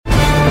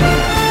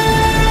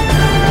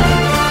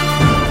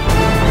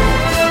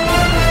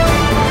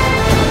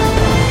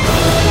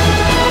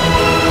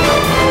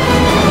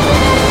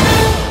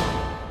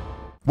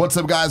What's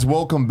up, guys?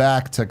 Welcome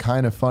back to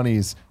Kind of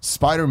Funny's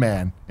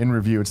Spider-Man in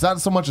review. It's not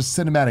so much a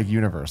cinematic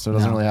universe, so it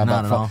doesn't really have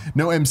that fun.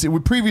 No MC.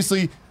 We've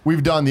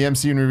done the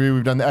MCU in review.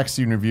 We've done the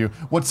XCU in review.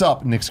 What's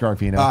up, Nick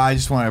Scarpino? I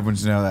just want everyone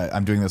to know that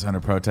I'm doing this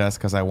under protest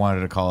because I wanted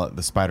to call it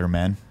the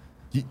Spider-Man.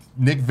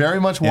 Nick very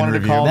much wanted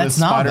to call this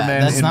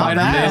Spider-Man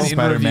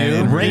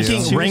in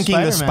review. Ranking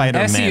the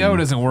Spider-Man. SEO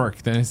doesn't work.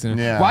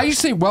 Yeah. Why you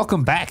say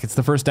welcome back? It's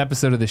the first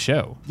episode of the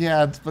show.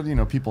 Yeah, but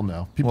people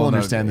know. People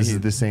understand this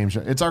is the same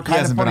show. It's our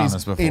Kind of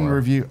Funny's in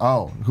review.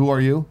 Oh, who are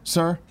you,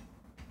 sir?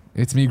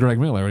 It's me, Greg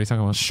Miller. What are you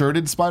talking about?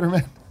 Shirted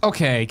Spider-Man?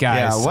 Okay,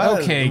 guys.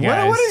 What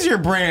is your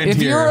brand if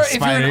here, you're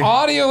an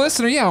audio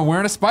listener, I'm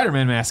wearing a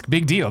Spider-Man mask.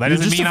 Big deal. That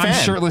doesn't mean I'm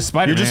shirtless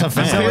Spider-Man. You're just a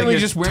fan. I'm clearly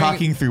just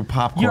talking through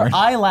popcorn. Your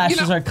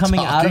eyelashes are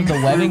coming out of the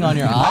webbing on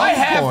your eyes. I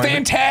have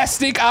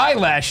fantastic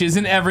eyelashes,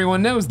 and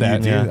everyone knows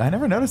that. You do? I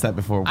never noticed that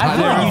before.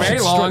 They're very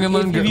long and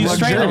luxurious.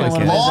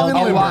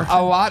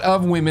 A lot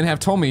of women have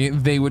told me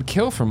they would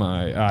kill for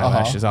my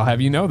eyelashes. I'll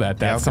have you know that.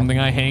 That's something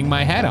I hang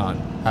my hat on.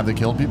 Have they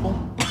killed people?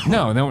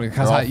 No,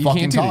 because you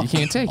can't do it. You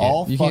can't take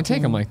it. You can't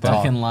take them like that.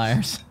 Fucking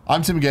liars.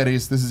 I'm Tim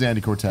Geddes. This is Andy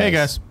Cortez. Hey,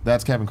 guys.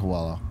 That's Kevin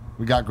Coelho.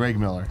 We got Greg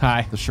Miller.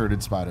 Hi. The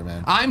shirted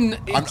Spider-Man. I'm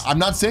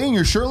not saying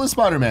you're shirtless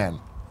Spider-Man.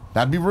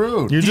 That'd be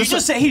rude. Did you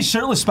just say he's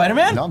shirtless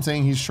Spider-Man? No, I'm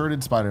saying he's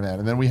shirted Spider-Man.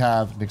 And then we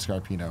have Nick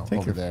Scarpino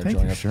over there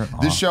joining us. Shirt off.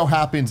 This show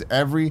happens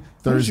every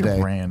Thursday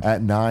brand?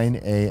 at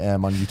 9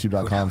 a.m. on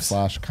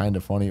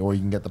youtube.com/kindoffunny, or you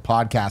can get the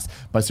podcast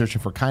by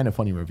searching for Kind of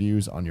Funny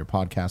Reviews on your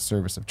podcast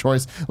service of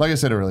choice. Like I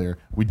said earlier,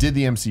 we did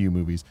the MCU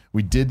movies.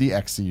 We did the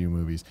XCU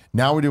movies.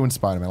 Now we're doing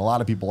Spider-Man. A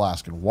lot of people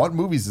asking, what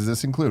movies does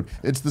this include?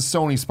 It's the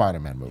Sony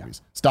Spider-Man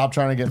movies. Stop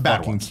trying to get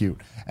fucking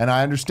cute. And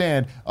I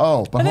understand,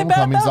 but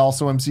Homecoming's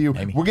also MCU.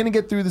 Maybe. We're going to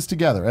get through this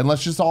together. And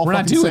let's just all We're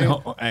not doing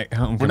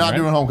Homecoming. We're not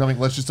doing Homecoming.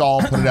 Let's just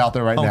all put it out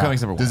there right now.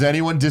 Homecoming's number one. Does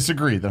anyone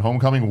disagree that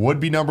Homecoming would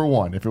be number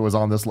one if it was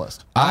on this list?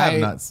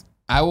 I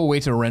will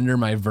wait to render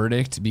my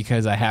verdict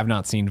because I have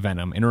not seen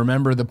Venom. And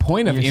remember, the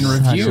point of in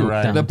review,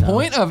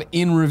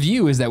 in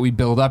review is that we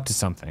build up to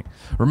something.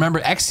 Remember,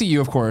 XCU,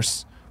 of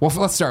course. Well,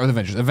 let's start with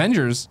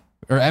Avengers.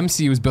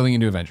 MCU was building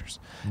into Avengers.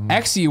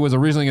 XCU was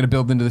originally going to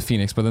build into the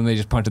Phoenix, but then they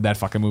just punted that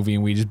fucking movie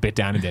and we just bit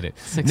down and did it.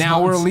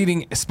 We're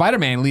leading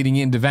Spider-Man leading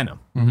into Venom.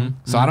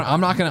 So I'm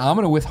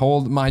going to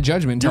withhold my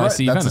judgment until I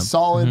see Venom. That's a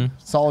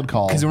solid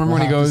call. Because remember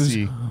when he goes,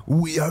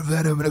 "We are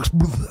Venom."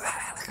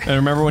 And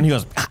remember when he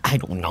goes, I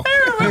don't know.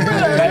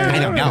 I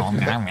don't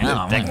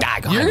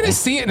know. You're going to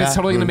see it and it's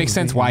totally going to make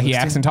sense why he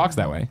acts and talks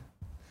that way.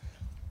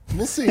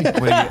 We'll see. Because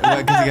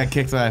he got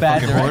kicked by a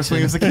fucking horse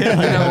when he was a kid?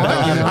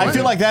 I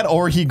feel like that,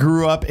 or he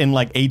grew up in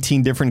like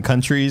 18 different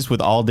countries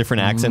with all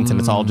different accents, and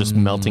it's all just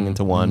melting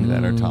into one.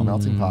 That or Tom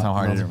Melting pot. Tom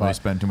Hardy didn't really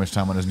spend too much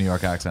time on his New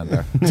York accent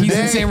there. He's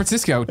in San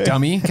Francisco,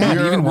 dummy. Can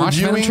you even watch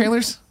Venom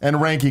trailers? And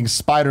ranking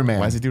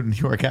Spider-Man. Why is he doing a New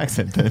York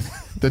accent then?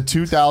 The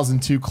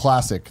 2002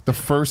 classic, the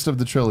first of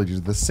the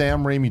trilogies, the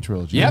Sam Raimi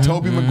trilogy, Yep. the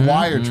Tobey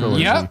Maguire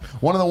trilogy. Yep.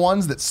 One of the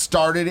ones that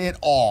started it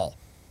all.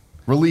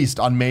 Released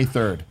on May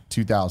 3rd,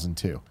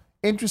 2002.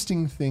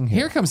 Interesting thing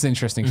here. Here comes the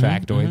interesting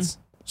factoids.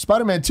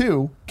 Spider-Man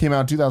 2 came out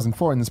in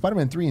 2004, and then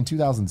Spider-Man 3 in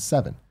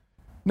 2007.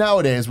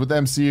 Nowadays, with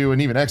MCU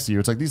and even XCU,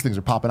 it's like these things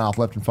are popping off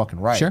left and fucking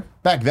right. Sure.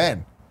 Back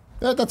then,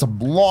 that's a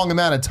long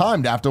amount of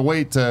time to have to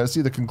wait to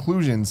see the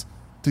conclusions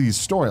to these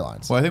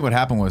storylines. Well, I think what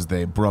happened was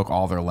they broke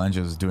all their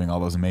lenses doing all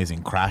those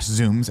amazing crash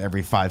zooms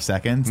every 5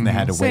 seconds, and they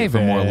had to wait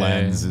for more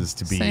lenses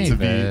to be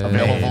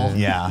available.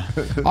 Yeah.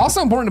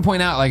 Also important to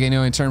point out,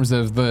 in terms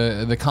of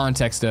the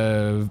context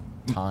of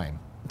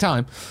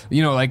Time.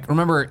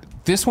 Remember,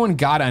 this one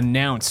got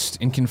announced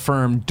and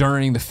confirmed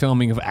during the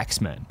filming of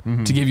X-Men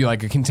to give you a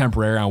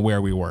contemporary on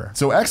where we were.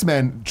 So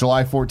X-Men,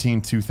 July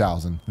 14,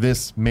 2000.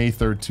 This, May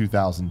 3rd,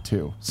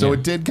 2002. So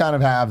it did kind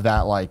of have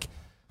that,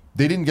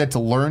 they didn't get to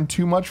learn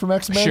too much from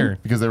X-Men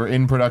because they were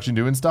in production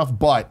doing stuff,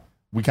 but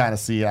we kind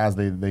of see as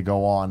they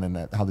go on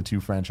and how the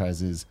two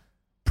franchises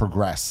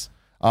progress.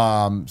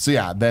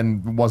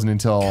 Then it wasn't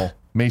until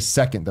May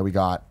 2nd,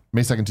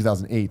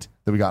 2008,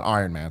 that we got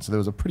Iron Man. So there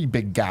was a pretty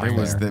big gap there. It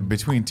was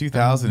between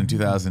 2000 and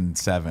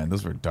 2007.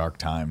 Those were dark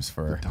times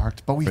for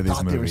but we for these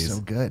thought movies. They were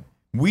so good.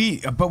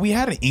 But we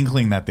had an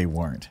inkling that they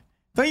weren't.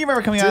 Don't you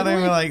remember coming out there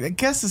and we're like, I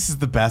guess this is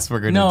the best we're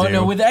going to do?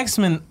 No, with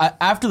X-Men,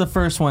 after the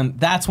first one,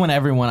 that's when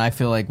everyone, I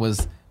feel like,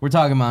 we're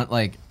talking about,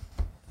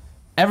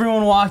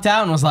 everyone walked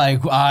out and was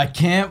like, I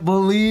can't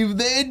believe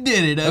they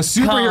did it. A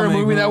superhero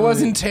movie that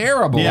wasn't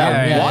terrible.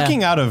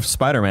 Walking out of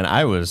Spider-Man,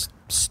 I was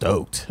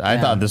stoked. I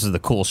thought this is the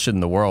coolest shit in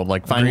the world.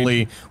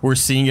 Finally, we're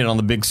seeing it on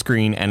the big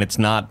screen, and it's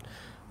not,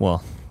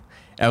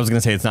 I was going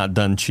to say it's not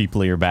done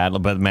cheaply or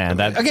bad, but man,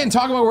 that... Again,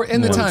 talk about we're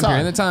in the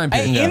time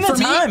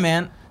period.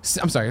 Man.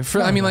 I'm sorry.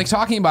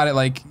 Talking about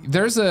it,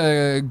 there's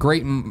a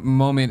great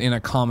moment in a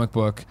comic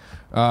book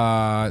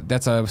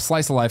that's a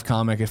slice of life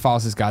comic. It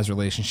follows this guy's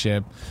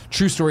relationship.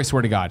 True story,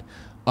 swear to God.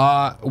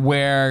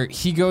 where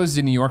he goes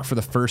to New York for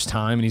the first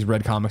time and he's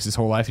read comics his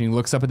whole life and he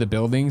looks up at the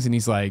buildings and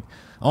he's like,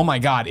 oh my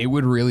God, it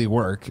would really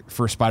work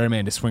for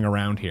Spider-Man to swing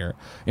around here.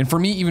 And for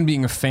me, even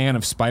being a fan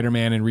of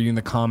Spider-Man and reading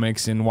the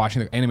comics and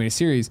watching the animated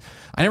series,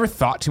 I never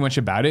thought too much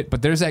about it,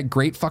 but there's that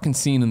great fucking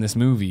scene in this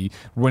movie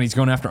when he's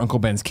going after Uncle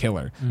Ben's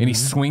killer and he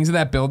swings at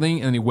that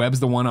building and he webs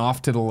the one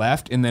off to the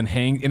left and then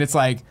hangs, and it's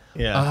like,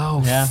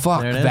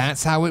 fuck,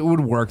 that's how it would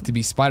work to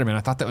be Spider-Man.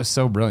 I thought that was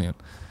so brilliant.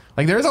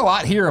 Like, there's a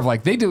lot here of,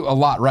 like, they do a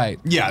lot right.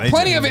 Yeah,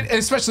 plenty of it,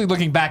 especially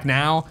looking back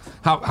now.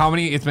 How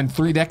many? It's been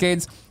 3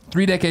 decades.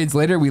 3 decades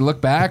later, we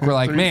look back, we're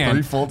like,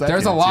 man,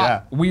 there's a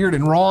lot weird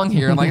and wrong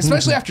here. And, like,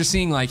 especially after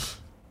seeing, like,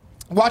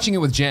 watching it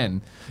with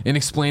Jen and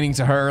explaining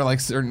to her,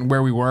 like, certain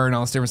where we were and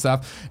all this different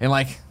stuff. And,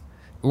 like,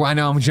 well, I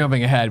know I'm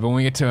jumping ahead, but when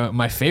we get to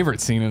my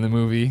favorite scene in the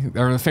movie,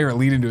 or the favorite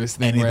lead into his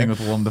thing, anything with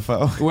Willem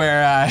Dafoe,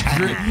 where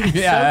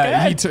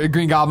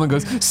Green Goblin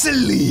goes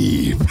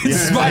sleep,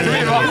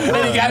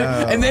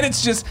 and then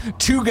it's just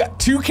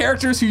two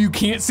characters who you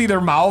can't see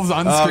their mouths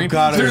on screen.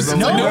 God, there's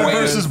no way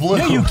versus Blue.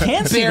 No, you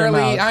can't see their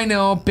mouths. I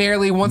know,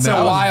 barely once in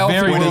a while.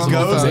 When he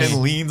goes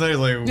and leans, he's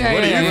like, "What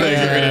are you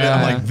figuring it out?"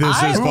 I'm like, "This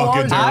is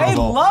fucking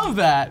terrible." I love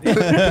that. But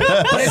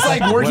it's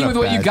like working with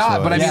what you got.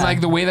 choice. But I mean,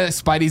 like the way that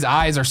Spidey's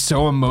eyes are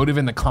so emotive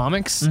in the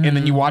comics, and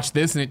then you watch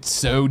this and it's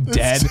so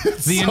dead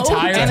the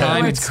entire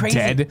time. It's crazy.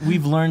 Dead.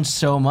 We've learned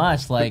so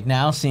much. Like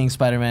now seeing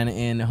Spider-Man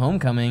in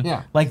Homecoming,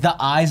 like the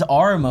eyes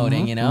are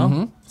emoting. You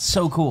know,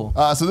 so cool.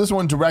 So this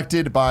one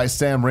directed by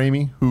Sam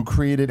Raimi, who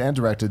created and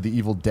directed the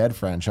Evil Dead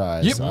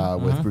franchise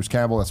with Bruce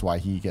Campbell. That's why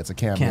he gets a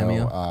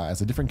cameo. As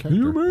a different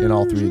character in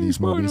all 3 of these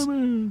movies. He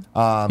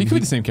could be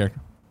the same character.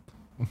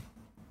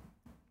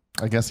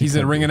 I guess he's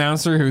a ring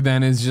announcer who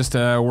then is just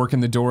working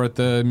the door at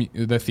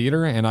the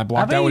theater, and I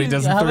blocked out what he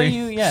does in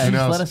 3. Just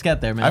let us get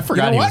there, man. I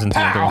forgot he was in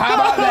 3. How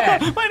about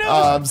that?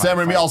 Sam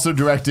Raimi also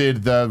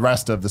directed the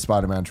rest of the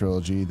Spider-Man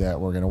trilogy that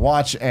we're going to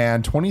watch,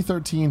 and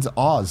 2013's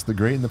Oz, the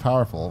Great and the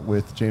Powerful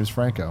with James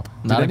Franco.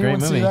 Not a great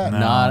movie. That?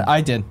 No. I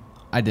did.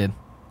 Wow,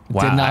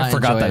 did not I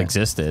forgot that it.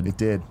 existed. It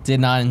did. Did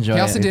not enjoy it.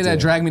 He also did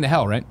Drag Me to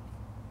Hell, right?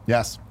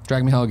 Yes.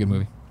 Drag Me to Hell, a good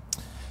movie.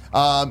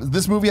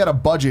 This movie had a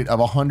budget of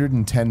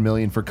 $110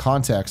 million. For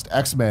context,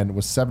 X-Men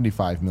was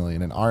 $75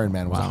 million and Iron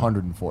Man was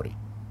 $140.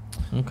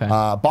 Okay.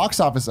 Box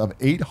office of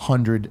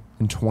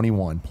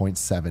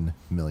 $821.7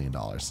 million.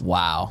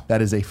 Wow.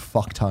 That is a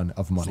fuck ton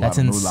of money. That's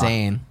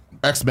insane.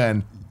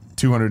 X-Men,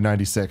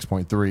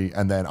 296.3,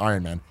 and then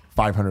Iron Man,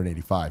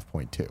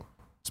 585.2.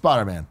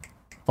 Spider-Man,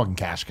 fucking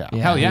cash cow.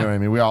 Hell yeah. You know what I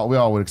mean? We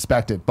all would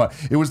expect it. But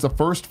it was the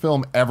first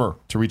film ever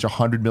to reach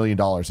 $100 million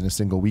in a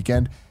single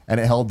weekend, and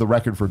it held the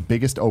record for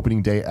biggest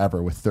opening day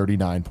ever with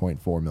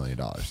 $39.4 million,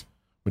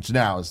 which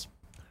now is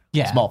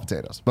small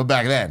potatoes. But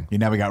back then,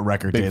 now we got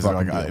record days.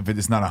 Like, if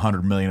it's not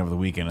 $100 million over the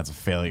weekend, it's a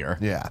failure.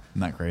 Yeah.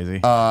 Isn't that crazy?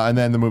 And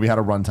then the movie had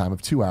a runtime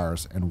of 2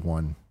 hours and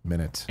 1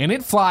 minute. And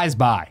it flies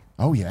by.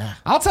 Oh, yeah.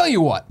 I'll tell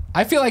you what.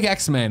 I feel like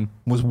X-Men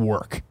was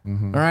work. All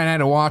right, I had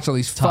to watch all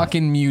these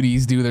fucking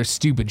muties do their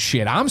stupid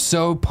shit. I'm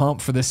so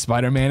pumped for this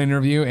Spider-Man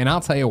interview, and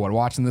I'll tell you what,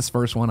 watching this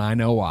first one, I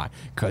know why.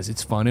 Because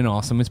it's fun and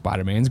awesome, and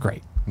Spider-Man's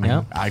great.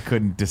 Yeah. I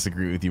couldn't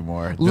disagree with you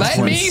more. Let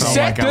me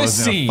set I the was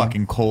scene. in a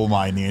fucking coal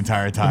mine the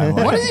entire time.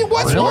 Like,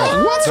 What's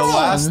wrong? What's the wrong?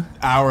 last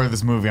hour of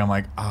this movie, I'm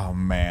like, oh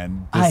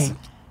man,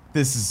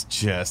 this is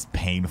just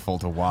painful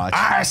to watch.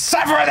 I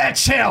suffer the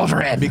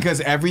children.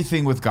 Because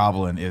everything with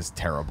Goblin is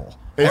terrible.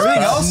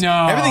 Everything else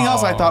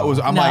I thought was,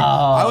 like,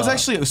 I was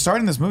actually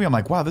starting this movie, I'm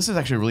like, wow, this is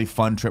actually a really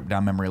fun trip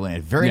down memory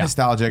lane. Very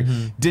nostalgic.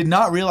 Did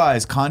not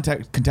realize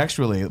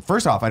contextually,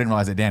 first off, I didn't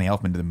realize that Danny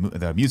Elfman did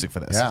the music for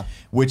this,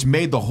 which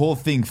made the whole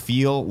thing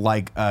feel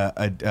like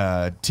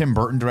a Tim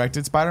Burton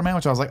directed Spider-Man,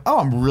 which I was like, oh,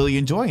 I'm really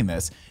enjoying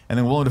this. And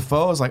then Willem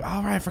Dafoe was like,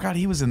 all right, I forgot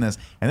he was in this.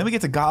 And then we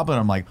get to Goblin,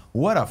 I'm like,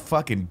 what a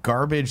fucking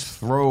garbage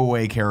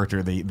throwaway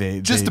character.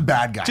 Just a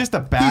bad guy. Just a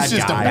bad guy. He's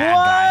just a bad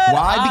guy.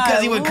 Why?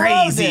 Because he was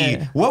crazy.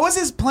 It. What was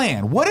his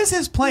plan? What is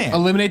his plan?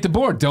 Eliminate the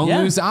board. Don't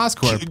lose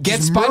Oscorp. Get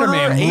Just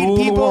Spider-Man. murder 8 Rule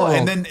the people, world.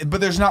 and then but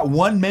there's not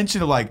one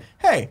mention of like,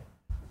 hey,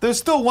 there's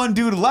still one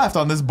dude left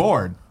on this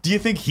board. Do you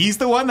think he's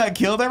the one that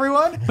killed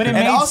everyone? But it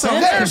and made also,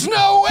 sense. There's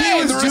no he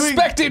way was the doing-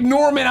 respected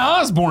Norman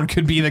Osborn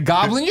could be the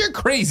Goblin. You're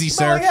crazy,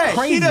 sir. Like, hey,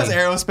 Crazy. he does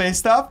aerospace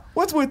stuff.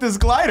 What's with this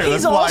glider He's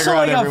that's flying also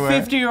around like everywhere?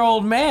 a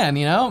 50-year-old man,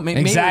 you know?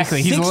 Exactly.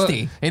 Maybe He's 60. a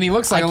little, and he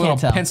looks like I a little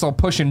can't tell. pencil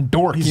pushing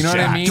dork. He's You know what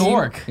I jacked. mean?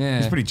 Dork. Yeah.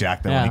 He's pretty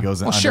jacked though Yeah. when he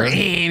goes Well, under. sure. And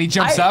he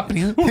jumps up and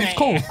he's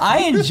cool. I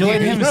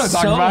enjoyed him You know what I'm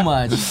talking so about.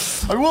 much.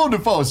 I mean, Willem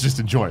Dafoe is just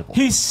enjoyable.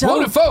 He's so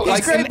Willem Dafoe, he's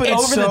like, great, but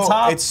It's over so, the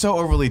top. It's so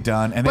overly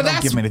done, and they But don't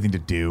that's- give him anything to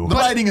do. The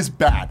writing is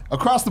bad.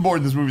 Across the board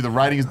in this movie, the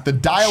writing is... The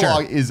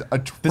dialogue is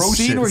atrocious. The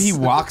scene where he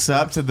walks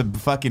up to the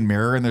fucking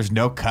mirror and there's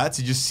no cuts,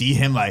 you just see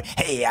him like,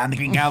 "Hey, I'm the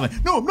Green Goblin."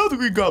 No, I'm not the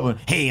Green Goblin.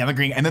 Hey, I'm the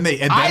Green. And then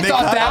I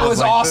thought cut. that I was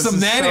like, awesome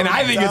this is then, so and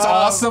I think it's dumb.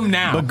 awesome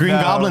now. But Green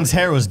Goblin's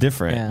hair was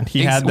different. Yeah.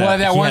 He had well,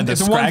 that he one. had the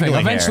It's the one thing. scraggly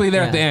Eventually, hair.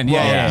 there at the end.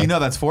 Well, Yeah. you know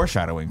that's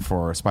foreshadowing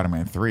for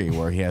Spider-Man 3,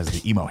 where he has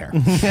the emo hair.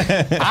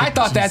 I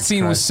thought that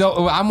scene was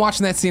so. I'm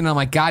watching that scene and I'm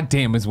like, God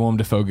damn, is Willem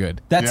Dafoe good?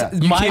 That's Yeah.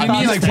 You my kidding me?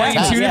 thoughts Like playing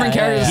too. two different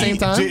characters at the same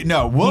time.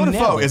 No, Willem He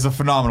Dafoe nailed it. is a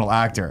phenomenal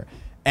actor.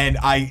 And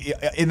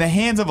in the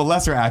hands of a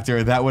lesser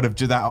actor, that would have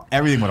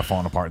everything would have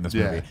fallen apart in this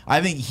movie.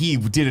 I think he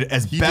did it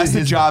as best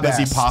a job as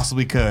he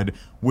possibly could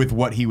with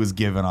what he was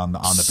given on the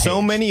page.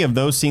 So many of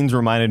those scenes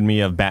reminded me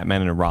of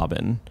Batman and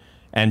Robin.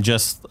 And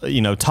just,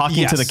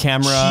 talking to the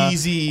camera,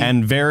 cheesy,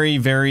 and very,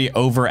 very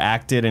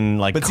overacted and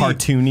like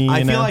cartoony.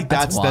 I feel like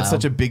that's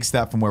such a big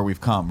step from where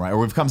we've come, right? Or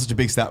we've come such a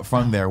big step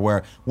from there,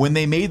 where when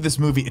they made this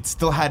movie, it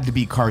still had to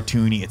be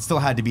cartoony. It still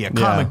had to be a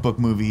comic book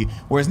movie.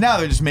 Whereas now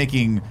they're just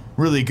making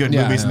really good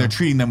movies and they're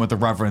treating them with the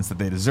reverence that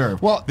they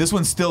deserve. Well, this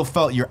one still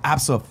felt, you're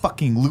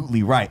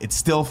absolutely right. It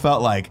still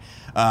felt like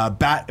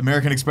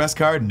American Express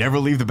card, never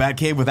leave the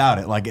Batcave without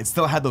it. Like, it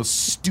still had those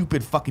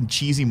stupid fucking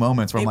cheesy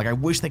moments where I'm like, I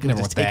wish they could have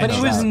just taken it. But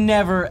it was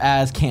never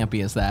as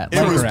campy as that.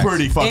 It was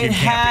pretty fucking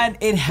campy.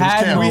 It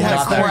had we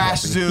had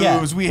crash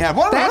zooms. We had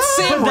that's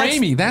Sam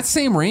Raimi. That's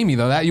Sam Raimi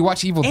though. That you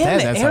watch Evil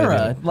Dead. That's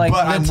era. But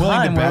I'm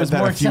willing to bet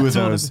that a few of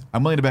those.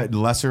 I'm willing to bet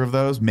lesser of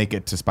those make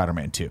it to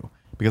Spider-Man 2.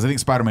 Because I think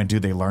Spider-Man 2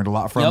 they learned a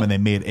lot from, and they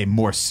made a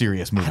more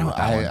serious movie with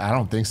that one. I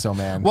don't think so,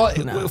 man.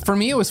 Well, for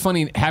me, it was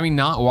funny having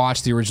not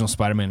watched the original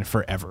Spider-Man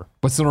forever,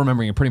 but still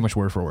remembering it pretty much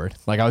word for word.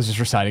 Like, I was just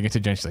reciting it to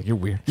Jen. She's like, "You're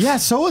weird." Yeah,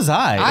 so was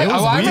I. It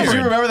was weird. Do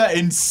you remember that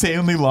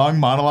insanely long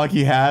monologue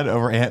he had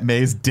over Aunt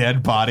May's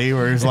dead body,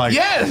 where he's like,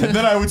 "Yeah." And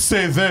then I would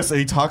say this, and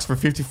he talks for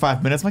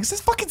 55 minutes. I'm like, is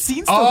this fucking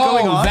scene still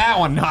going on? Oh, that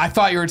one. No, I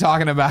thought you were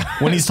talking about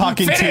when he's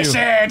talking Finish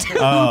it. For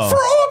me.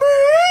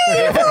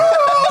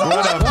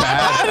 What a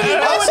bad. I didn't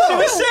know what she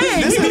was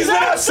saying. He's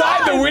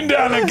outside the window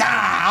on the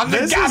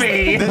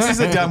gabby. This is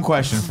a dumb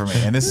question for me,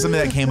 and this is something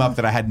that came up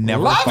that I had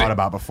never thought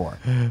about before.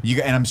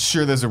 And I'm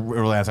sure there's a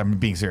real answer. I'm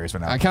being serious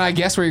right now. Can I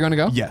guess where you're going to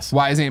go? Yes.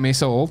 Why is Aunt May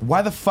so old?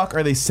 Why the fuck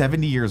are they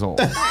 70 years old?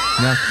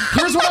 No.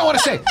 Here's what I want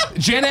to say.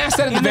 Jen asked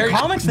that at the very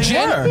comics.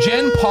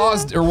 Jen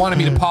paused or wanted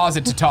me to pause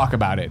it to talk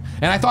about it,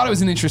 and I thought it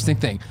was an interesting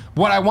thing.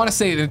 What I want to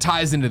say that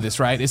ties into this,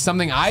 right, is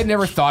something I'd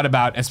never thought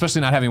about,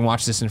 especially not having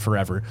watched this in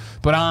forever.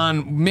 But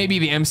on maybe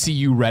the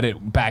MCU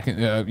Reddit back,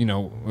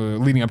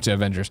 leading up to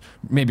Avengers,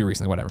 maybe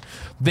recently, whatever.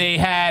 They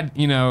had,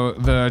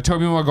 the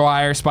Tobey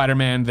Maguire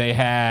Spider-Man. They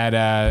had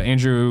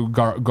Andrew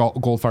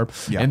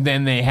Goldfarb, and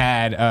then they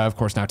had, of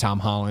course, now Tom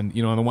Holland.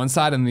 On the one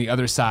side, and the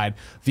other side,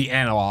 the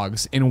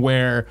analogs, in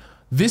where.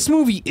 This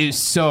movie is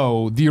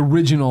so the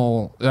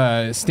original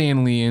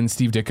Stan Lee and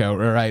Steve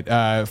Ditko,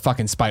 right?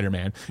 Fucking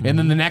Spider-Man, and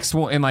then the next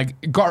one, and like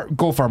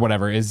Goldfarb,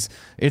 whatever, it's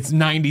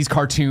 90s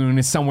cartoon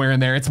is somewhere in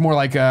there. It's more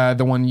like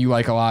the one you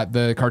like a lot,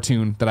 the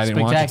cartoon that I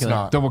didn't watch. It's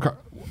not.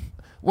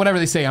 Whatever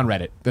they say on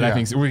Reddit that I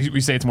think we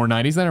say it's more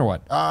 90s then or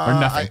what or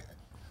nothing.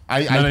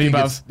 I think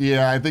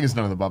I think it's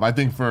none of the above. I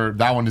think for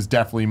that one is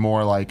definitely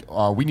more like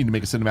we need to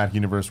make a cinematic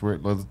universe where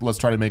let's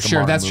try to make a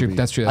modern movie.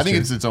 That's true. I think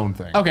it's its own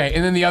thing. Okay,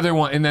 and then the other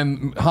one, and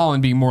then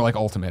Holland being more like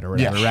Ultimate or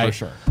whatever, right? For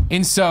sure.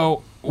 And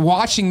so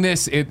watching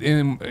this,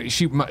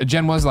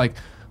 Jen was like,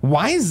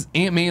 why is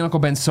Aunt May and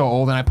Uncle Ben so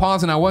old? And I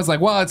paused and I was like,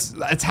 well,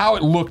 it's how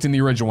it looked in the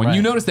original one. Right.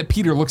 You notice that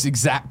Peter looks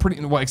except for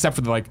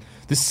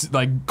this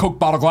Coke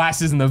bottle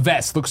glasses and the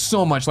vest, looks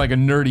so much like a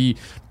nerdy,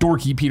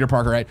 dorky Peter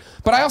Parker, right?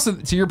 But I also,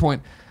 to your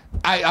point,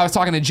 I was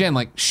talking to Jen,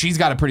 like, she's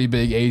got a pretty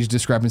big age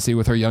discrepancy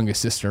with her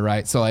youngest sister,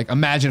 right? So, like,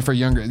 imagine if the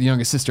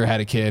youngest sister had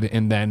a kid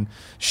and then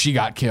she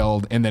got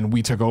killed and then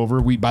we took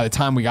over. By the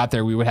time we got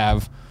there, we would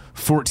have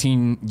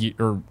 14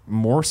 or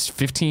more,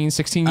 15,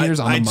 16 years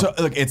on the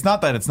look, it's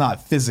not that it's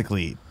not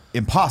physically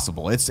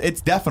impossible. It's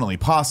definitely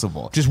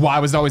possible. Just why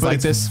was it always like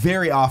it's this?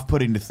 Very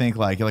off-putting to think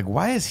like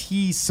why is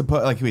he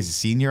supposed he was a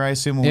senior, I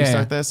assume, when we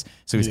start this.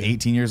 So he's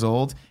 18 years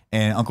old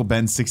and Uncle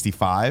Ben's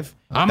 65.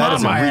 I'm that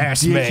on my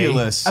ass,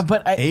 ridiculous.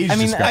 But I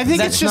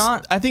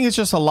think it's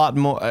just a lot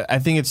more. I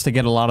think it's to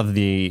get a lot of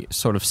the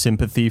sort of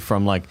sympathy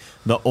from like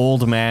the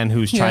old man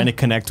who's trying to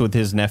connect with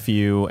his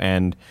nephew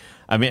and.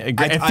 I mean,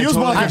 it feels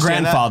more like a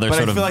grandfather but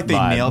sort of I feel like they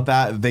vibe. nailed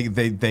that.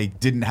 They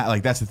didn't have,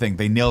 like, that's the thing.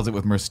 They nailed it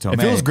with Marissa Tomei.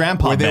 It feels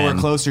grandpa where they Ben.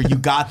 were closer. You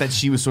got that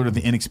she was sort of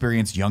the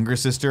inexperienced younger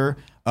sister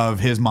of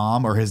his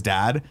mom or his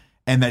dad,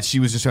 and that she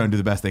was just trying to do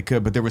the best they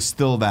could. But there was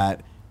still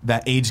that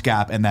age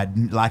gap and that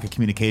lack of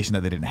communication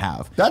that they didn't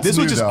have. This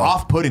was just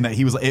off-putting that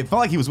he was. It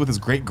felt like he was with his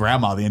great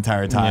grandma the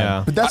entire time.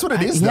 Yeah. But that's what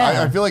it is.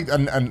 I feel like,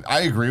 and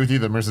I agree with you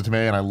that Marissa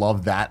Tomei, and I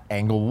love that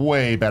angle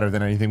way better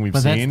than anything we've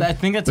seen. I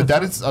think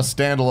that is a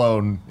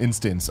standalone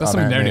instance. That's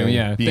something they're doing.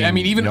 Yeah, I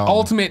mean, even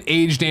Ultimate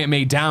aged Aunt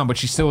May down, but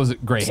she still was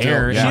gray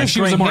hair. Yeah. She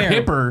was a more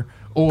hipper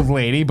old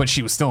lady, but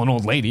she was still an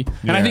old lady.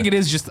 And I think it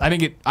is just.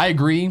 I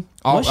agree.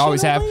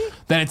 Always have.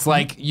 Then it's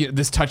like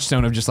this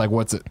touchstone of just like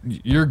what's it?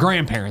 Your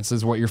grandparents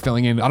is what you're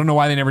filling in. I don't know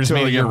why they never just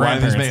made it your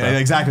grandparents.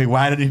 Exactly.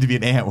 Why did it need to be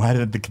an aunt? Why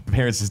did the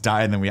parents just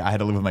die and then I had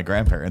to live with my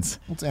grandparents?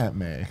 What's Aunt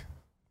May?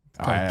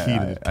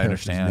 I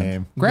understand.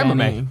 Name. Grandma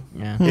May.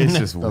 Yeah. It's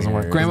just doesn't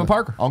work. Grandma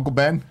Parker. Uncle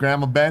Ben,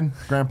 Grandma Ben,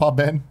 Grandpa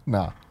Ben.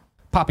 No.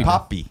 Poppy.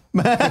 I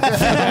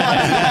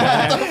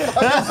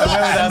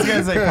was going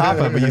to say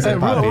Papa, but you said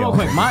Poppy. Real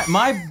quick,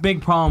 my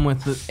big problem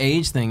with the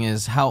age thing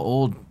is how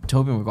old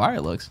Tobey Maguire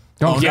looks.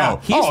 Oh, yeah.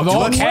 The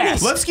whole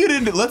cast. Let's get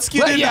into Let's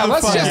just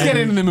get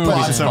into the movie.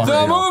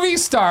 The movie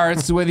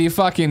starts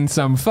with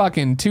some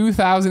fucking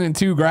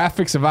 2002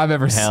 graphics if I've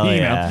ever seen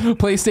them.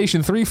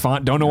 PlayStation 3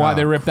 font. Don't know why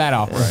they ripped that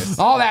off. Right.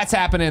 All that's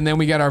happening, and then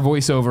we get our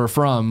voiceover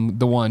from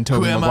the one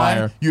Tobey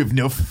Maguire. You have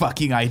no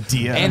fucking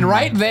idea. And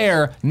right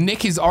there,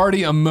 Nick has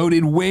already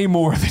emoted way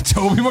more than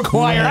Tobey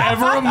Maguire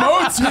ever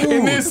emotes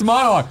in this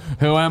monologue.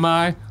 Who am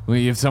I? Well,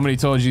 if somebody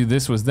told you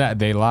this was that,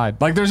 they lied.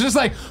 Like, there's just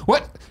like,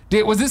 what?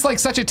 Was this like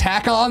such a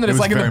tack on that it's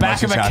like in the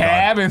back of a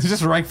cab and it's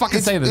just like fucking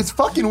say this? It's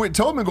fucking weird.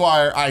 Tobey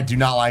Maguire, I do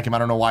not like him. I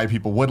don't know why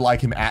people would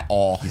like him at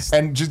all.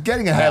 And just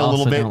getting ahead a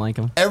little bit, like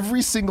him.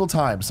 Every single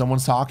time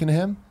someone's talking to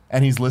him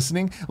and he's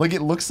listening, like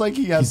it looks like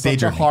he has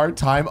such a hard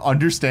time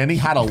understanding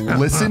how to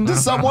listen to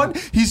someone.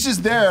 He's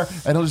just there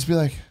and he'll just be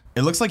like,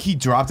 it looks like he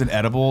dropped an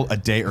edible a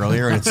day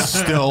earlier and it's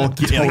still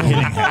hitting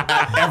him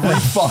every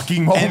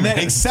fucking moment. And then,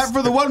 except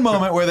for the one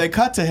moment where they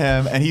cut to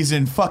him and he's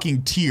in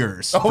fucking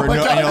tears. Oh my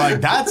God. And you're like,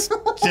 that's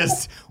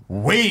just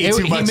way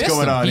too much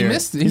going on here.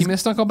 He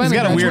missed Uncle Ben.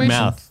 He's got a weird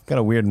mouth. Got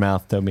a weird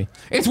mouth, Toby.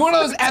 It's one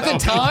of those. At the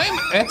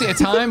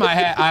time,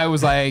 I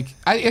was like,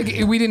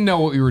 we didn't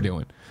know what we were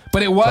doing.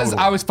 But it was,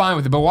 I was fine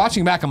with it. But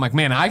watching back, I'm like,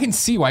 man, I can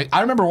see why.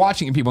 I remember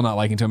watching it and people not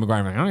liking Tobey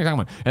Maguire. I'm like, I don't know what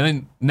you're talking about. And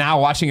then now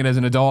watching it as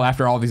an adult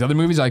after all these other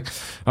movies, like,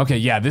 okay,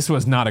 yeah, this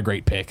was not a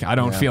great pick. I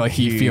don't feel like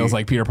he feels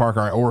like Peter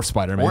Parker or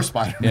Spider-Man. Or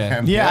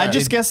Spider-Man. Yeah, I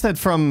just guess that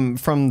from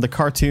the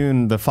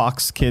cartoon, the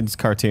Fox Kids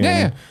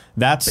cartoon,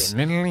 that's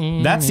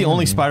the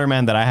only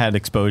Spider-Man that I had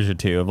exposure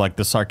to, of like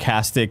the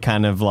sarcastic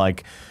kind of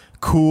like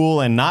cool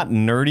and not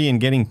nerdy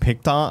and getting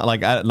picked on, like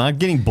not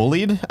getting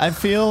bullied. I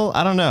feel,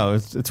 I don't know,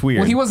 it's weird.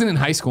 Well, he wasn't in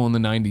high school in the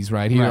 90s,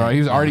 right? He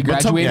was already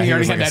graduating. He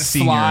already had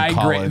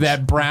that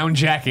that brown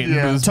jacket.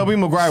 Yeah. Tobey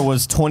Maguire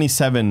was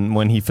 27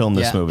 when he filmed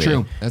this movie.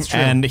 True, that's true.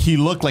 And he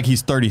looked like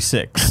he's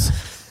 36.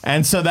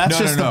 And so that's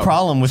the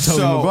problem with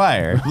Tobey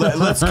Maguire.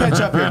 Let's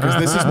catch up here because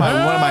this is one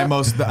of my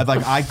most,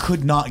 like, I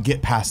could not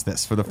get past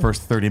this for the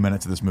first 30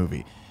 minutes of this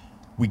movie.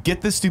 We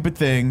get this stupid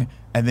thing,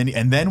 and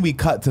then we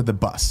cut to the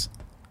bus.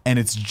 And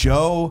it's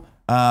Joe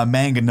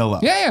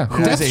Manganiello.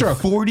 Who is a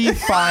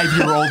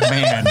 45-year-old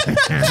man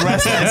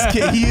dressed as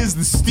kid. He is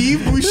the Steve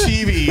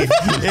Buscemi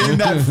in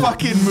that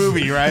fucking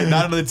movie, right?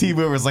 Not in the TV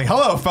movie. It's like,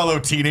 hello, fellow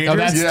teenagers. Oh,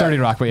 that's 30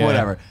 Rock, but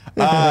whatever.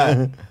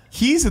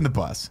 He's in the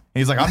bus. And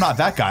he's like, I'm not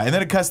that guy. And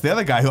then it cuts to the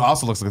other guy who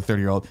also looks like a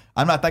 30-year-old.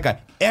 I'm not that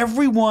guy.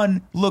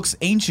 Everyone looks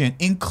ancient,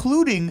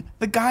 including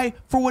the guy,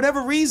 for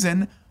whatever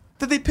reason,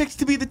 that they picked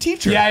to be the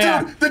teacher.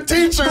 Dude, the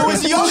teacher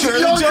was younger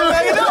than Joe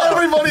Manganiello.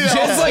 Everybody else.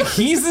 Just like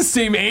he's the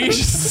same age.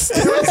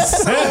 It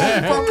was so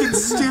fucking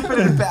stupid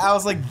and bad. I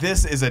was like,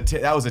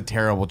 that was a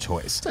terrible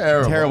choice.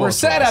 Terrible. We're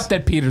set up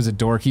that Peter's a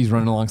dork. He's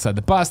running alongside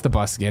the bus. The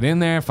bus get in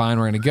there. Fine,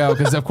 we're gonna go.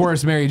 Because of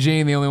course, Mary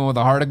Jane, the only one with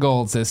a heart of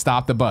gold, says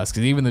stop the bus.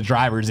 Because even the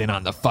driver's in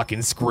on the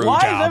fucking screw job.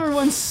 Why is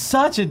everyone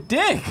such a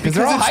dick? Because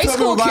they're all high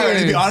school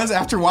kids. To be honest,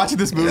 after watching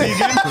this movie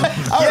again,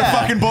 I would have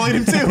fucking bullied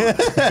him too.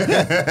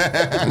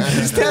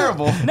 He's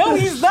terrible. No,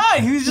 he's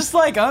not. He's just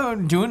like,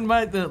 I'm doing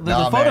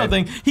the photo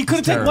thing. He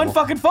couldn't take one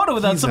fucking photo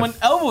without someone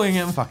elbowing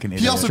him. Fucking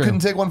idiot. He also couldn't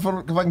take one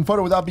fucking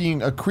photo without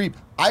being a creep.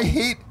 I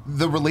hate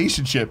the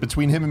relationship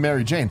between him and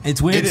Mary Jane.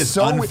 It's weird. It is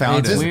so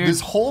unfounded.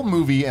 This whole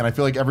movie, and I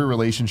feel like every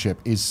relationship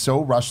is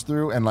so rushed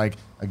through, and like,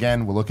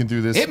 again, we're looking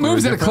through this. It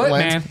moves at a clip,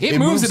 man. It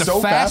moves at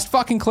a fast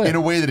fucking clip. In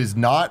a way that is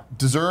not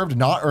deserved,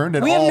 not earned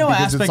at all. We have no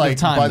because it's aspect like, of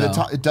time, by the though.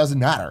 time, it doesn't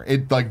matter.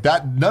 It like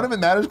that. None of it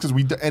matters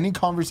because any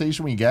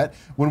conversation we get,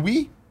 when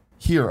we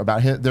hear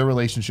about their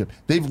relationship,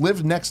 they've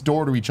lived next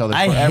door to each other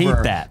forever. I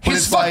hate that.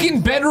 His fucking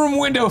bedroom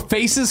window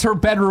faces her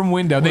bedroom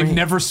window. They've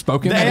never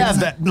spoken.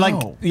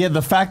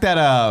 The fact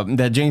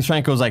that James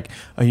Franco's like,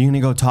 are you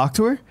gonna go talk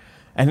to her?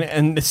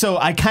 And so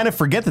I kind of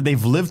forget that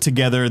they've lived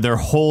together their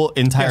whole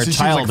entire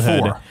childhood. She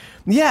was like 4.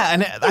 Yeah,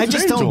 and I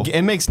just don't.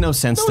 It makes no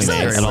sense to me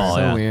at all.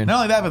 So weird. Not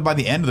only that, but by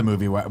the end of the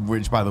movie,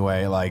 which by the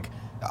way, like,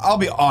 I'll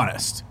be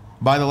honest,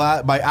 by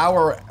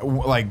hour,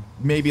 like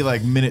maybe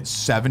like minute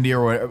 70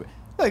 or whatever.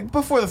 Like,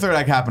 before the third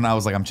act happened, I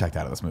was like, I'm checked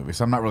out of this movie,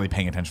 so I'm not really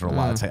paying attention to a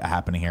lot that's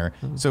happening here.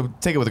 So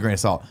take it with a grain of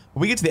salt. But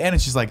we get to the end,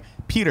 and she's like,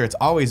 Peter, it's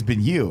always been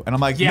you. And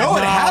I'm like, no,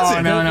 it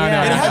hasn't. No. It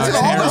hasn't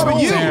always been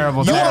you.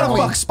 Terrible. You want to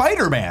fuck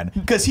Spider-Man,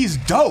 because he's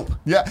dope.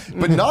 Yeah,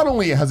 but not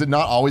only has it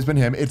not always been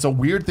him, it's a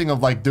weird thing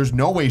of like, there's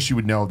no way she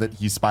would know that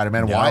he's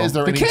Spider-Man. No. Why is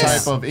there any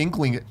kiss. type of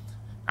inkling?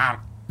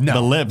 No,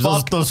 the lips,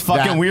 those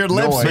fucking weird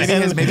lips.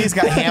 Maybe he's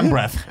got ham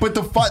breath. But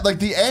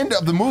the end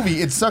of the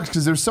movie, it sucks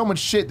because there's so much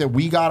shit that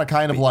we gotta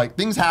kind of like,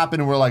 things happen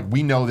and we're like,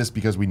 we know this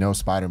because we know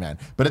Spider-Man.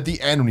 But at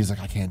the end, when he's like,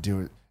 I can't do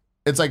it,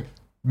 it's like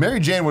Mary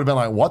Jane would have been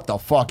like, what the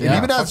fuck? And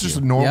even as just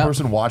a normal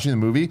person watching the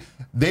movie,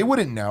 they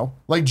wouldn't know.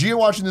 Like Gia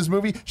watching this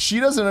movie, she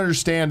doesn't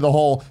understand the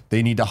whole,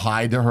 they need to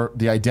hide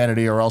the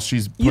identity or else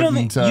she's put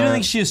into You don't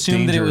think she assumed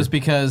danger. that it was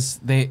because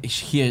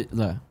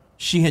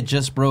she had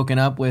just broken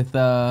up with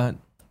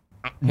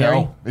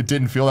No, it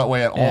didn't feel that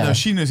way at all. No,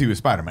 she knows he was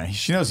Spider-Man.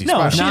 She knows he's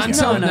No,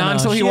 Spider-Man. Not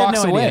until he She had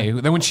walks no away.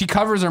 idea. Then when she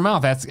covers her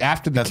mouth, that's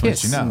after the That's when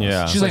kiss. she knows.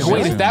 Yeah. She's like, She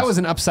wait, if that assumes. was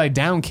an upside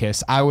down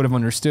kiss, I would have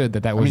understood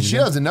that I was. mean, she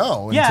doesn't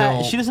know. Yeah,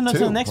 until she doesn't know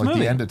until the next like movie.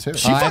 The end of 2.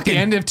 At the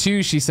end of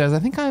 2, she says, "I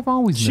think I've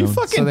always She known."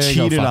 fucking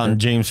cheated on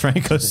James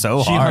Franco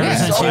so hard. Yeah,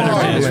 so she had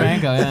hard, James dude.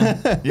 Franco,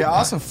 yeah. Yeah,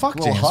 also fuck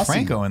Little James hussy.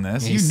 Franco in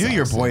this. He You knew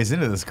your sucks. boy's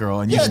into this girl,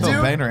 and you Yeah, still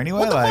dude. banged her anyway.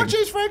 What the like, fuck,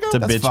 James Franco? It's a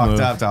that's bitch fucked move.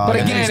 up, dog. But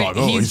And again, he's like,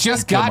 oh, he's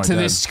just killed got my to dad.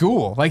 this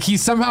school. Like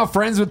he's somehow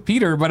friends with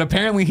Peter, but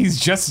apparently he's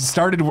just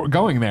started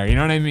going there. You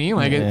know what I mean?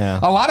 Like Yeah.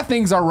 a lot of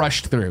things are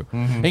rushed through,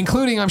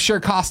 including I'm sure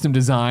costume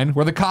design,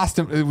 where the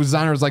costume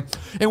designer was like,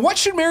 "And what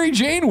should Mary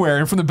Jane wear?"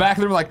 And from the back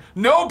they were like,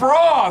 "No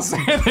bras."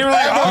 And they were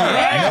like, "All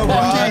right." No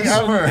Fucking bras.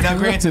 ever. Now,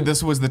 granted,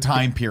 this was the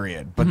time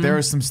period, but there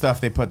was some stuff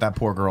they put that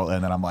poor girl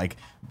in that I'm like,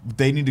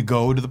 they need to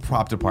go to the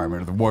prop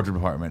department or the wardrobe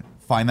department,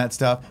 find that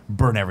stuff,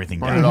 burn everything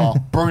down. it all.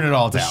 Burn it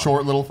all down.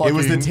 short little It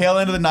was the fucking- tail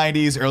end of the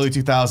 90s, early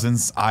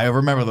 2000s. I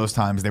remember those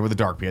times. They were the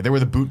dark period. They were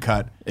the boot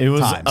cut It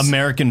was times.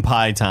 American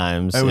Pie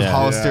times. It was yeah.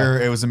 Hollister.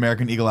 It was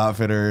American Eagle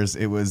Outfitters.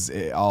 It was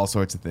all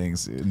sorts of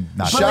things.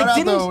 Not Shout like, out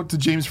didn't- though to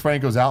James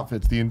Franco's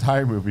outfits the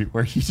entire movie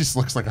where he just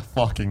looks like a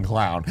fucking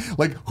clown.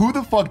 Like who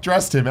the fuck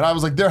dressed him? And I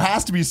was like, there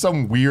has to be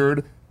some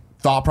weird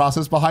thought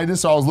process behind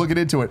this. So I was looking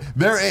into it.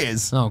 There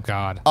is. Oh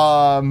God.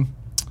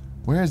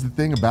 Where's the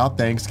thing about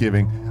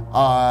Thanksgiving?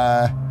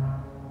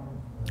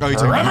 Oh, you're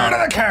talking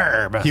about the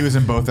curb. he was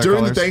in both their During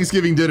colors? the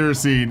Thanksgiving dinner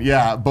scene,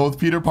 yeah, both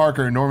Peter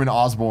Parker and Norman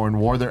Osborn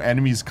wore their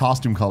enemies'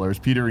 costume colors,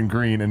 Peter in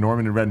green and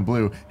Norman in red and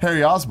blue.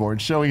 Harry Osborn,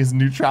 showing his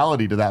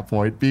neutrality to that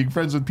point, being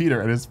friends with Peter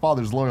and his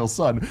father's loyal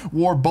son,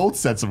 wore both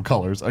sets of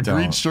colors, a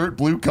green shirt,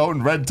 blue coat,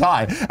 and red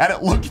tie, and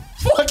it looked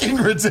fucking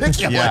ridiculous.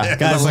 Yeah.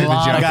 Guys, There's a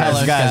lot of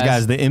colors,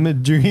 guys, the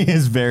imagery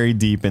is very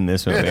deep in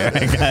this movie. Right,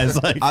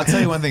 guys, like, I'll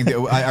tell you one thing.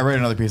 I read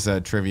another piece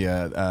of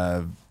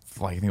trivia.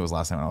 Like I think it was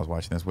last time when I was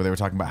watching this, where they were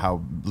talking about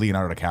how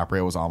Leonardo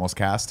DiCaprio was almost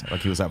cast,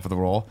 like he was up for the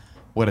role.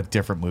 What a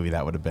different movie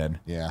that would have been.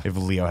 Yeah. If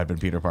Leo had been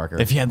Peter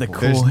Parker. If he had the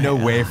There's cool no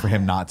hair. way for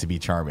him not to be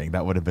charming.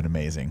 That would have been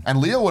amazing. And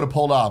Leo would have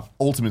pulled off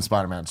Ultimate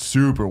Spider-Man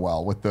super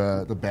well with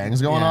the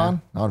bangs going Yeah.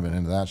 on. I would have been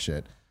into that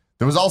shit.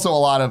 There was also a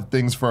lot of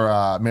things for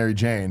Mary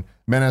Jane.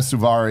 Mena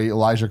Suvari,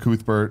 Elijah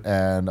Cuthbert,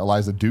 and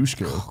Eliza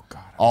Dushku.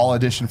 All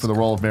auditioned for the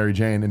role of Mary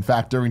Jane. In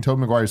fact, during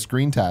Tobey Maguire's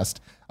screen test,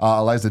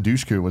 Eliza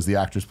Dushku was the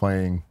actress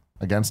playing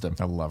against him.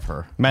 I love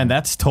her. man,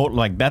 that's total.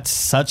 Like that's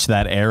such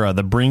that era,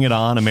 the Bring It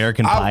On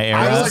American Pie era.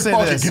 I was like,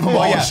 fuck it, give them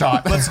all a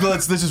shot. Let's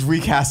just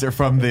recast it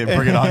from the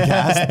Bring It On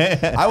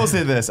cast. I will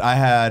say this: I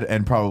had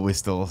and probably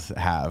still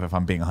have, if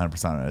I'm being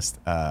 100% honest,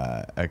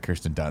 a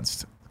Kirsten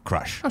Dunst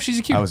crush. Oh, she's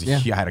a cute.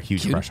 I had a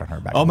huge crush on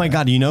her back. Oh in my the day.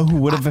 God! You know who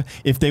would have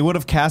if they would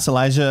have cast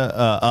Elisha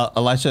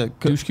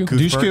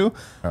Dushku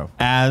Oh.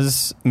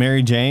 as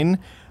Mary Jane?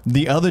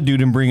 The other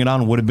dude in Bring It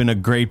On would have been a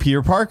great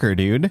Peter Parker,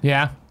 dude.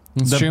 Yeah.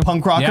 That's The true.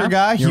 punk rocker Yeah,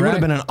 guy, he you're would right.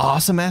 have been an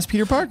awesome ass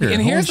Peter Parker.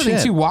 And here's the Holy thing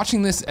shit. too,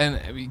 watching this,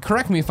 and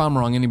correct me if I'm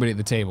wrong, anybody at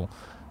the table.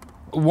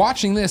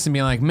 Watching this and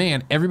being like,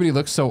 man, everybody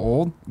looks so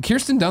old.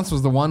 Kirsten Dunst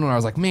was the one where I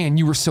was like, man,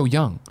 you were so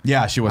young.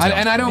 Yeah, she was.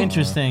 And I don't.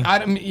 Interesting.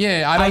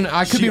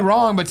 I could be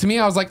wrong, but to me,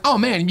 I was like, oh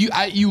man,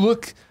 you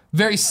look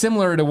very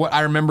similar to what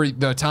I remember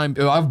the time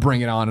of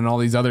Bring It On and all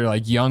these other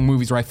like young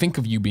movies where I think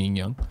of you being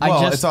young.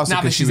 Well, just- it's also not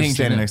that because she she's was ancient,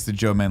 standing yeah. next to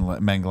Joe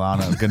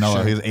Manganiello.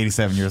 Ganello, He was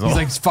 87 years old. He's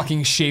like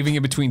fucking shaving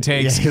it between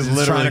takes he's because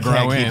he's trying to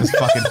grow can't keep in. his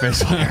fucking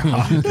facial hair.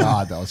 Oh,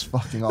 God, that was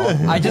fucking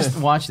awful. I just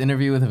watched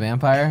Interview with a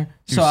Vampire,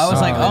 so I was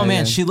so like, oh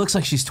man, good. she looks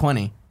like she's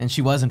 20, and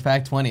she was in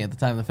fact 20 at the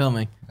time of the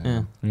filming.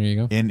 Yeah. There you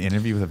go. In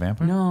Interview with a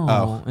Vampire? No,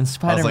 Oh. in I was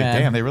Spider-Man. like,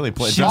 damn, they really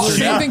played. She Just- was-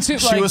 Same Yeah. thing too.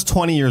 She like- was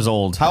 20 years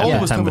old. How at old the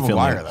was time of the Tobey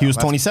filming. Maguire, though? He was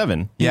That's-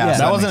 27. Yeah, Yeah. so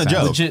that wasn't a makes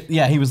sense. joke. Legit,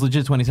 yeah, he was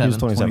legit 27. He was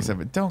 27.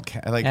 27.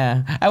 Don't like.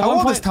 Yeah. At How one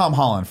old point, is Tom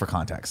Holland for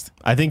context?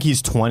 I think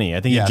he's 20.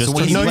 I think Yeah, he so just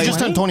when turned, he no, he played- just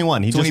turned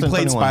 21. He So when just he turned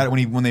played 21.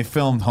 Spider, when they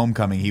filmed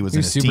Homecoming, he was He in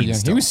was his super teens young.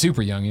 still. He was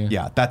super young. Yeah.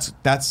 Yeah, that's.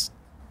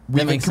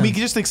 That makes Can we sense.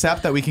 just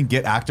accept that we can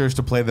get actors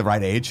to play the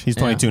right age? He's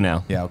 22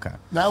 now. Yeah, okay.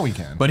 Now we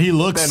can. But he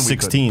looks Then we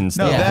 16 No,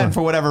 still. Yeah. then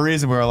for whatever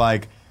reason we were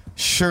like,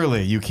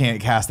 surely you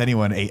can't cast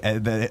anyone an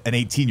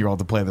 18-year-old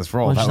to play this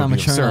role. Well, That she's would not be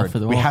mature enough absurd. for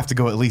the We role. have to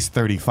go at least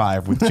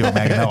 35 with Joe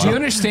Manganiello. Do you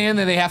understand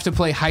that they have to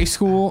play high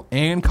school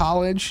and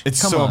college?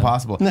 It's Come so on.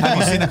 impossible. Have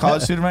you seen a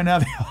college student right now?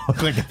 They all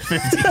look like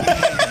 50.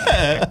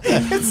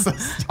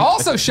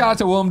 Also, shout out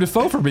to Willem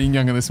Dafoe for being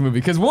young in this movie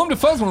because Willem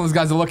Dafoe's one of those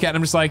guys I look at and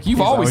I'm just like,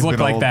 you've always always looked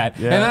been like old. that.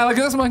 Yeah. And I look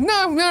at this, I'm like, no,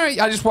 all right.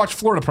 I just watched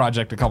Florida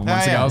Project a couple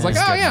months ago. I was like,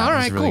 He's oh good in yeah, that.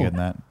 all He's right, really cool. good in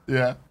that.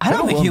 Yeah. I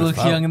don't think he looks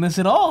young in this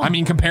at all. I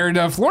mean, compared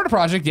to Florida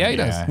Project, yeah, he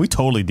does. Yeah. We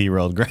totally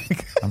derailed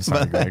Greg. I'm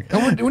sorry, Greg.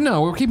 And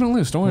we're keeping it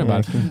loose. Don't worry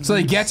about it. So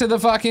they get to the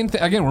fucking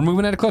again. We're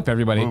moving at a clip,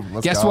 everybody.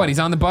 Let's Guess go. what? He's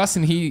on the bus,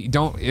 and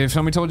if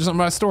somebody told you something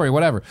about a story,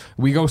 whatever.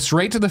 We go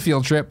straight to the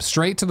field trip,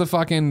 straight to the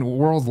fucking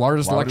world's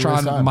largest Why would we waste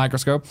electron time?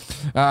 microscope.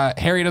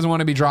 Harry doesn't want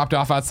to be dropped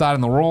off outside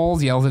in the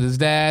rolls. Yells at his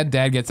dad.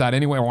 Dad gets out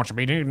anyway. Wants to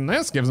be doing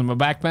this. Gives him a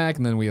backpack,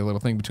 and then we have a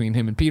little thing between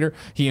him and Peter.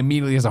 He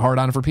immediately has a hard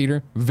on for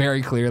Peter.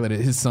 Very clear that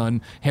his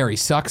son Harry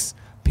sucks.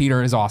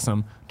 Peter is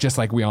awesome, just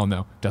like we all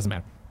know. Doesn't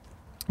matter.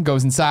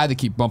 Goes inside. They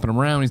keep bumping him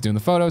around. He's doing the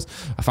photos.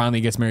 Finally,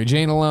 he gets Mary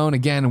Jane alone.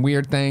 Again, a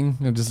weird thing.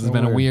 It just has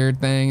been a weird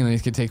thing. And then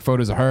he can take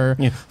photos of her.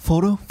 Yeah.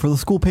 Photo for the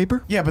school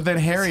paper? Yeah, but then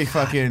Harry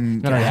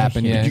fucking... That already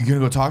happened, yeah. You gonna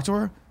go talk to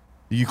her?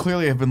 You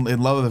clearly have been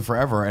in love with her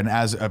forever, and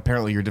as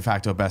apparently your de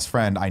facto best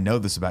friend, I know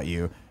this about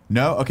you.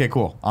 No? Okay,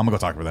 cool. I'm gonna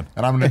go talk to her then.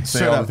 And I'm gonna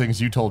say all the things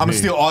you told me. I'm gonna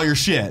steal all your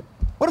shit.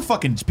 What a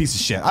fucking piece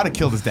of shit. I'd have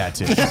killed his dad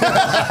too.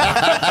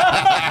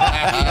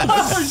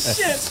 Oh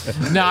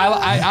shit! No,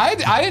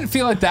 I didn't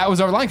feel like that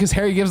was our line because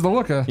Harry gives the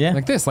look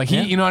like this. Like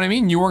he, you know what I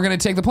mean? You were going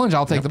to take the plunge.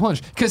 I'll take the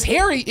plunge. Because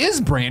Harry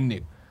is brand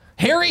new.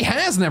 Harry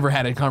has never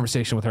had a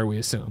conversation with her, we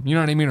assume. You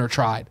know what I mean? Or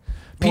tried.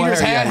 Peter's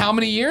had how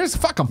many years?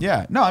 Fuck him.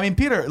 Yeah. No, I mean,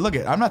 Peter, look,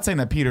 I'm not saying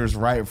that Peter's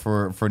right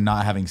for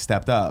not having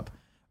stepped up,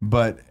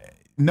 but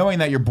knowing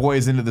that your boy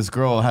is into this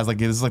girl, this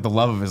is like the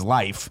love of his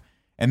life,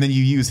 and then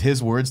you use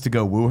his words to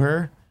go woo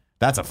her.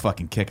 That's a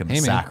fucking kick in the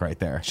sack right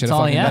there. That's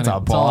all he had. That's a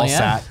ball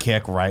sack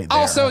kick right there.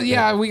 Also,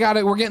 yeah, we got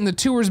it. We're getting the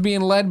tours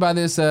being led by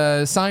this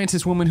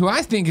scientist woman who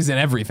I think is in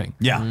everything.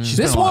 Yeah,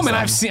 this woman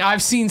I've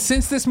seen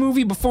since this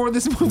movie. Before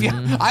this movie,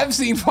 I've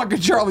seen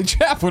fucking Charlie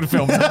Chaplin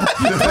films. This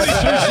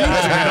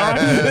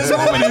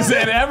woman is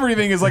in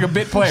everything. Is like a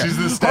bit player. She's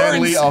the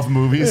Stanley of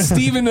movies.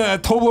 Steven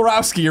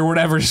Tobolowsky or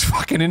whatever is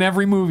fucking in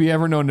every movie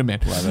ever known to man.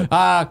 Love it.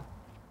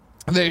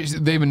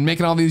 They've been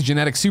making all these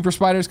genetic super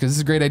spiders because this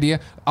is a great idea.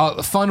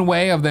 A fun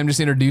way of them just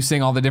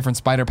introducing all the different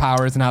spider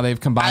powers and how they've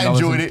combined. I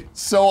enjoyed it.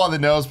 So on the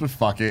nose, but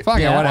fuck it. Fuck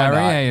it, whatever.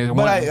 Yeah,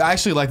 but I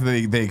actually like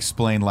that they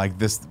explain like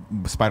this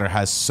spider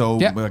has so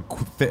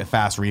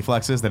fast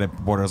reflexes that it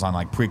borders on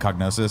like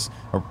precognition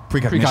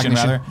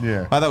rather.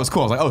 Yeah. That was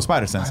cool. I was like, oh,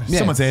 spider sense. Yeah.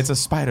 Someone say it's a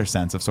spider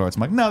sense of sorts.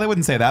 I'm like, no, they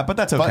wouldn't say that, but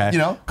that's okay.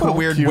 But, what a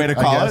weird cute, way to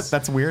call I it. guess.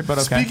 That's weird, but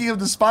okay. Speaking of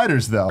the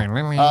spiders, though,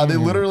 they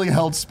literally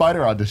held spider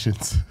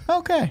auditions.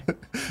 Okay.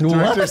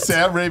 Director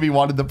Sam Raimi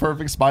wanted the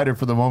perfect spider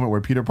for the moment where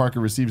Peter Parker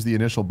receives the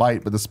initial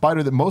bite, but the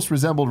spider that most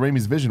resembled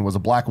Raimi's vision was a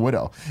black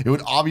widow. It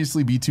would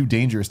obviously be too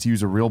dangerous to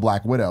use a real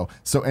black widow,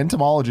 so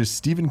entomologist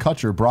Stephen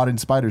Kutcher brought in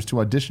spiders to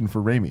audition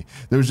for Raimi.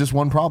 There was just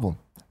one problem: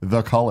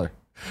 the color.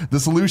 The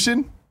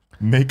solution?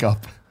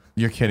 Makeup.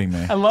 You're kidding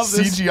me. I love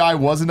this. CGI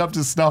wasn't up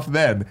to snuff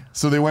then,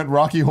 so they went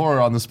Rocky Horror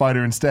on the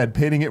spider instead,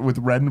 painting it with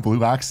red and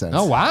blue accents.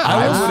 Oh, wow.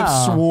 I would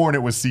have sworn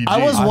it was CG.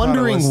 I was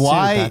wondering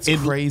why That's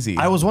crazy.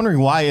 I was wondering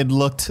why it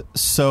looked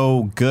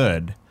so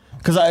good.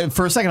 Because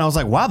for a second I was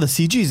like, "Wow, the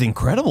CG is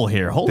incredible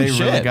here! Holy They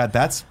shit!" really got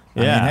that's.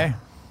 Yeah. I mean, hey,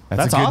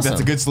 That's awesome. awesome.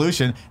 That's a good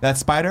solution. That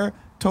spider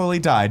totally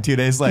died 2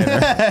 days later.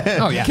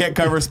 Oh, yeah. Can't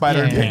cover a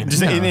spider in paint.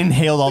 Just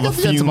inhaled all the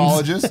fumes.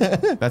 entomologist.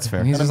 That's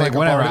fair. He's just like,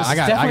 whatever. I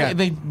got.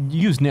 Definitely, they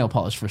use nail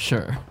polish for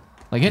sure.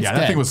 Like it's Yeah,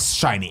 dead. that thing was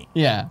shiny.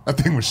 Yeah. That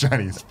thing was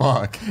shiny as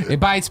fuck. It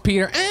bites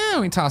Peter.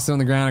 Oh, he tosses it on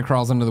the ground and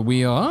crawls under the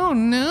wheel. Oh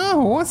no,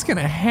 what's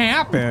gonna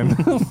happen?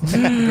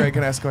 Greg,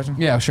 can I ask a question?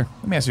 Yeah, sure.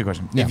 Let me ask you a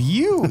question. Yeah. If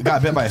you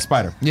got bit by a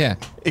spider, Yeah.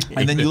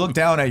 and then you look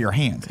down at your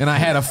hand, And I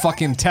had a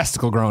fucking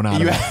testicle growing out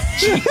of you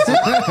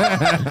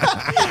it.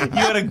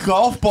 had a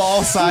golf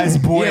ball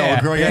sized boil Yeah,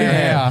 growing out of your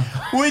hand.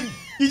 Would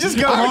you just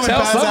go I home would and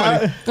tell pass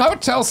somebody. out? I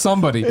would tell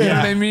somebody. You know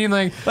what I mean?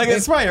 Like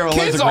it's probably your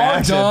kids allergic are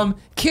reaction. dumb.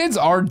 Kids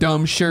are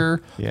dumb,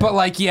 sure. Yeah. But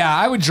like, yeah,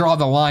 I would draw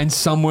the line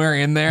somewhere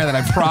in there that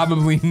I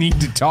probably need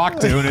to talk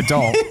to an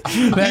adult.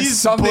 That's You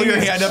something pull your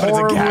is hand up and it's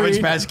a horribly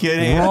Cabbage Patch Kid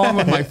hand. wrong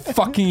with my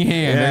fucking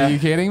hand. Yeah. Are you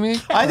kidding me?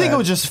 I think it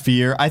was just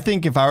fear. I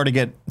think if I were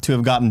to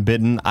have gotten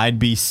bitten, I'd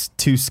be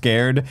too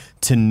scared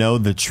to know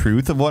the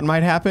truth of what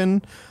might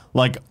happen.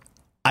 Like,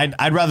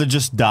 I'd rather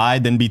just die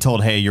than be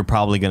told, "Hey, you're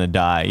probably gonna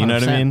die." You know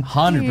what I mean?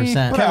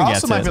 100%. But I Kevin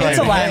also gets might it. be like, It's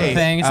a lab hey,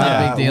 thing. It's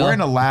not a big deal. We're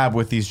in a lab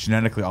with these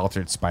genetically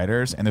altered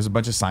spiders, and there's a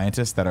bunch of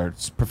scientists that are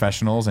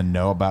professionals and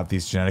know about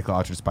these genetically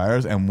altered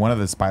spiders, and one of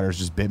the spiders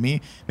just bit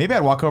me. Maybe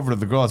I'd walk over to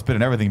the girl that's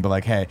bitten everything, but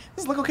like, hey,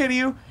 does this look okay to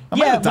you? I'm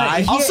Yeah, gonna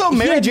die. but Also, he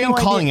Mary had Jane no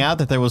calling idea. out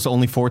that there was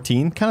only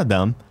 14, kind of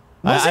dumb.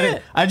 Was I it?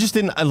 didn't- I just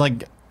didn't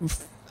like.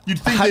 You'd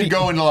think How do they'd you-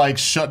 go into like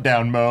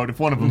shutdown mode if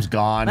one of them's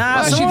gone.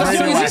 Nah, Somebody's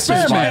Radioactive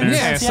experimenting. spiders.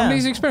 Yeah, Yeah.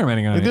 somebody's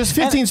experimenting on it. There's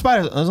 15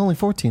 spiders. There's only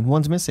 14.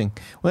 One's missing.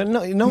 Well,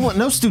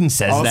 no student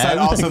says that.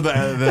 Also,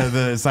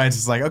 the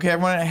scientist is like, okay,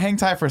 everyone, hang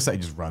tight for a second.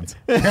 He just runs.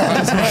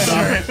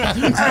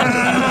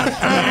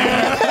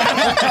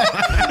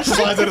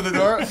 Slides out of the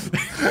door.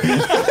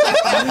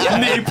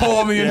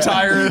 Napalm the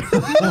entire.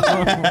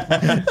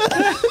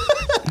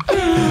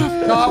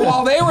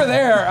 While they were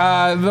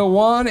there, the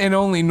one and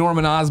only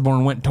Norman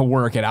Osborn went to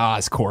work at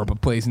Oscorp, a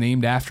place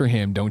named after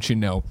him. Don't you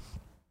know?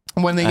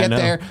 When they I get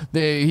know.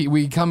 there,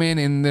 we come in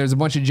and there's a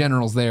bunch of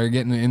generals there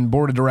getting and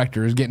board of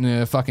directors getting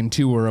a fucking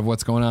tour of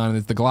what's going on. And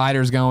it's the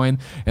gliders going,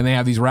 and they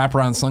have these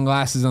wraparound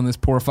sunglasses on this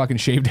poor fucking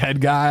shaved head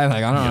guy.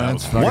 Like, I don't know.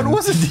 That's What fucking-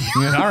 was it?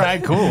 Yeah, all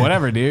right, cool,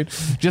 whatever, dude.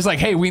 Just like,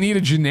 hey, we need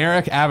a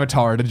generic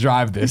avatar to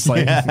drive this.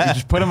 Like, you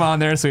just put him on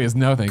there so he has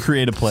nothing.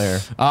 Create a player.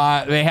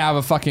 They have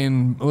a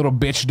fucking little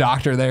bitch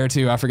doctor there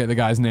too. I forget the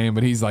guy's name,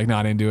 but he's like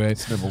not into it.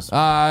 Snibbles.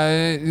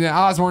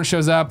 Osborn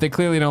shows up. They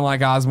clearly don't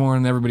like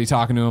Osborn. Everybody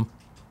talking to him.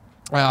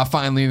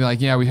 finally,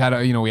 like, yeah, we had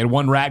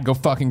one rat go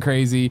fucking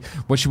crazy.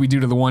 What should we do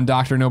to the one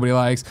doctor nobody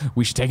likes?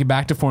 We should take it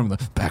back to formula.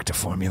 Back to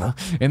formula.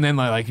 And then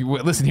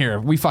listen here,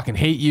 we fucking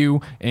hate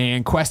you.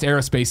 And Quest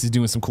Aerospace is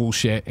doing some cool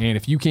shit. And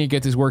if you can't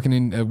get this working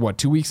in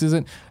 2 weeks? Is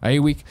it a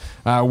week?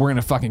 We're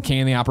gonna fucking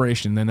can the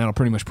operation. And then that'll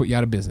pretty much put you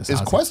out of business.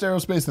 Is Quest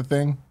Aerospace the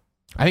thing?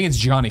 I think it's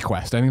Johnny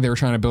Quest. I think they were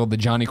trying to build the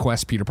Johnny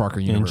Quest Peter Parker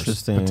universe.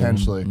 Interesting.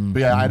 Potentially. But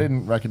yeah, I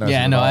didn't recognize it.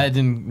 Yeah, at no, all. I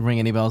didn't ring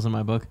any bells in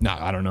my book. No,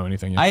 I don't know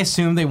anything yet. I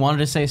assumed they wanted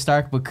to say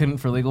Stark, but couldn't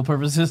for legal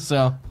purposes,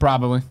 so.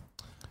 Probably.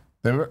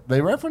 They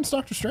referenced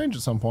Doctor Strange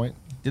at some point.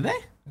 Did they?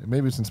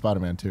 Maybe it's in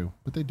Spider-Man 2,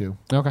 but they do.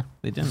 Okay.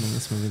 They didn't in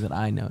this movie that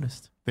I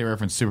noticed. They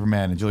reference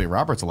Superman and Julia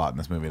Roberts a lot in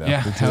this movie, though.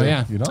 Yeah, hell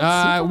yeah. You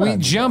know, We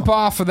jump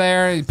off of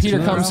there. Peter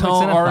Julia comes Roberts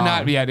home, in a or thong.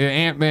 not yet.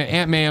 Aunt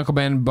May, Uncle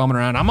Ben bumming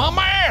around. I'm on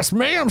my ass,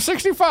 man. I'm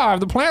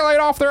 65. The plant laid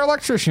off their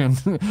electrician.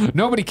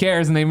 Nobody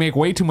cares, and they make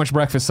way too much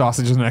breakfast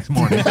sausages the next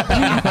morning.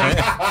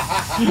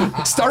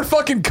 Start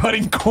fucking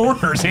cutting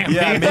corners, Aunt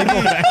Yeah,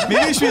 May.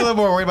 maybe you should be a little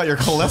more worried about your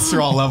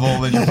cholesterol level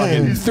than your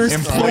fucking There's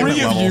employment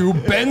 3 of level. you.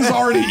 Ben's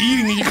already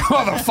eating, and you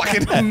come out with a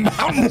fucking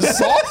mountain of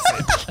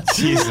sausage.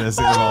 Jesus,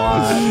 it was a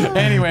lot.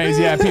 Anyways,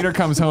 yeah, Peter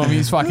comes home.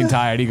 He's fucking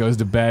tired. He goes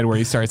to bed where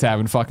he starts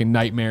having fucking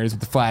nightmares with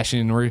the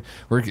flashing where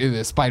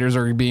the spiders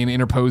are being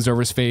interposed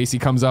over his face. He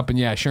comes up and,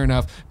 yeah, sure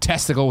enough,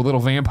 testicle with a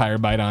little vampire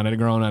bite on it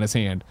growing on his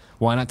hand.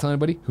 Why not tell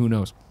anybody? Who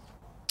knows?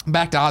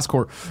 Back to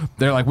Oscorp.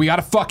 They're like, we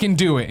gotta fucking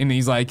do it. And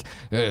he's like,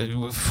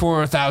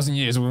 4,000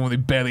 years, we only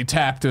barely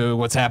tapped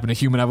what's happened to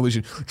human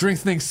evolution. Drink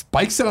thing,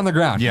 spikes it on the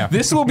ground. Yeah.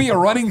 This will be a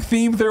running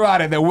theme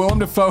throughout it that Willem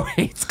Dafoe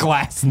hates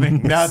glass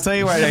things. Now, I'll tell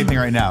you what I think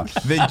right now.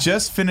 They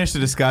just finished a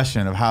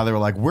discussion of how they were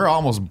like, we're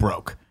almost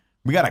broke.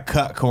 We got to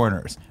cut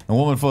corners. And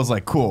Woman Fool's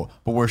like, cool,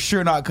 but we're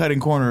sure not cutting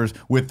corners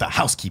with the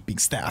housekeeping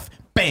staff.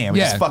 Bam,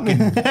 Yeah. just fucking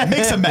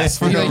makes a mess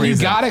for no You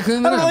reason. gotta clean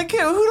it I'm up. like,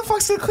 yeah, who the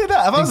fuck's gonna clean that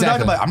up? If I was a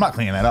doctor, I'm like, I'm not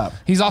cleaning that up.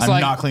 He's also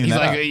I'm not cleaning he's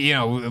that like, up. you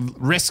know,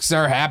 risks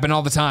are happen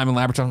all the time in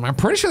laboratories. I'm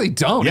pretty sure they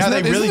don't. Yeah,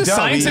 Isn't they really the don't.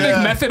 scientific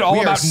method all We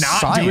are about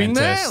not doing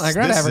that? scientists. Like,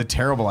 This is whatever. a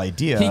terrible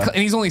idea. And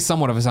he's only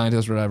somewhat of a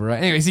scientist or whatever,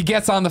 right? Anyways, he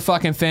gets on the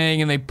fucking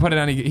thing and they put it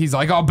on. He's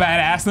like, oh,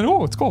 badass. And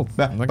it's cold.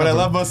 But I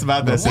love most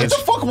about this. What is- the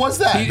fuck was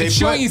that? He's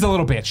showing he's a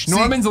little bitch.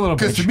 Norman's a little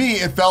Because bitch. to me,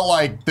 it felt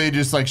like they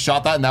just like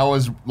shot that, and that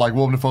was like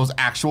Willem Dafoe's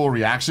actual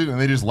reaction, and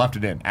they just left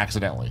it in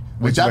accidentally.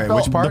 Which that way?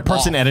 felt Which part? The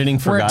person off. editing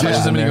Where it forgot.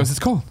 touches it him in and he there. goes, it's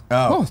cold.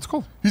 Oh. It's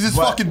cold. He's just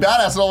What? fucking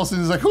badass, and all of a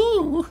sudden he's like,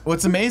 "Ooh."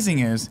 What's amazing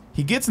is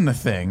he gets in the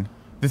thing.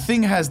 The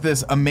thing has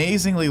this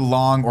amazingly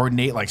long,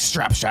 ornate, like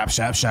strap,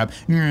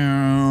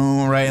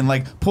 right, and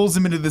like pulls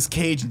him into this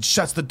cage and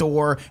shuts the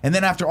door. And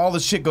then after all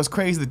this shit goes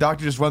crazy, the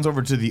doctor just runs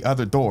over to the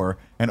other door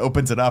and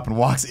opens it up and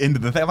walks into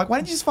the thing. I'm like, why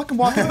didn't you just fucking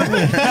walk into the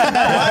thing?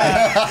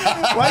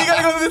 why do you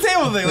gotta go to the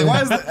table thing? Like,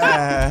 why is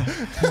that?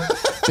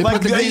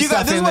 put the green This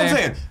stuff is in what I'm there.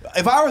 saying.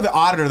 If I were the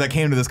auditor that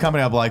came to this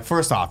company, I'd be like,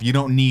 first off, you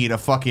don't need a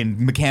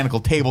fucking mechanical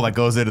table that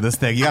goes into this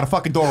thing. You got a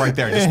fucking door right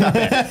there. Just stop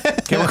it.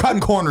 Okay, we're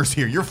cutting corners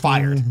here. You're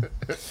fired.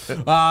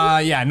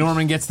 Yeah,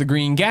 Norman gets the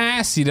green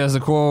gas. He does a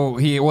cool,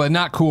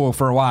 not cool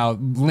for a while,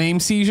 lame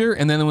seizure.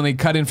 And then when they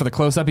cut in for the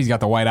close up, he's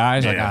got the white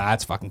eyes. Like,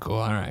 that's fucking cool.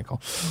 All right, cool.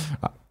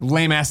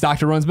 Lame ass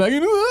doctor runs back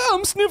and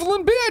I'm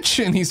sniffling,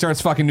 bitch. And he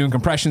starts fucking doing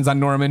compressions on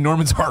Norman.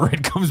 Norman's heart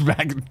rate comes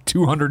back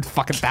 200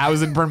 fucking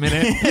thousand per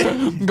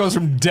minute. Goes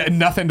from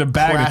nothing to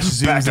back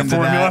Crash back zooms to into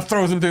formula, that.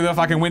 throws him through the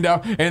fucking window,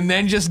 and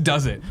then just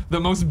does it. The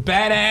most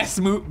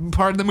badass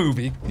part of the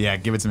movie. Yeah,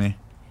 give it to me.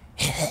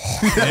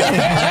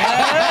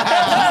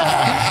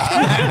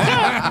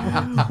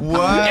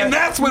 What? And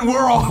that's when we're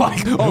all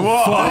like,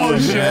 oh,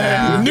 fuck.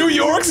 yeah. New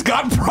York's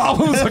got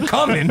problems a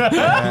coming. What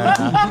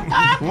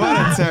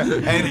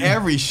a and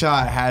every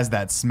shot has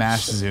that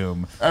smash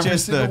zoom. Every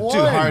Just the single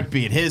dude one.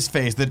 heartbeat, his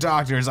face, the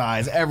doctor's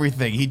eyes,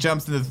 everything. He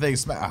jumps into the thing.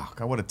 Oh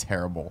god, what a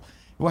terrible.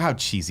 Well, how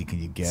cheesy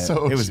can you get?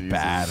 So it was cheesy.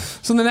 bad.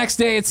 So the next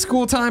day, it's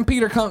school time.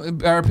 Peter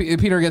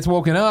gets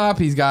woken up.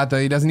 He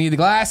doesn't need the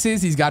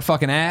glasses. He's got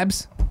fucking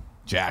abs.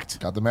 Jacked.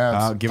 Got the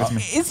abs. Give it to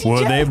me. Is he Were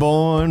Jack? they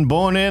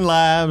born in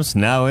labs?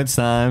 Now it's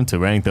time to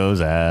rank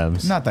those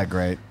abs. Not that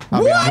great.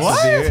 I'll be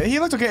honest with you. He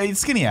looked okay. He's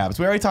skinny abs.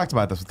 We already talked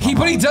about this with Tom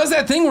But he Holland. does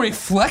that thing where he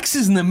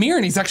flexes in the mirror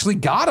and he's actually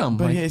got him.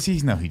 But Like,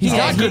 he's no, he he's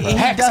got doesn't. good he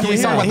pecs. does- Can we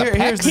talk about the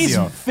here's pecs? the He's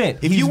deal. fit.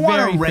 If He's you want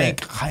very to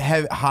rank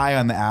fit. high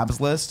on the abs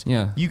list,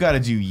 Yeah. you got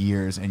to do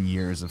years and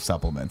years of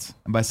supplements.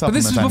 And by But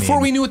supplements, this was I before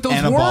mean we knew what those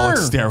anabolic were.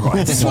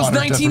 steroids. This was Water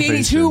 1982.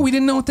 deprivation. We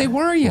didn't know what they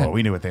were yet. Well,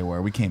 we knew what they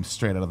were. We came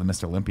straight out of the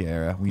Mr. Olympia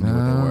era. We knew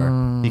what they were.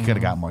 He could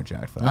have got more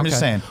jacked. I'm just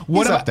saying,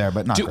 he's up there,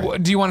 but not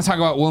great. Do you want to talk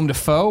about Willem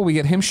Dafoe? We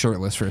get him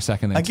shirtless for a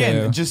second. Then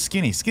Again, too. just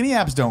skinny. Skinny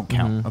abs don't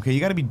count. Okay, you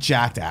got to be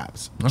jacked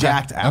abs.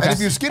 Jacked abs. And if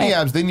you're skinny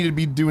abs, they need to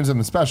be doing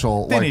something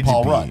special, They like need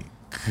Paul to Rudd. be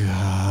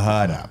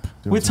cut up.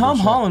 With Tom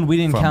Holland, we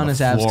didn't From count the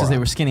his abs because floor they up.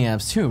 were skinny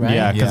abs too, right?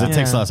 Yeah, because it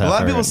takes less A effort.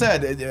 lot of people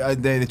said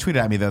they tweeted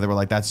at me though. They were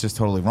like, "That's just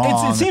totally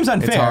wrong." It seems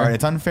unfair. It's hard.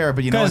 It's unfair,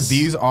 but you know what? 'Cause-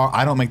 These are.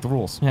 I don't make the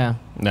rules. Yeah.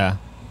 Yeah.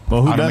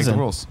 Well, who I don't make the doesn't?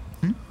 rules.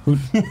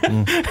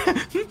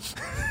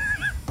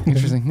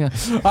 Interesting.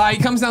 Yeah. He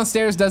comes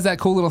downstairs, does that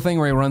cool little thing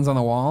where he runs on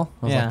the wall.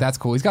 I was like, that's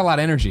cool. He's got a lot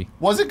of energy.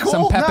 Was it cool?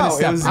 Some pep in his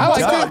step. was I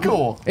like it.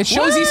 cool. It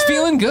shows he's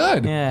feeling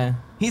good. Yeah.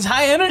 He's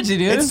high energy,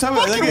 dude. It's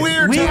fucking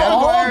weird. We've Tobey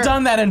all Maguire.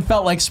 done that and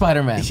felt like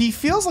Spider-Man. He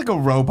feels like a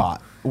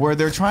robot where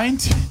they're trying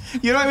to,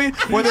 you know what I mean?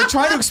 Where they're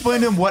trying to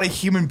explain to him what a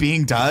human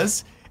being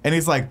does. And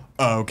he's like,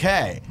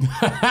 okay. And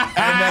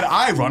then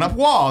I run up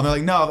wall. And they're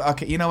like, no,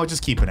 okay, you know what?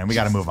 Just keep it in. We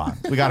got to move on.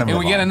 We got to move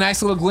on. And we get a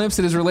nice little glimpse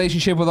at his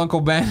relationship with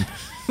Uncle Ben.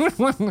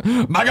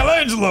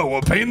 Michelangelo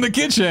will paint the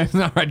kitchen.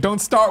 All right, don't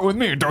start with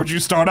me. Don't you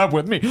start up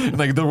with me.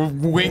 Like the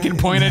wink and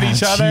point at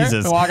each other.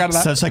 Jesus, Walk out of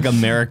that. such like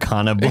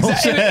Americana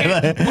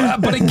bullshit.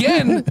 But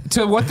again,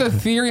 to what the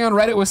theory on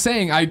Reddit was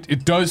saying,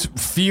 it does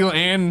feel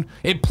and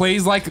it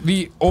plays like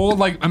the old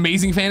like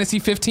Amazing Fantasy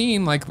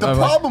 15. Like The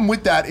problem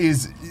with that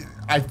is,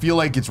 I feel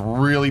like it's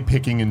really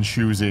picking and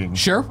choosing.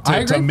 Sure, to, I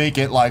agree. to make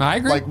it like, I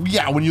agree. like,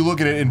 yeah, when you look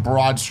at it in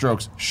broad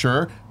strokes,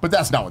 sure, but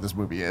that's not what this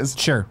movie is.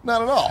 Sure.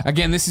 Not at all.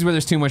 Again, this is where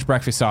there's too much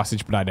breakfast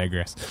sausage, but I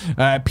digress.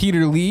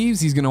 Peter leaves.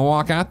 He's gonna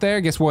walk out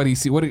there. Guess what?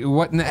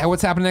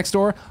 What's happening next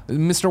door?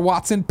 Mr.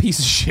 Watson, piece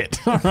of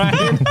shit. All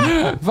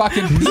right,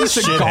 fucking piece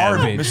of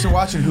garbage. Mr.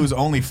 Watson, who's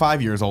only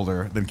 5 years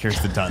older than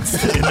Kirsten Dunst.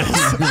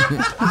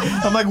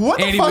 I'm like, what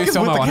the Andy fuck is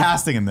Louis with the Somo.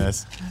 casting in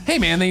this? Hey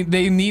man,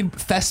 they need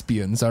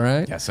thespians. All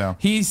right. Yeah, so.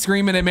 He's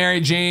screaming at Mary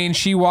Jane.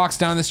 She walks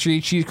down the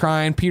street. She's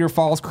crying. Peter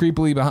follows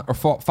creepily behind, or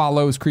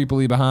follows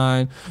creepily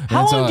behind. And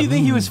How it's, long do you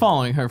think he was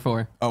following her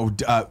for? Oh,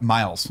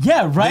 miles.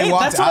 Yeah, right? They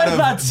walked That's what out I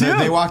of- thought too.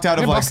 They walked out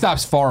The of bus like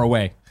stop's far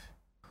away.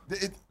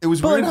 It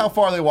was weird how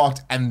far they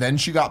walked, and then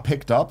she got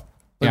picked up.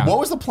 Like, Yeah. what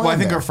was the plan? Well, I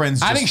think there? her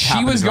friends. I just think she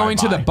happened was drive going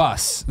to the by.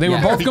 bus. They Yeah.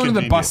 were both Very going to the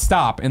convenient. bus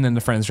stop, and then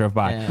the friends drove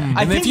by. Yeah.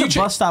 I And think if you the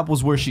bus stop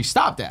was where she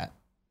stopped at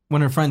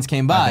when her friends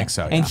came by. think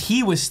so, yeah. And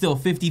he was still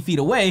 50 feet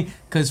away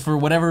because for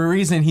whatever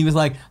reason he was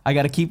like, I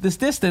got to keep this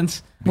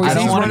distance. Well, I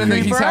don't he's want to running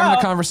creep he's her having out.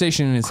 a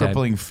conversation in his head.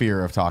 Crippling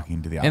fear of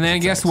talking to the. And then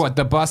opposite guess sex. what?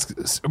 The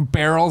bus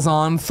barrels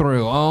on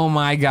through. Oh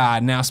my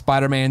God! Now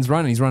Spider-Man's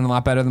running. He's running a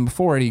lot better than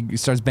before. He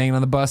starts banging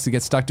on the bus. He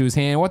gets stuck to his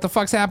hand. What the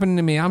fuck's happening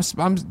to me? I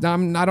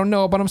don't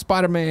know, but I'm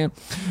Spider-Man.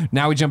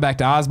 Now we jump back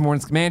to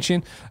Osborn's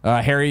mansion.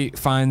 Harry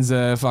finds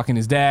fucking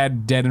his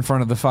dad dead in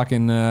front of the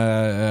fucking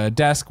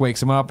desk.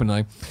 Wakes him up and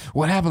like,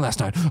 what happened last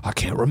night? I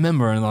can't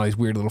remember. And all these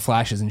weird little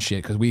flashes and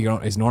shit. Because we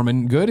don't. Is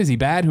Norman good? Is he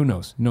bad? Who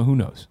knows? No, who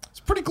knows? It's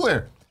pretty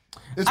clear.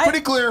 It's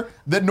pretty clear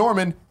that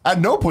Norman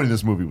at no point in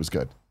this movie was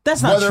good.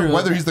 That's not true.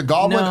 Whether he's the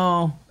Goblin,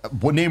 No.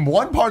 name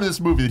one part of this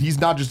movie that he's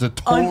not just a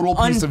total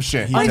piece of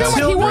shit. He I know does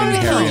what he bring wanted.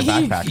 Harry a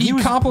backpack. He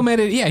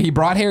complimented. Yeah, he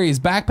brought Harry his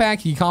backpack.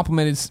 He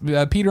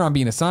complimented Peter on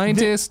being a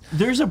scientist.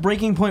 There's a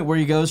breaking point where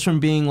he goes from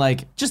being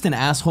like just an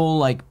asshole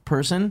like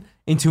person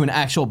into an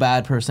actual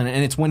bad person,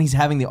 and it's when he's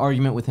having the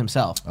argument with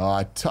himself.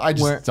 I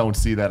just Where- don't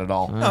see that at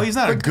all. No, he's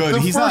not a good. the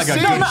He's not like a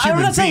first good scene-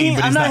 human being,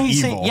 but he's not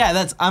evil. saying,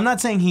 yeah, I'm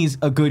not saying he's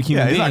a good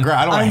human Yeah, he's being. not great.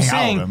 I don't wanna I'm hang out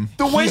with saying him.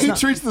 The way he's he not-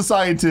 treats the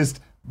scientist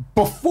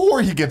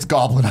before he gets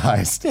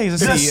goblinized. Yeah,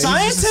 he's a The CEO. He's just a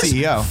scientist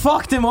CEO.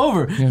 fucked him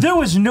over. There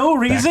was no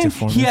reason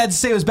formula. he had to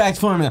say it was back to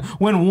formula.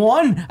 When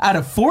 1 out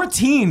of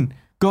 14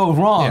 go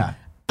wrong, Yeah.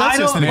 That's I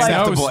just don't an like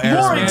acceptable more,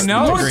 error. ex-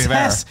 Man, more degree of error.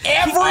 tests.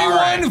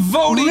 Everyone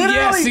voted Literally-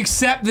 yes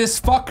except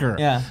this fucker.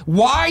 Yeah.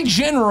 Why,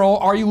 General,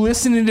 are you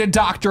listening to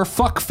Dr.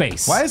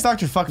 Fuckface? Why is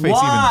Dr. Fuckface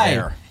Why? even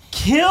there?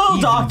 Kill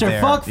Even Dr.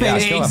 there. Fuckface. Yeah,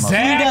 kill him.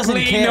 He doesn't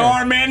Exactly, care.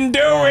 Norman.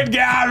 Do it,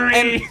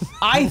 Gary.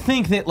 I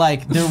think that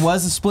like there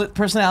was a split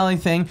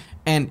personality thing,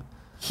 and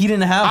he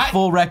didn't have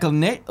full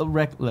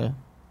recollection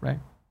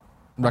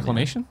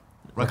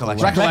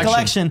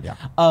Recollection.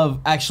 of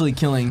actually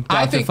killing Dr.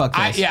 I think,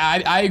 Fuckface.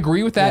 I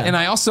agree with that, Yeah. and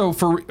I also,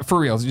 for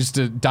real, just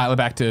to dial it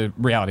back to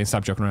reality and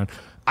stop joking around,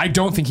 I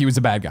don't think he was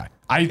a bad guy.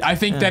 I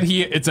think that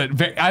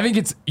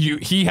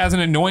he has an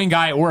annoying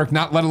guy at work,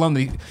 not let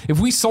alone if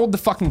we sold the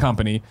fucking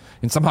company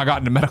and somehow got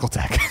into medical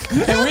tech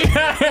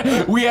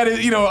and we had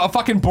a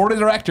fucking board of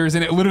directors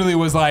and it literally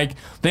was like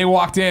they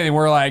walked in and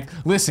we're like,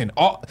 listen,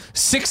 all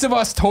 6 of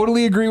us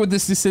totally agree with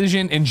this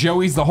decision and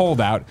Joey's the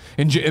holdout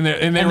and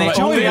they were like,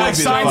 Joey they would be the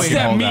sidestep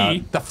fucking me,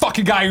 holdout. the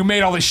fucking guy who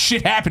made all this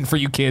shit happen for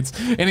you kids,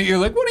 and you're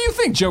like, what do you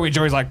think, Joey?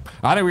 Joey's like,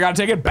 I think we gotta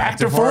take it back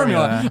to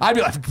formula. I'd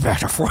be like,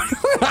 back to formula.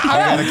 We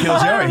gotta kill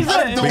Joey. We 100%.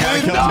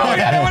 gotta kill No,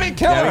 Joey. I don't want to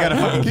kill Yeah, we her. gotta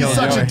fucking kill He's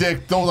such Joey. a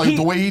dick. Though, like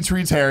the way he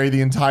treats Harry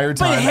the entire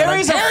time. But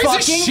Harry's a Harry's a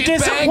fucking shitbag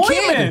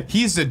disappointment.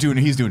 He's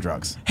doing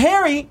drugs.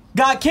 Harry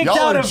got kicked Y'all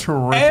out are of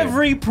terrific.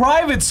 every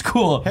private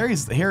school.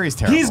 Harry's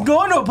terrible. He's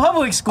going to a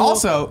public school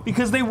Also-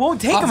 because they won't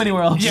take him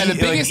anywhere else. Yeah, the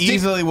He, biggest like, dick-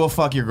 easily will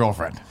fuck your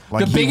girlfriend.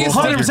 Like, The he will biggest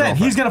fuck your 100%. girlfriend.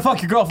 He's gonna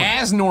fuck your girlfriend.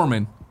 As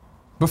Norman,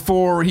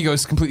 before he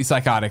goes completely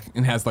psychotic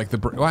and has like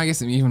well, I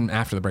guess even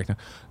after the breakdown,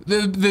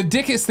 the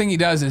dickest thing he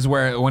does is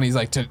when he's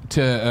like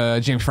to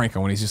James Franco,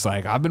 when he's just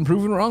like, I've been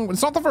proven wrong, but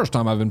it's not the first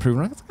time I've been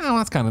proven wrong. It's like, oh,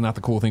 that's kind of not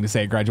the cool thing to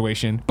say at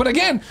graduation. But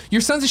again, your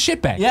son's a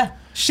shitbag. Yeah,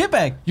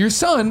 shitbag. Your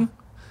son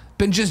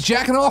been just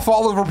jacking off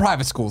all over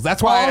private schools.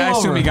 That's why I All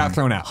assume over. he got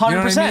thrown out. You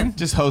know what I 100%. mean?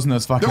 just hosing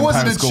those fucking There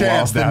wasn't private a school chance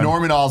walls that down.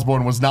 Norman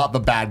Osborn was not the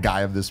bad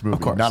guy of this movie.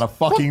 course. Not a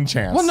fucking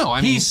chance. Well, no,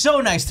 I mean, He's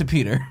so nice to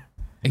Peter.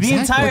 Exactly.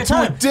 The entire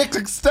To a time. dick's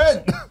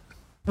extent.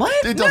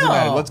 What? It doesn't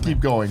matter. Let's keep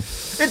going.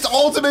 It's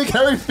all to make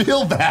Harry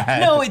feel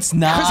bad. No, it's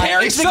not. Because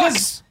Harry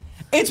sucks.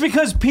 It's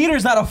because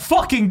Peter's not a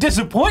fucking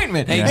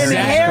disappointment. Exactly.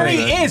 And Harry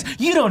is.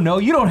 You don't know.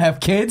 You don't have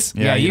kids.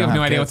 Yeah, you don't have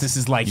no idea kids. what this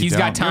is like. You He's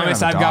got don't. You don't Thomas,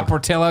 have a I've got dog.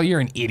 Portillo. You're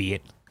an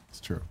idiot. It's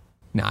true.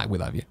 Nah, we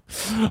love you.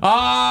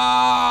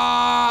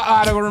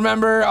 I don't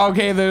remember.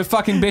 Okay, the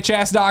fucking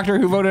bitch-ass doctor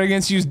who voted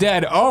against you's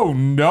dead. Oh,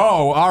 no.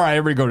 All right,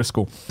 everybody go to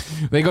school.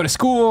 They go to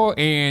school,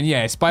 and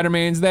yeah,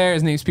 Spider-Man's there.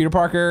 His name's Peter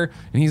Parker,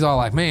 and he's all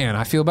like, man,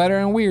 I feel better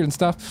and weird and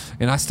stuff.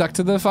 And I stuck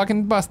to the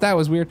fucking bus. That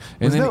was weird.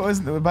 And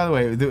By the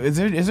way,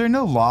 is there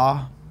no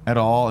law at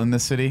all in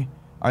this city?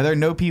 Are there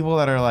no people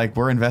that are like,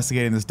 we're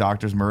investigating this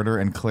doctor's murder,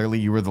 and clearly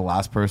you were the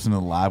last person in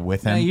the lab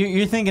with him? No,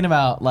 you're thinking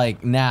about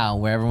like now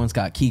where everyone's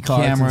got key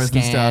cards Cameras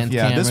and, scans, stuff.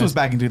 Yeah, this cameras. was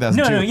back in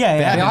 2002. No, yeah.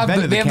 They hadn't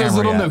invented they have the those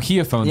camera little yet.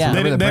 Nokia phones. Yeah.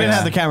 They didn't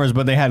have the cameras,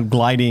 but they had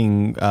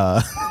gliding.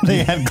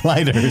 They had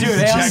gliders. Dude,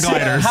 Jet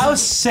gliders. how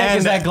sick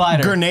is that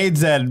glider? Grenades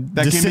that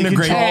That can be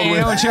disintegrate. controlled Hey,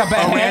 with don't you a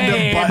random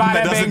hey, button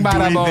that bada doesn't bing, do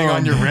bada anything boom.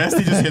 on your wrist.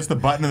 He just hits the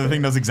button and the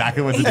thing knows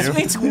exactly what to do.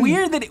 It's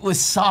weird that it was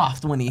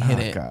soft when he hit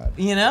it. God.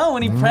 You know,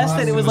 when he pressed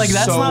it, it was like,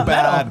 that's so not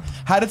bad. metal.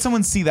 How did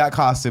someone see that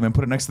costume and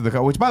put it next to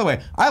the which, by the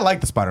way, I like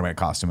the Spider-Man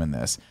costume in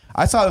this.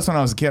 I saw this when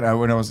I was a kid.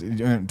 When I was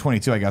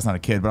 22, I guess, not a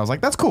kid, but I was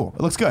like, that's cool.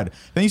 It looks good.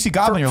 Then you see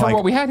Goblin, you're for like,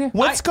 what we had, yeah.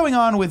 what's going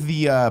on with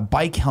the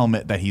bike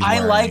helmet that he's I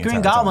wearing? like the Green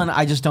entire Goblin. time?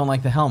 I just don't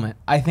like the helmet.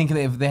 I think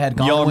if they had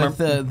Y'all gone with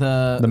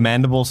the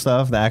mandible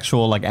stuff, the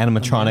actual like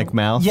animatronic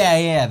mouth.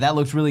 yeah, that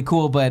looks really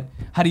cool. But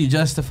how do you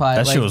justify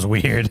That like, shit was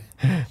weird.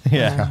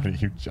 Yeah. How do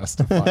you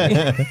justify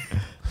it?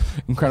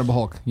 Incredible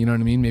Hulk. You know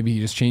what I mean? Maybe he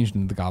just changed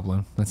into the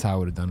Goblin. That's how I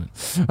would have done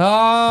it. like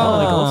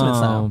Ultimate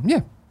style.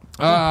 Yeah.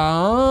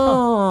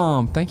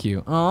 Thank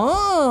you.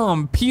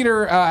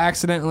 Peter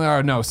accidentally,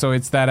 or no, so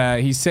it's that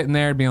he's sitting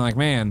there being like,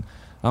 man,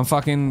 I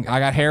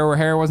got hair where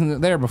hair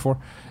wasn't there before.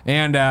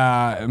 And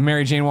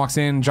Mary Jane walks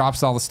in,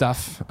 drops all the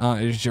stuff.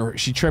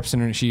 She trips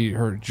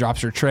and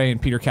drops her tray,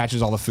 and Peter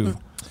catches all the food.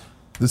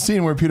 The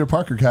scene where Peter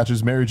Parker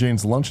catches Mary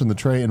Jane's lunch in the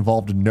tray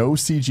involved no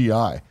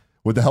CGI.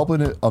 With the help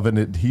of an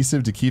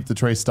adhesive to keep the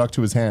tray stuck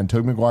to his hand,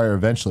 Tobey Maguire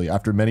eventually,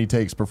 after many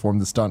takes, performed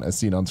the stunt as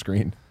seen on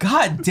screen.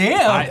 God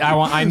damn!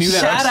 I knew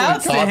that. Shout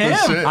outs to caught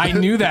this him. shit. I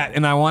knew that,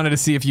 and I wanted to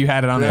see if you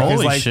had it on there. 'cause,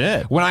 Holy like,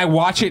 shit. When I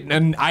watch it,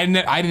 and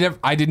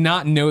I did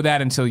not know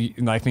that until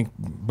I think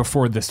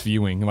before this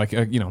viewing, like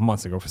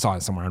months ago. I saw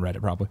it somewhere on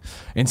Reddit probably,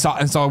 and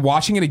so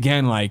watching it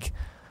again, like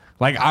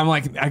I'm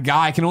like a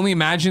guy. I can only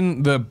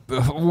imagine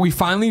we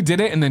finally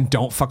did it, and then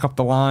don't fuck up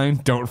the line.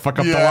 Don't fuck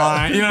up the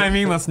line. You know what I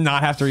mean? Let's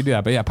not have to redo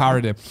that. But yeah,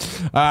 power to.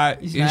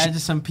 Imagine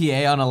some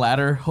PA on a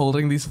ladder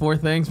holding these four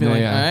things, be like,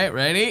 yeah. all right,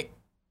 ready?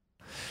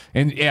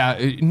 And yeah,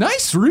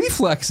 nice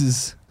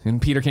reflexes.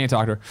 And Peter can't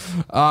talk to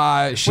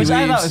her. She Which leaves.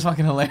 I thought was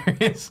fucking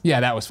hilarious. Yeah,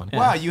 that was funny.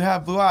 Wow, you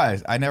have blue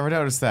eyes. I never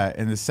noticed that.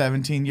 In the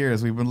 17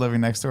 years we've been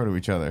living next door to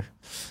each other.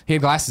 He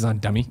had glasses on,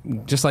 dummy.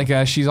 Just like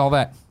she's all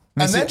that.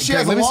 And then she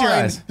has a let me see your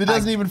line eyes. that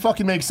doesn't even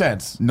fucking make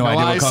sense. No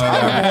idea what color I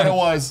they don't are. know what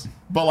it was,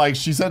 but like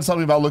she said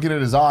something about looking at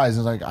his eyes,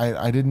 and like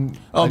I didn't.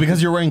 Oh, I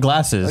because you're wearing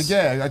glasses. Like,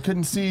 yeah, I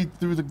couldn't see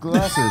through the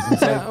glasses.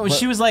 It's like, but-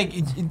 She was like,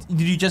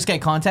 did you just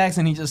get contacts?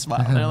 And he just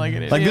smiled. They're like,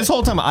 an Like idiot. this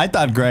whole time, I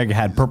thought Greg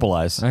had purple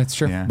eyes, That's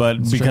true. Yeah. but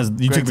because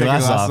you Greg, took the take your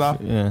glasses glasses off,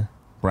 off? yeah,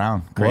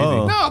 Brown. Crazy.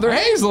 Whoa. No, they're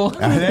hazel.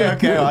 Okay,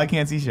 well, I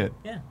can't see shit.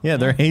 yeah,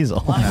 they're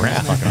hazel.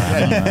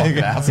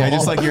 Yeah,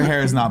 just like your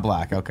hair is not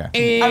black.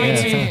 Okay. I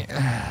mean,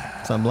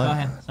 Some go black.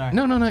 ahead. Sorry.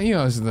 No, not you.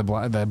 It's the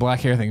black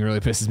hair thing really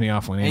pisses me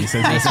off when Andy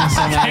says Makes this. me so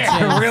mad,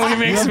 too. It really You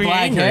makes have me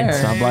black angry. hair.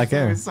 It's not black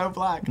hair. It's so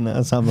black. No,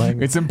 it's not black.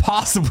 It's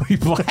impossibly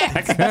black.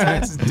 It's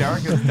dark as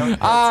dark. He's I'm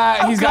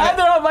glad got.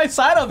 they're on my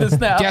side on this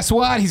now. Guess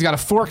what? He's got a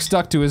fork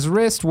stuck to his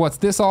wrist. What's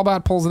this all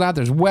about? Pulls it out.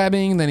 There's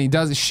webbing. Then he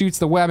shoots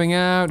the webbing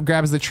out,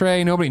 grabs the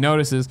tray. Nobody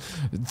notices.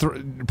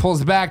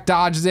 Pulls it back,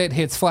 dodges it,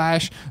 hits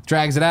Flash,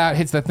 drags it out,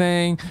 hits the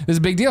thing. This is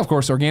a big deal, of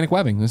course. Organic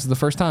webbing. This is the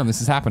first time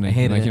this is happening. I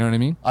hate it. You know what I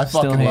mean? I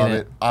Still fucking hate love it.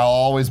 it. I'll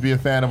always be a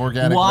fan of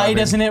organic. Why webbing.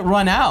 doesn't it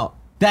run out?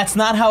 That's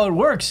not how it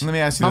works. Let me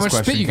ask you How this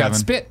much question, spit you got? Kevin.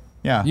 Spit.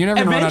 Yeah. You never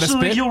gonna run out of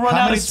Eventually, spit. you'll run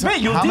out of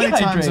spit. You'll how many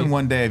times dehydrate. in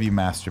one day have you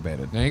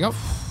masturbated? There you go.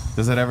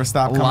 Does it ever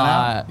stop coming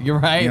out? You're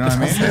right. You know what I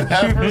mean?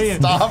 Never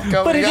stop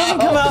coming But it doesn't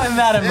come out in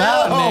that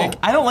amount, Nick.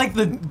 I don't like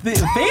the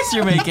face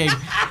you're making.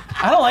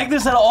 I don't like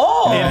this at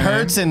all. It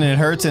hurts and it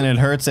hurts and it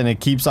hurts and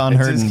it keeps on It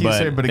hurting, just keeps but,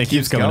 hurting, but it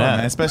keeps coming going, out.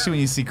 man. Especially when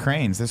you see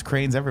cranes. There's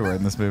cranes everywhere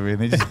in this movie,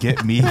 and they just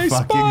get me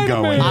fucking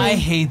going. I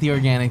hate the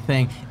organic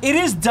thing. It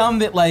is dumb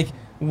that like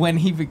when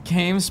he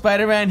became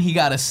Spider-Man, he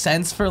got a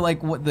sense for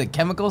like what the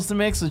chemicals to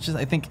mix, which is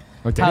I think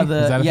Oh, did how he?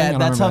 Is that a thing? I yeah don't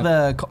that's how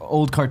remember the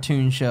old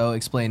cartoon show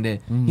explained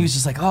it. He was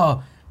just like,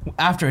 oh,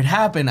 after it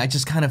happened, I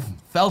just kind of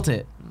felt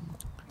it.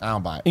 I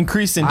don't buy it.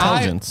 Increased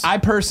intelligence. I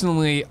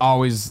personally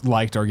always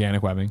liked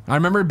organic webbing. I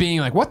remember being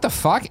like, "What the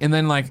fuck?" And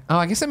then like, "Oh,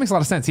 I guess that makes a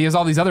lot of sense. He has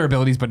all these other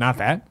abilities, but not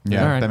that."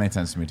 Yeah, All right. that made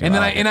sense to me too. And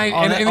then in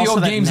the also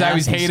old that games, I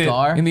always nasty hated.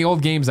 scar. In the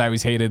old games, I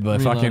always hated the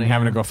fucking Reloading.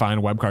 having to go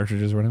find web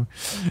cartridges or whatever.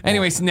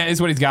 Anyways, that is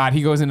what he's got.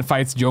 He goes in and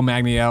fights Joe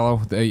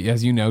Manganiello,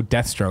 as you know,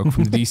 Deathstroke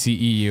from the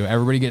DCEU.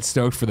 Everybody gets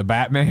stoked for the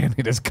Batman.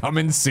 It is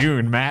coming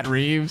soon. Matt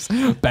Reeves,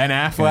 Ben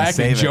Affleck,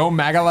 save and it. Joe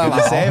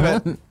Manganiello. Save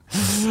it.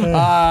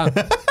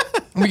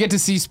 We get to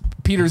see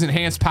Peter's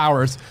enhanced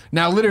powers.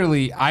 Now,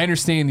 literally, I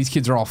understand these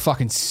kids are all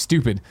fucking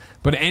stupid,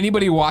 but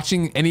anybody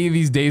watching any of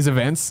these days'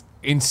 events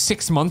in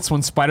 6 months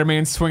when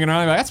Spider-Man's swinging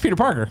around, like, that's Peter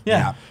Parker.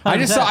 Yeah.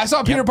 I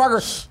saw Peter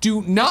Parker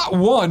do not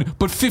one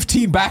but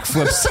 15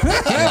 backflips.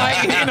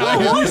 Like, you know,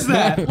 What was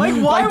that? Like,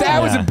 why? Like,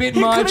 that was a bit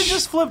He could have much.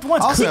 just flipped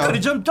once. 'Cause he Also- could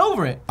have jumped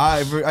over it.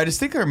 I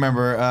distinctly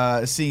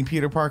remember seeing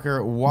Peter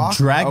Parker walk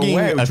Dragging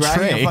away, a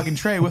dragging tray. a fucking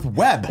tray with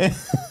web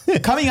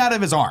coming out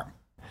of his arm.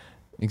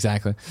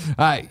 Exactly.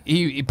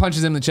 He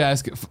punches him in the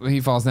chest. He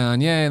falls down.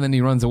 Yeah, and then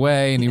he runs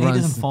away and he He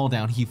runs. doesn't fall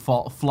down. He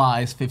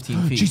flies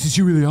 15 feet. Jesus,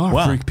 you really are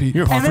Wow. a freak, Pete.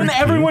 You're a And then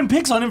freak, everyone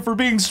picks on him for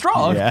being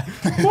strong. Yeah.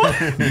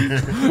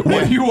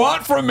 What do you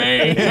want from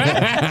me?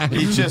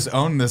 He just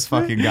owned this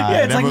fucking guy.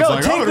 Yeah, and it's like, everyone's no,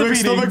 like, take oh, the it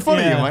makes beating. stomach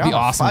funny. Yeah. I'm like, It'd be oh,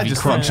 awesome I if he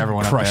just crushed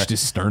everyone up crushed there. his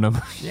sternum.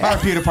 If I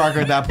were Peter Parker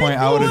at that point,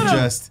 I would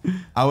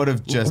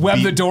have just Webbed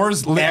beat the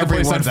doors, lit the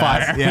place on everyone's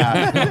fire. ass.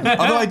 Yeah.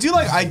 Although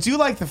I do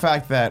like the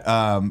fact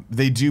that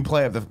they do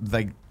play up the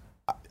like.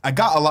 I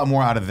got a lot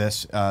more out of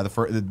this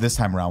this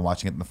time around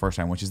watching it than the first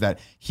time, which is that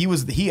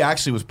he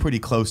actually was pretty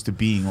close to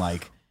being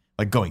like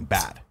going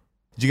bad.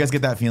 Did you guys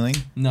get that feeling?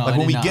 No, Like I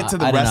when did we get not. to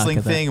the I did not wrestling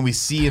get that. thing and we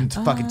see him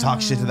fucking talk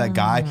shit to that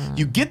guy,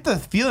 you get the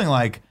feeling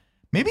like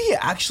maybe he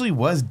actually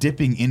was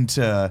dipping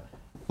into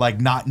like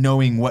not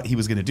knowing what he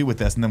was going to do with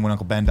this, and then when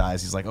Uncle Ben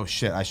dies, he's like, "Oh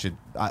shit, I should."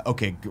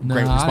 Okay, No,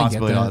 great I didn't get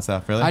responsibility and all that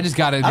stuff. Really, I just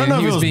got it. I don't know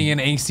He if was it was- being an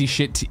angsty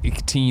shit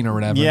teen or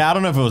whatever. Yeah, I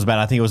don't know if it was bad.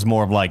 I think it was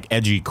more of like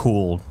edgy,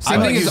 cool. I Same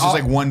think thing he is was all-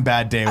 just like one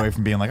bad day away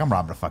from being like, "I'm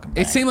robbing a fucking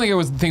bank." It seemed like it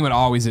was the thing. What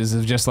always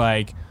is just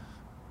like,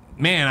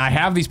 man, I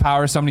have these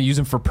powers, so I'm going to use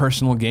them for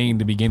personal gain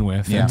to begin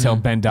with Yeah. until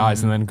Ben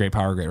dies, and then great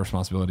power, great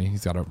responsibility.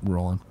 He's got to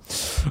roll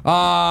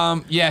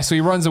on. Yeah, so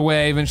he runs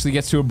away, eventually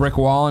gets to a brick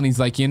wall, and he's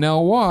like, you know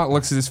what?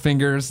 Looks at his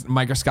fingers,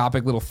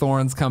 microscopic little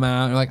thorns come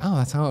out. You're like, oh,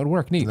 that's how it would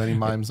work. Neat. Then he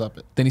mimes up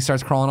it. Then he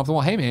starts crawling up the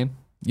wall. Hey, man,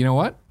 you know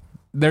what?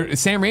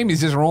 Sam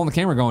Raimi's just rolling the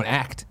camera going,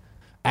 act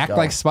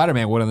like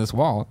Spider-Man would on this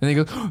wall. And he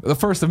goes, the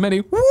first of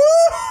many.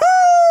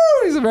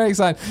 Woo-hoo! He's very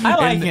excited. I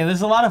like And- it.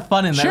 There's a lot of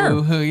fun in that Sure.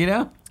 woohoo, you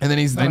know? And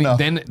then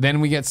know. then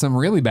we get some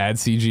really bad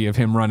CG of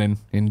him running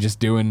and just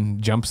doing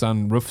jumps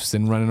on roofs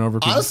and running over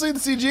people. Honestly, the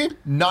CG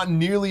not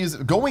nearly as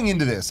going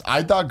into this.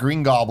 I thought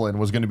Green Goblin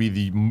was going to be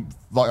the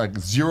like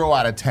 0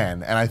 out of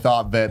 10, and I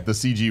thought that the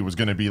CG was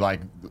going to be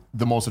like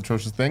the most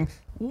atrocious thing.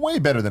 Way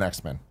better than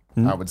X-Men,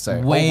 I would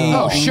say. Way-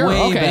 overall. Oh, sure.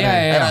 Way Okay. better.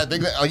 Yeah. And I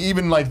think that, like,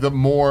 even like the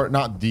more,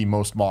 not the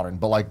most modern,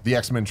 but like the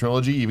X-Men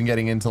trilogy, even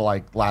getting into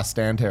like Last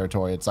Stand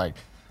territory, it's like,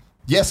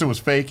 yes, it was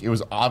fake. It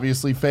was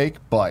obviously fake,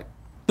 but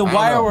The I don't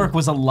wire know. work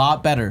was a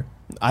lot better.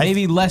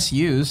 Maybe less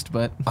used,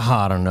 but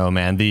I don't know,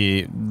 man.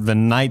 The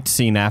night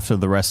scene after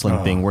the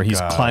wrestling thing where he's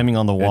God. climbing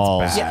on the It's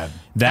walls. bad. Yeah.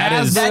 That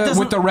As is. that doesn't-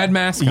 with the red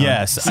mask on.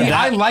 Yes. See, That-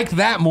 I like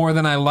that more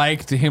than I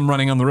liked him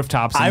running on the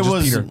rooftops. And I just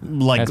was Peter.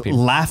 like That's Peter.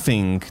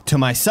 laughing to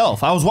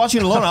myself. I was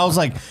watching it alone. I was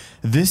like,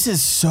 "This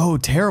is so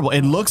terrible."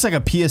 It looks like a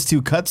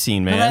PS2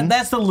 cutscene, man.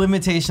 that's the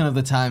limitation of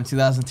the time,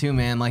 2002,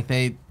 man. Like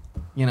they,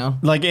 you know,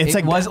 Like, it's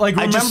like- was like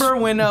I just-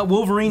 remember when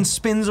Wolverine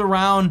spins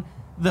around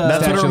the.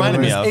 That's what it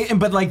reminded me of.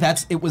 But like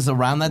it was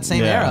around that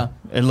same era.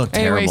 It looked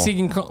Anyways,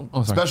 terrible. he can.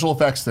 Oh, sorry. special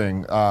effects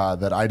thing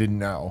that I didn't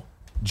know.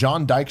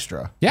 John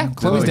Dykstra. Yeah,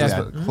 Chloe's Chloe's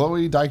dad.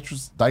 Chloe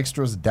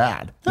Dykstra's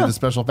dad did the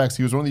special effects.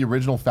 He was one of the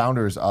original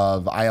founders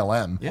of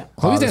ILM. Yeah.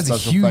 Chloe's the dad's a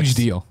special huge effects.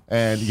 deal.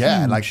 And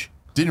yeah, like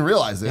didn't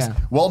realize this. Yeah.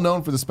 Well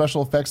known for the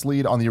special effects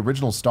lead on the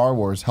original Star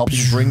Wars, helping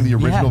bring the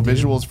original dude.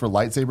 visuals for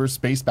lightsabers,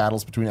 space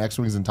battles between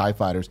X-Wings and TIE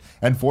fighters,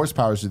 and force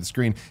powers to the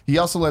screen. He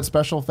also led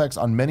special effects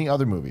on many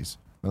other movies.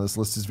 Now this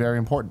list is very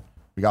important.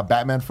 We got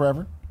Batman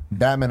Forever,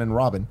 Batman and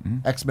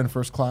Robin, X-Men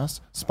First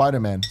Class,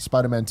 Spider-Man,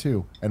 Spider-Man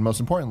 2, and most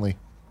importantly,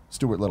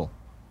 Stuart Little.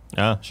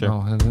 Oh, sure.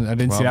 No, I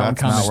didn't see that one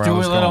that's coming. not where I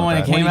was Stuart Little going when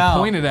with it that. When came he out.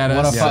 pointed at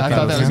What us, a I fucking-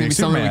 thought that was going to be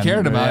Superman. something we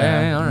cared about.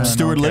 Yeah. Yeah, all right.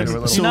 Stuart okay, Little.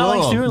 Little. Stuart You not like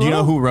Little. Stuart Do you know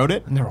Little? who wrote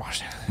it? Never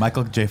watched it.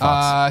 Michael J.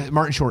 Fox.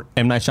 Martin Short.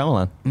 M. Night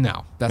Shyamalan.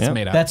 No, that's Yeah.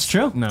 made up. That's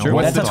true. No, True.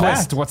 what's That's the a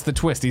twist? fact. What's the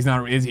twist? He's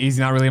not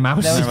really a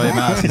mouse. That was Really a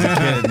mouse. He's a kid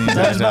and he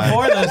That was died.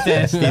 before those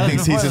days. He That was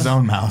thinks he's before his those-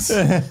 own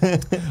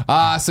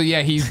mouse. So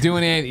yeah, he's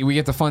doing it. We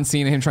get the fun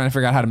scene of him trying to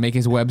figure out how to make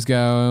his webs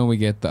go. We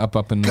get the up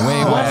and away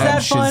Was web,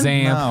 that fun?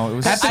 Shazam. No, it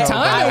was At the so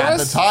time, bad. it At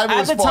was. the time it At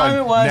was the fun. time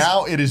it was.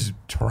 Now it is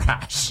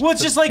trash. Well,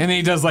 it's just like And then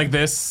he does like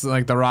this,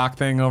 like the rock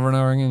thing over and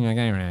over again. You're like,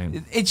 all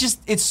right.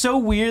 it's so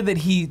weird that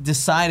he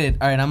decided,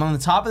 all right, I'm on the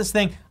top of this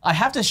thing. I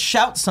have to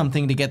shout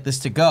something to get this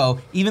to go,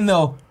 even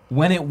though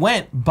when it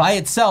went by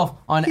itself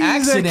on He's a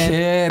accident,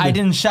 kid. I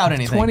didn't shout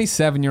anything.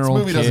 27-year-old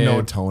This movie doesn't know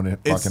what tone it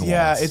It's, fucking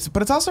yeah, wants.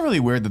 but it's also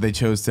really weird that they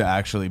chose to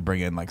actually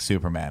bring in like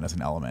Superman as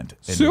an element.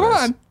 into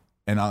Superman. this.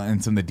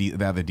 and some of the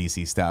other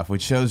DC stuff,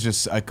 which shows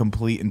just a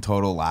complete and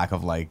total lack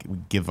of like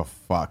give a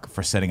fuck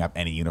for setting up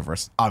any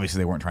universe. Obviously,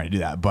 they weren't trying to do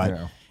that,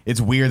 but it's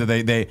weird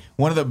that they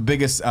one of the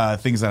biggest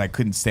things that I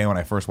couldn't stand when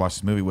I first watched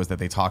this movie was that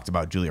they talked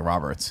about Julia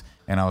Roberts,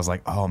 and I was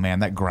like, oh man,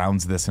 that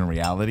grounds this in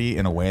reality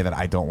in a way that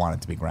I don't want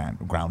it to be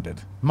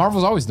grounded.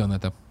 Marvel's always done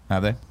that though.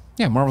 Have they?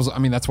 Yeah, Marvel's. I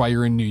mean, that's why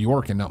you're in New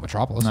York and not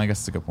Metropolis. No, I guess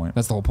that's a good point.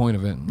 That's the whole point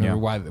of it. Yeah.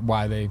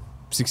 Why they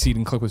succeed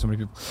and click with so many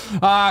people.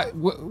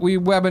 We're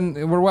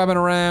webbing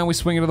around. We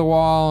swing into the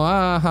wall.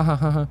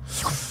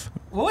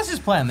 What was his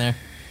plan there?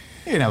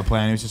 He didn't have a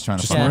plan. He was just trying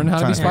to learn how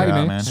to be figure it Spidey,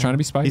 out, man. Just trying to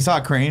be Spidey. He saw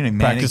Crane and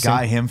man, Practicing. it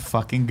got him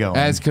fucking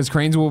going. Because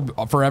Cranes will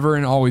forever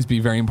and always be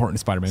very important to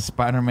Spider-Man.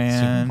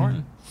 Spider-Man.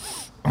 Important.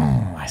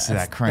 I see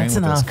that Crane that's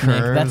with those enough, Nick.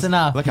 curves. That's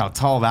enough. Look how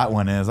tall that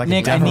one is.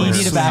 Nick, I need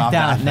you to back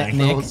down. Nick,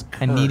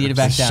 I need you to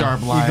back down.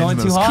 Sharp lines You're going and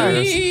too those hard.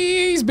 curves.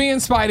 He's being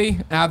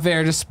Spidey out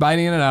there, just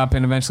Spideying it up,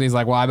 and eventually he's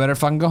like, well, I better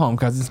fucking go home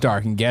because it's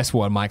dark. And guess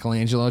what?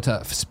 Michelangelo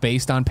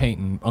spaced on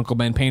painting. Uncle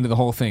Ben painted the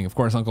whole thing. Of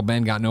course, Uncle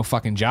Ben got no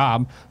fucking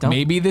job.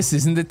 Maybe this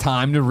isn't the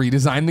time to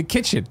redesign the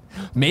kitchen.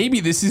 Maybe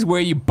this is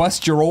where you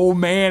bust your old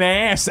man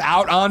ass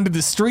out onto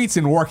the streets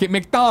and work at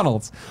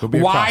McDonald's. be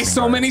a Why crossing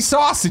so guard. many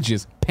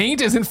sausages?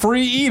 Paint isn't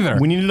free either.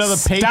 We need another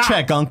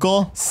paycheck,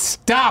 Uncle.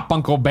 Stop,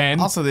 Uncle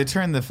Ben. Also, they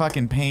turned the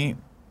fucking paint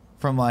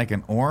from like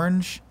an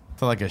orange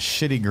to like a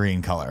shitty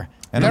green color.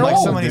 And They're I'm like,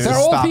 old, somebody dude. needs to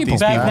They're old stop people. these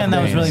Back people then,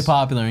 that was from really things.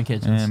 popular in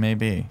kitchens.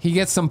 Maybe. He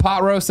gets some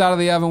pot roast out of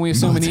the oven, we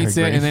assume, and Military eats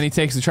it, grade. and then he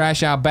takes the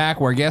trash out back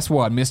where, guess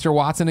what? Mr.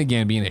 Watson,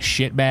 again, being a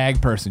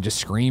shitbag person, just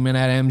screaming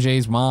at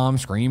MJ's mom,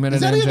 screaming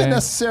Is at that MJ. even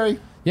necessary?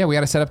 Yeah, we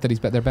got to set up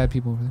that they're bad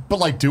people over there. But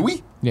like, do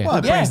we? Yeah. Well,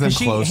 it Yeah, brings them because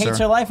she closer. hates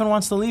her life and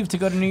wants to leave to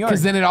go to New York.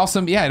 Because then it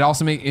also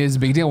is a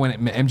big deal when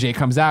MJ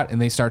comes out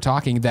and they start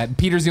talking that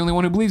Peter's the only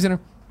one who believes in her.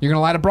 You're going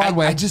to lie to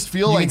Broadway. I just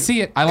feel you like can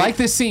see it. I like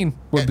this scene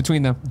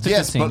between them.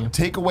 Yes, scene, yeah. but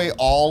take away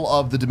all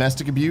of the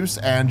domestic abuse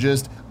and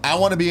just, I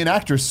want to be an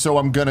actress, so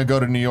I'm going to go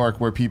to New York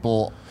where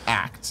people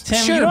act.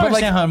 Tim, Sure, you don't but,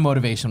 like- understand how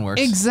motivation works.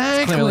 It's clearly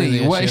Exactly.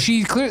 the Well,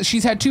 issue.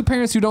 she's had two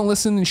parents who don't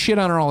listen and shit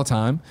on her all the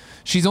time.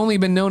 She's only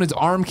been known as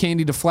arm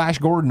candy to Flash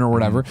Gordon or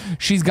whatever.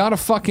 She's got a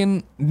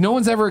fucking. No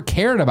one's ever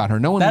cared about her.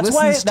 No one That's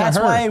why- listens to that's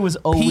her. why it was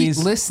always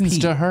Pete listens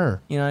Pete. to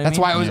her. You know what I That's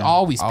mean? why it was Yeah.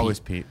 always Pete. Always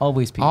Pete.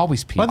 Always Pete.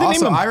 Always Pete. But they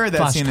Also, name him I read that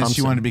Flash scene that she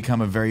Thompson. wanted to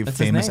become a very That's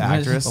his famous name.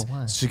 actress Oh,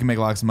 what? so she can make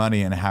lots of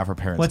money and have her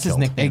parents What's his killed.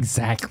 nickname?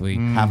 Exactly.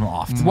 Have them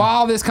off.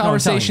 While this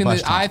conversation,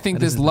 Flash I think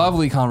Thompson. this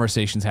lovely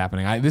conversation's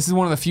happening. This is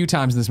one of the few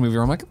times in this movie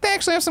where I'm like, they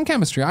actually have some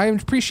chemistry. I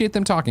appreciate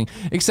them talking,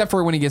 except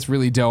for when he gets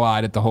really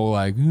doe-eyed at the whole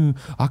like,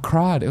 I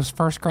cried. It was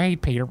first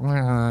grade, Peter.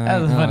 That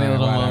was a funny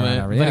little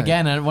moment. But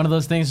again, one of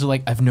those things where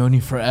like, I've known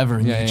you forever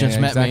and you just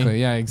met exactly.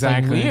 me. Yeah,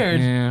 exactly. It's like, weird.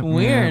 Yeah,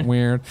 Weird. yeah,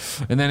 weird.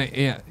 And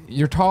then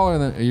you're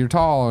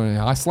taller.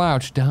 I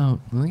slouch.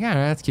 Don't. I'm like, yeah,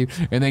 that's cute.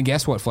 And then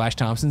guess what? Flash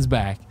Thompson's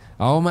back.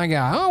 Oh my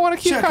God! Oh, what a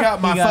cute Check car.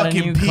 out my He got a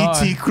fucking new car.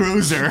 PT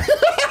Cruiser.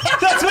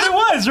 That's what it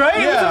was, right?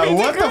 Yeah, It was a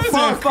what PT the Cruiser.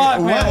 fuck?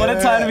 Fuck, man. What a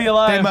time to be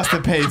alive. They must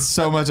have paid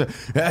so much.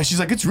 She's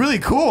like, it's really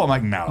cool. I'm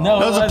like, no. No,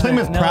 That was a wasn't.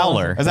 Plymouth No.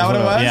 Prowler. Is that what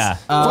it was? Yeah.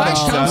 Flash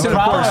Thompson, of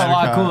Prowler course. a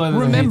lot cooler than the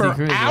Remember, PT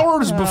Cruiser.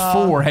 hours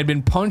before had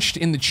been punched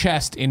in the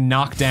chest and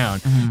knocked down.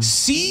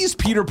 Sees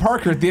Peter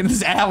Parker at the end of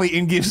this alley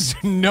and gives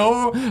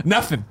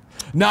nothing.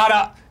 Not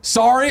a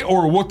sorry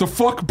or what the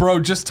fuck, bro.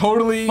 Just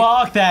totally.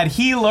 Fuck that.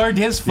 He learned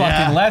his fucking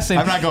Yeah. lesson.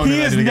 I'm not going to He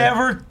that is dude again.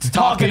 never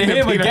talking to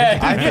him Peter. again.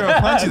 I threw a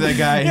punch at that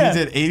guy. Yeah. He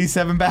did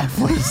 87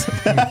 backflips.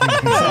 So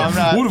I'm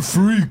not. What a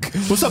freak.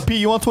 What's up, Pete?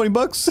 You want $20?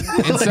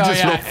 And so,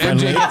 yeah,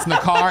 MJ gets in the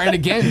car, and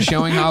again,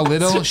 showing how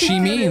little she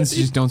means.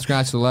 Just don't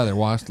scratch the leather,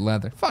 wash the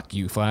leather. Fuck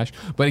you, Flash.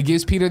 But it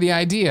gives Peter the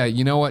idea.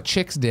 You know what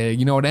chicks dig?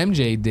 You know what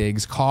MJ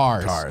digs?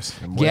 Cars. Cars.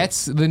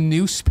 Gets the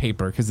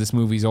newspaper, because this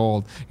movie's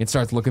old, and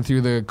starts looking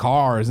through the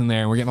cars in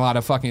there, and we're getting a lot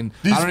of fucking,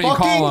 These I don't know what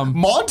you fucking call them.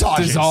 montages.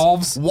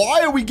 Dissolves.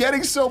 Why are we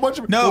getting so much?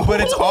 No,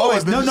 but it's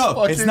always They're no.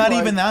 just It's fucking, not like-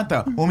 even that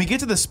though. When we get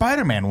to the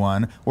Spider-Man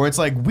one, where it's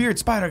like weird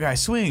Spider guy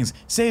swings,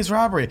 saves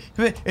robbery.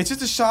 It's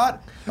just a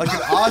shot, like an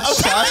odd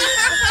shot.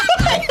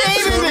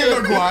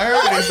 Tobey Maguire,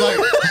 and he's like.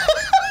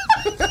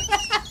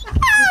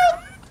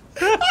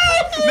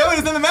 No,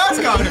 it's in the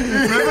mask on.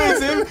 Remember,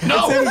 it's him.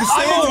 No, it's him. He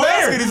stays I'm in the mask,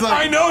 aware. and he's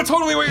like, I know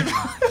totally what you're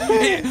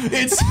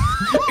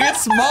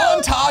it's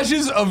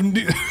montages of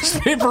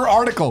newspaper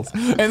articles,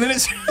 and then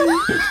it's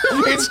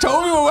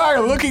Tobey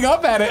Maguire looking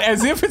up at it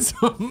as if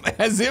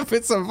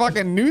it's a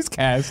fucking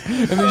newscast,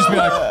 and then just be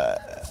like,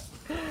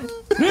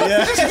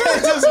 yeah,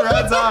 it just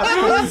runs off.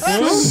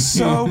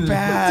 So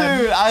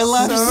bad, Dude, I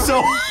laughed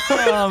so.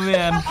 Oh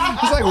man.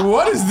 it's like,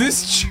 what is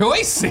this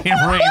choice, Sam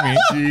Raimi?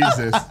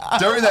 Jesus.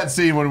 During that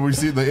scene when we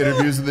see the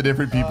interviews with the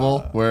different people,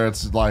 where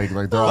it's like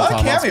they're all lot of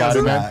talking about cameos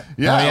in Spider-Man. that.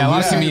 Yeah, Oh, yeah, a lot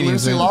of Lucy, comedians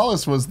Lucy in it.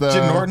 Lawless was the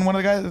Jim Norton, one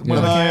of the guys, one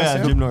of the yeah,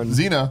 cameos, Jim Norton.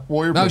 Xena,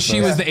 Warrior No, Princess.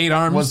 she was the 8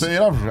 arms. Was the 8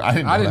 arms? I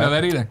didn't I didn't know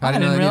that either. I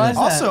didn't know that realize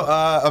either. that.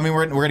 Also, I mean,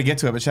 we're going to get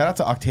to it, but shout out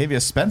to Octavia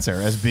Spencer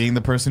as being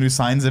the person who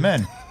signs him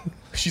in.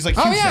 She's like,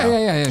 Oh, huge yeah, now.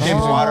 yeah.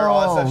 James Water,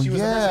 all that stuff. She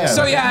was in this.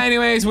 So yeah,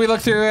 anyways, we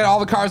look through it. All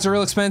the cars are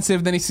real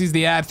expensive. Then he sees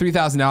the ad,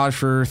 $3,000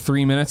 for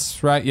 3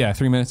 minutes, right? Yeah,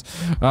 3 minutes.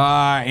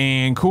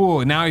 And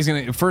cool. Now he's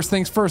gonna first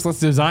things first. Let's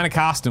design a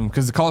costume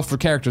because the colorful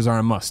characters are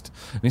a must.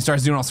 And he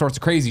starts doing all sorts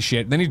of crazy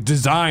shit. Then he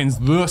designs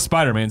the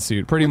Spider-Man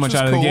suit, pretty much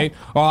out of the gate.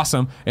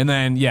 Awesome. And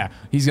then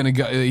he's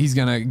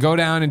gonna go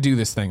down and do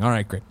this thing. All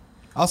right, great.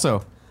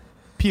 Also,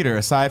 Peter,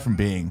 aside from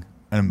being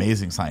an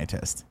amazing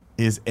scientist,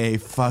 is a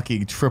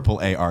fucking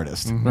AAA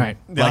artist. Right.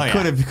 Like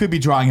could be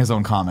drawing his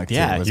own comic.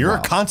 Yeah, too, you're well.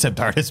 a concept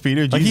artist,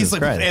 Peter. Like Jesus he's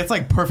like, Christ. it's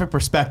like perfect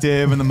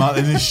perspective, and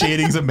the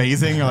shading's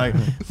amazing. You're like,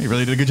 he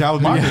really did a good job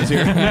with markers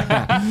here.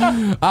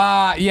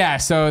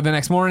 So the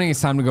next morning it's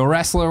time to go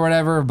wrestle or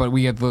whatever, but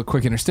we get the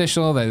quick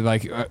interstitial that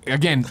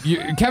again,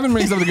 Kevin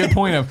brings up a good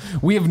point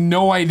of we have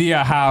no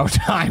idea how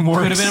time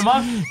works. Could have been a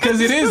month.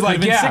 Because it is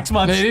like, 6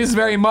 months. it is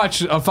very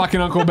much a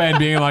fucking Uncle Ben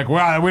being like,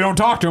 well, we don't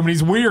talk to him and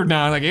he's weird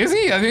now. Like, is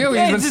he? I think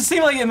Yeah, it just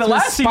seemed like in the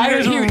last few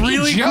years were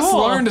really he just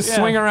cool. learned to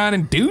swing around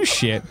and do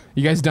shit.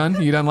 You guys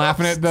done? You done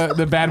laughing at the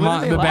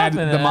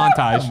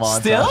montage?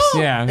 Still?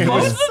 Yeah.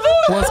 Both of them?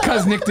 Well, it's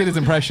because Nick did his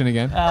impression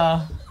again.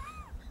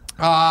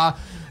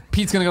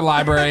 Pete's gonna go to the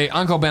library.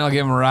 Uncle Ben will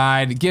give him a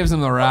ride. Gives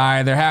him the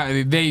ride.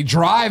 They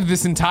drive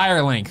this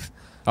entire length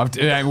of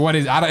what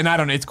is I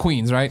don't know. It's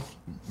Queens, right?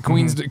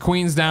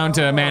 Queens down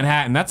to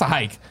Manhattan. That's a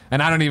hike,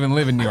 and I don't even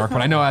live in New York,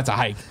 but I know that's a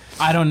hike.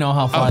 I don't know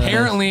how far.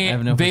 Apparently,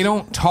 they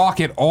don't talk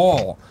at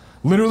all.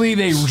 Literally,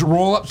 they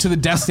roll up to the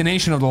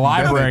destination of the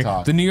library,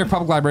 the New York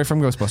Public Library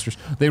from Ghostbusters.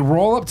 They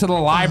roll up to the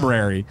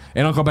library,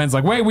 and Uncle Ben's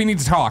like, wait, we need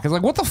to talk. It's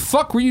like, what the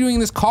fuck were you doing in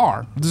this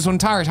car this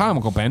entire time,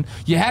 Uncle Ben?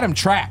 You had him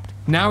trapped.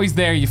 Now he's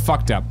there, you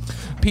fucked up.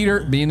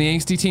 Peter, being the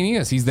angsty teen he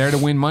is, he's there to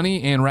win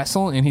money and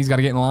wrestle, and he's got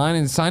to get in line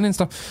and sign and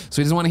stuff.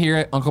 So he doesn't want to hear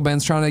it. Uncle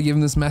Ben's trying to give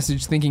him this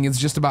message, thinking it's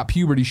just about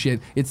puberty shit.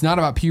 It's not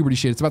about puberty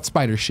shit. It's about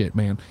spider shit,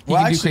 man. He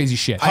can do crazy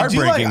shit. I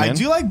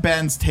do like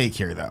Ben's take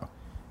here, though,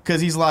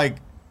 because he's like,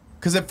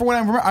 because I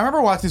remember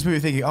watching this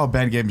movie thinking, oh,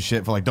 Ben gave him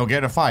shit for like, don't get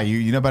in a fight.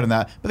 You know better than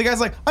that. But the guy's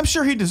like, I'm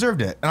sure he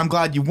deserved it, and I'm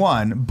glad you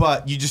won,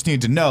 but you just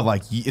need to know,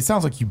 like, it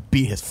sounds like you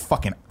beat his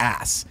fucking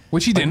ass.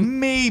 Which he didn't.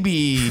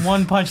 Maybe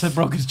one punch that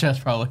broke his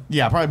chest, probably.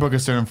 Yeah, probably broke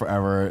his sternum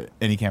forever,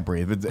 and he can't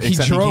breathe. He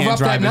drove up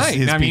that night.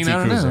 His I mean, PT I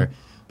don't Cruiser. know.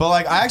 But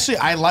like,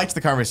 I liked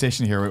the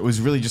conversation here. It was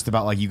really just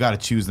about like, you got to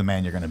choose the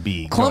man you're going to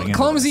be.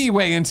 Clumsy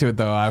way into it,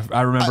 though.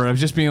 I remember of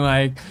just being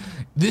like,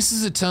 this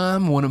is a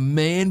time when a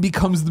man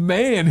becomes the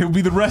man who'll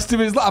be the rest of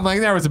his life. I'm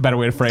like, there was a better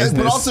way to phrase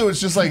this. But also, it's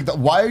just like,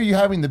 why are you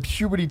having the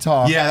puberty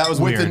talk? Yeah, that was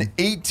with weird. an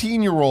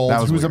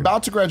 18-year-old who's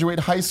about to graduate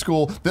high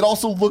school that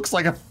also looks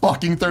like a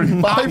fucking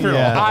 35-year-old.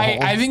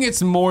 I think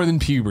it's more than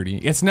puberty.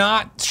 It's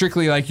not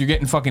strictly like you're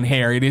getting fucking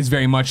hair. It is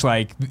very much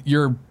like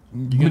you're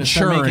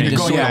maturing.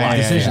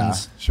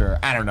 Decisions. Sure.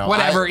 I don't know.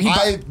 Whatever.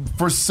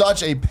 For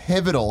such a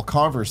pivotal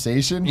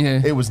conversation,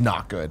 it was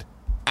not good.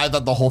 I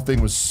thought the whole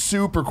thing was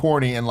super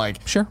corny and like,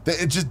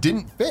 it just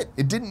didn't fit.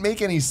 It didn't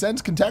make any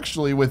sense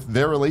contextually with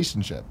their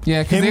relationship.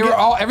 Yeah, because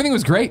everything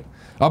was great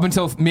up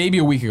until maybe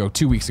a week ago,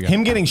 2 weeks ago.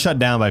 Him getting shut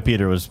down by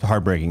Peter was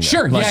heartbreaking.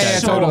 Sure, like,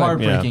 totally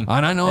heartbreaking.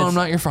 And I know I'm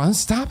not your friend.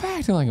 Stop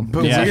acting like him.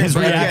 But his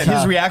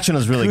reaction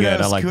was really good.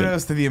 I liked it.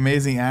 Kudos to the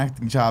amazing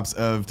acting chops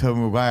of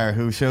Tobey Maguire,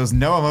 who shows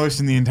no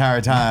emotion the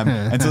entire time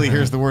until he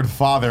hears the word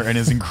father and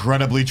is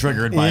incredibly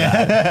triggered by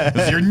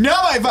that. You're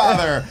not my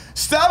father.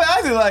 Stop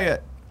acting like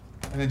it.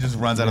 And then just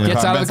runs out of the car.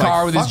 Gets out of the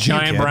car with his "Fuck you,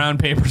 giant kid." brown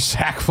paper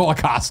sack full of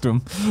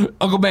costume.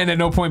 Uncle Ben at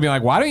no point being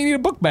like, why do you need a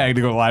book bag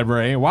to go to the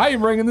library? Why are you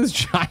bringing this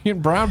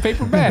giant brown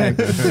paper bag?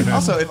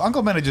 Also, if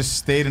Uncle Ben had just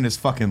stayed in his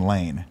fucking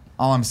lane,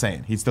 all I'm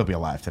saying, he'd still be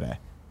alive today.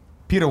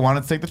 Peter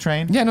wanted to take the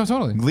train. Yeah, no,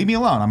 totally. Leave me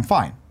alone. I'm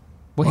fine.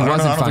 Well, he I don't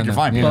wasn't think you're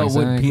fine, Peter. But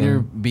would exactly. Peter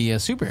be a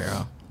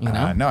superhero? You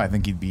know? No, I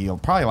think he'd be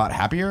probably a lot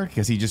happier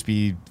because he'd just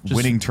be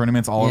winning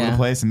tournaments all over the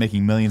place and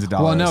making millions of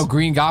dollars. Well, no,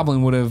 Green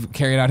Goblin would have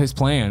carried out his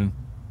plan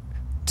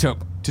to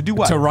do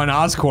what? To run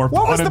Oscorp.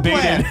 What was the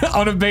plan?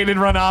 Unabated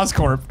run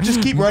Oscorp.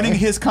 Just keep running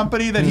his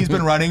company that he's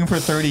been running for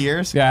 30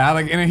 years? Yeah,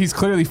 and he's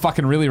clearly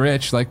fucking really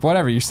rich. Like,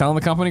 whatever, you're selling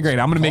the company? Great.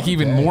 I'm going to make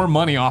even more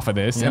money off of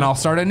this, and I'll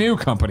start a new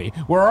company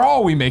where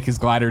all we make is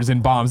gliders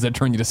and bombs that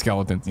turn you to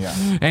skeletons. Yeah.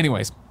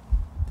 Anyways.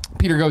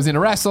 Peter goes in to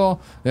wrestle.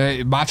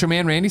 Macho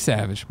Man Randy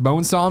Savage.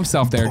 Bonesaw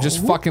himself there,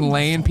 just fucking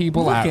laying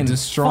people out,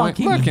 destroying.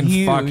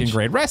 Looking fucking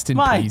great. Rest in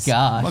peace. My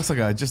God. Looks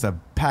like just a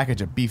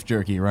package of beef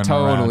jerky running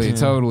around.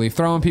 Totally.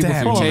 Throwing people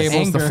through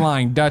tables, the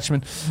Flying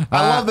Dutchman.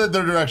 I love that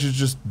their directions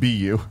just be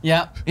you.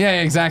 Yeah.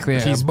 Yeah, exactly.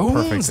 He's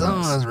perfect.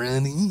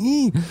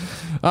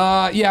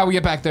 Yeah, we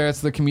get back there.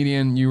 It's the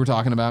comedian you were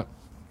talking about.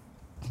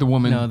 The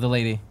woman. No, the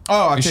lady.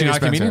 Oh, is she not a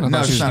comedian?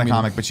 No, she's not a comedian.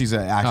 comic, but she's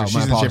an actress. Oh,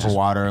 she's in Shape of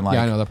Water and like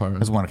I know that part.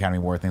 has won Academy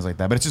Award, things like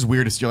that. But it's just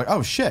weird to see. You're like,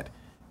 oh shit,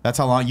 That's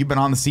how long you've been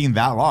on the scene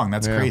that long.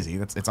 That's crazy.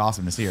 It's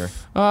awesome to see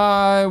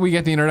her. We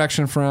get the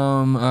introduction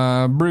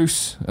from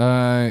Bruce.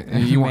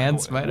 Man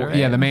Spider.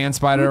 Yeah, the Man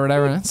Spider or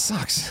whatever. That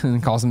sucks.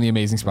 And calls him the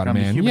Amazing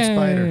Spider-Man. Human Yay.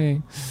 Spider.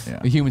 Yeah.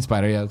 The Human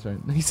Spider. Yeah, that's right.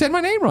 He said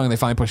my name wrong. They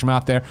finally push him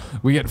out there.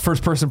 We get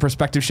first-person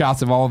perspective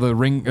shots of all the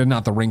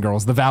not the ring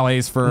girls, the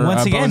valets for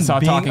once again Bonesaw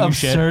being talking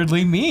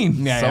absurdly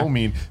mean. Yeah, So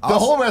mean. The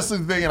whole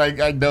wrestling thing,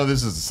 and I know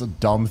this is a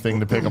dumb thing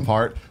to pick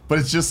apart, but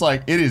it's just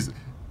like it is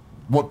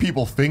what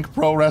people think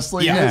pro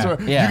wrestling is. Or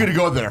Yeah. You're gonna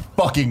go there,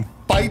 fucking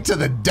fight to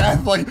the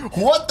death. Like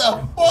what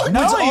the fuck?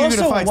 Not only are you also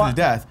going to fight to why- the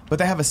death, but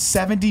they have a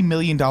 $70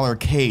 million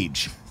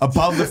cage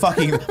above the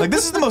fucking. Like,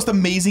 this is the most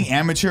amazing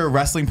amateur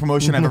wrestling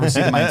promotion I've ever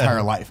seen in my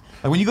entire life.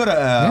 Like, when you go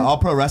to All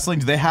Pro Wrestling,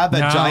 do they have that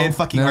No, giant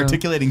fucking no.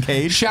 articulating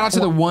cage? Shout out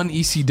to the one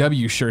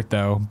ECW shirt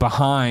though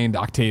behind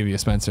Octavia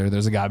Spencer.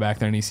 There's a guy back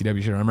there in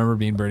ECW shirt. I remember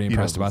being pretty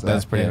impressed about that.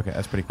 That's pretty okay.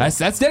 That's pretty cool.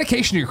 That's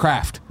dedication to your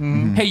craft.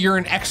 Hey, you're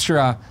an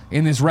extra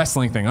in this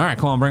wrestling thing. All right,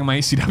 cool. I'm bringing my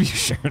ECW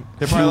shirt.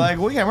 They're probably like,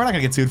 well, yeah, we're not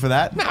going to get sued for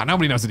that. No,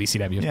 nobody knows what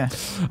ECW.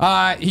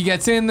 Yeah. He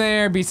gets in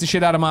there, beats the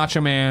shit out of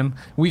Macho Man.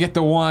 We get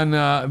the one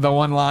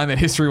line that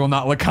history will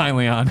not look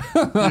kindly on. Did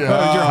your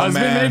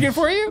husband man. make it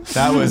for you?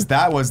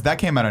 That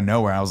came out of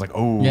nowhere. I was like,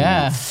 oh.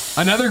 Yeah.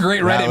 Another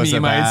great That Reddit was a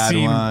meme I had bad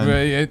seen.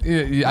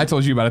 one. I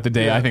told you about it the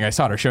day I think I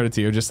saw it or showed it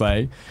to you. Just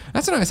like,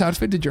 that's a nice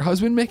outfit. Did your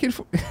husband make it?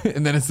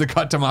 And then it's the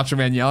cut to Macho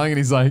Man yelling, and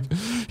he's like,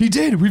 he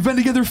did. We've been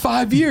together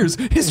 5 years.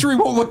 History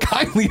won't look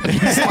kindly on you,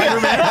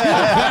 Spider-Man.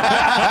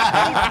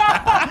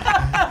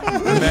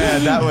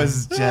 Man, that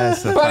was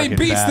just a But he fucking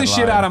beats bad the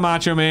shit line. out of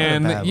Macho What a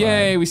Man. bad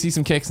Yay, line. we see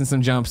some kicks and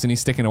some jumps, and he's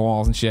sticking to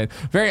walls and shit.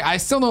 I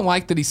still don't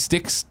like that he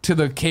sticks to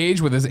the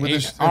cage with his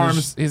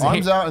arms. His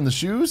arms out in the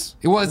shoes.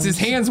 It was his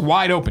hands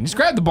wide open. Just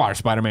grab the bars,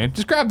 Spider-Man.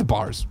 Just grab the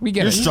bars. We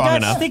get You're it. strong Got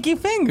enough. sticky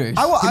fingers.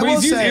 I But will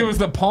he's using, say, it was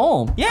the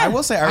palm. Yeah. I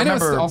will say, I I know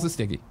it's remember also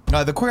sticky.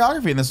 the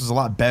choreography in this was a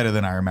lot better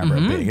than I remember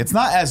it being. It's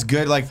not as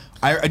good. Like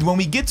when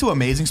we get to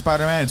Amazing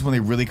Spider-Man, it's when they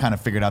really kind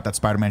of figured out that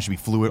Spider-Man should be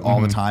fluid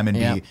all the time and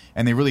Yeah.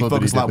 and they really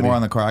focused a lot more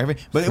on the choreography.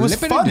 But it was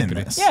fun in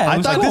this. Yeah, it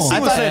was I thought cool. this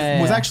scene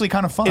Yeah. was actually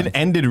kind of fun. It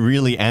ended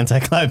really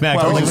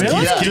anticlimactic. Well, Just really?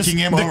 keeps Yeah. just Kicking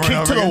him the over kick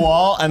and to over the again.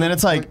 wall, and then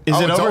it's like, is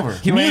Oh, it it's over? over.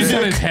 He lands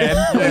on his head.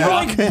 It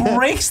like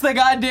breaks the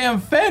goddamn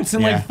fence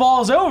and Yeah. like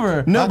falls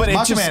over. No, but it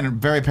Macho just. Man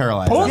very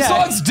paralyzed.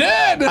 Bonesaw's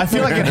dead. I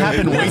feel like it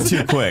happened way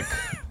too quick.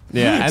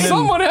 Yeah, and then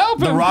Someone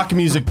help the him. rock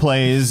music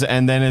plays,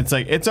 and then it's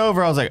like it's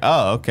over. I was like,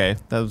 oh, okay,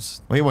 that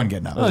was. Well, he wasn't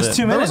getting up. It was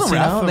 2 There was minutes. a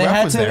ref. The They ref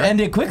had was to there.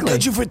 end it quickly.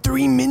 for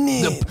 3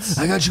 minutes.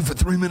 I got you for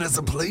 3 minutes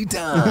of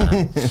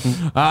playtime.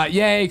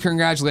 Yay,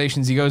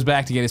 congratulations. He goes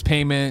back to get his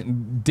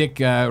payment. Dick,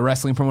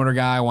 wrestling promoter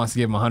guy, wants to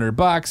give him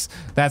 $100.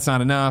 That's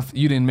not enough.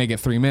 You didn't make it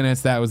 3 minutes.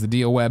 That was the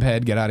deal,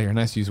 Webhead. Get out of here.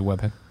 Nice use of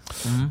Webhead.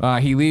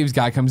 He leaves.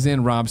 Guy comes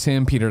in, robs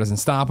him. Peter doesn't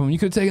stop him. You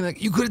could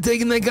have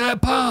taken that guy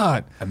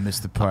apart. I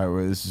missed the part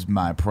where this is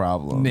my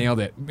problem. Nailed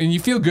it. And you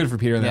feel good for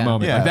Peter in that Yeah.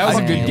 moment. Yeah. Like, that was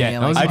a Yeah, good yeah, get. yeah,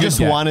 That was a I good just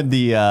get. wanted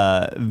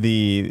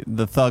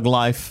the Thug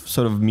Life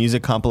sort of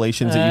music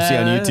compilations that you see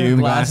on YouTube.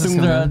 Glasses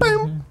Boom, thread.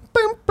 boom,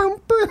 boom,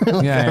 boom,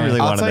 boom. Yeah, I really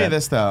I'll wanted tell you that.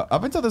 this though.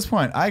 Up until this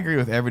point, I agree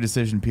with every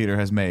decision Peter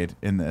has made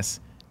in this.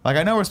 Like,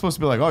 I know we're supposed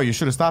to be like, oh, you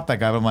should have stopped that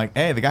guy, but I'm like,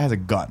 hey, the guy has a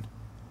gun.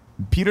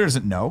 Peter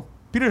doesn't know.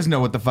 Peter doesn't know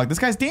what the fuck. This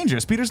guy's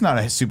dangerous. Peter's not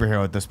a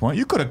superhero at this point.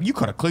 You could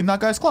have cleaned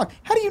that guy's clock.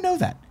 How do you know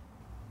that?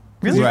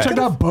 Really? Right. Check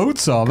out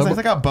Bonesaw. Because I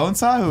took out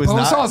Bonesaw, who is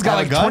not. Bonesaw's got have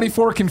a like gun.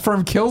 24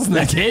 confirmed kills in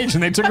that cage,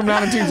 and they took him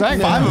down in 2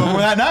 seconds. 5 of them were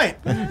that night.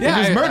 Yeah,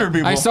 he just murdered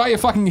people. I saw you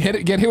fucking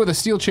get hit with a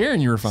steel chair,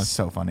 and you were fun.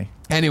 So funny.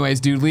 Anyways,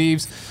 dude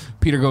leaves.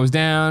 Peter goes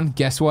down.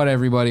 Guess what,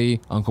 everybody?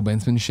 Uncle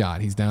Ben's been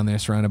shot. He's down there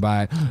surrounded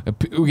by.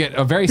 We get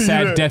a very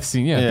sad death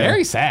scene. Yeah,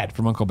 very sad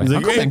from Uncle Ben. He's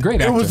like, Uncle Ben,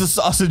 great it actor. was the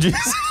sausages.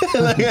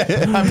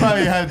 I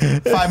probably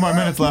had 5 more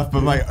minutes left,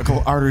 but my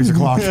arteries are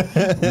clogged.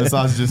 The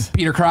sausages.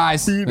 Peter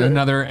cries.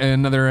 Another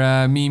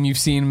meme you've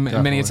seen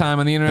many a time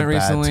on the internet The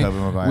bad recently. Tobey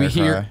Maguire We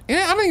hear. cry.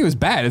 Yeah, I don't think it was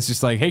bad. It's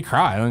just like, hey,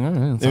 cry.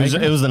 Like, it's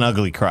like- It was an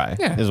ugly cry.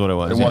 Yeah. Is what it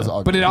was. It was yeah.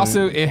 ugly. But it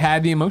also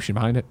had the emotion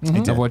behind it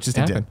of what just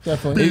happened.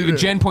 Definitely.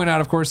 Jen pointed out,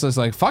 of course, is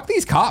like, fuck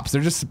these cops.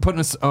 They're just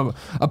putting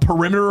a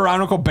perimeter around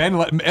Uncle Ben.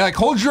 Like,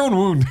 hold your own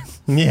wound.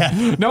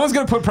 Yeah. No one's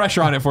gonna put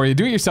pressure on it for you.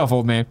 Do it yourself,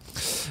 old man.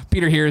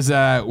 Peter hears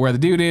where the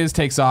dude is,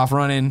 takes off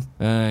running.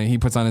 He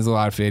puts on his little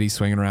outfit. He's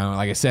swinging around.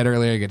 Like I said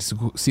earlier, you get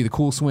to see the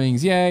cool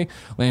swings. Yay!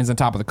 Lands on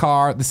top of the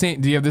car. The same.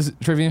 Do you have this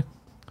trivia?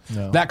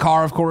 No. That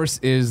car, of course,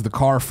 is the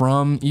car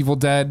from Evil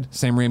Dead.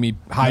 Sam Raimi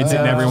hides it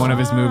in every one of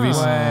his movies.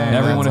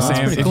 Every one of That's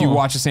Sam. pretty If you cool.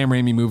 watch a Sam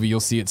Raimi movie, you'll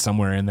see it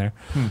somewhere in there.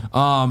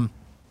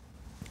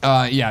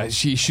 Yeah,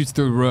 she shoots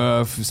through the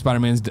roof.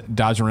 Spider-Man's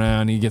dodging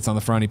around. He gets on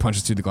the front. He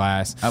punches through the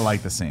glass. I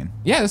like the scene.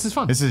 Yeah, this is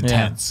fun. This is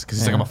intense because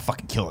he's like, I'm gonna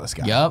fucking kill this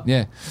guy. Yup.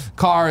 Yeah.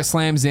 Car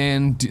slams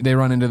in. They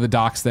run into the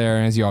docks there,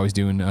 as you always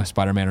do in a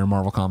Spider-Man or a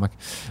Marvel comic.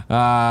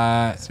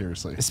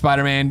 Seriously.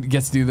 Spider-Man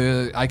gets to do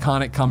the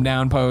iconic come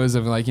down pose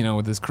of, like, you know,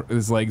 with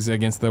his legs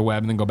against the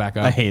web and then go back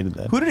up. I hated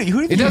that. Who did it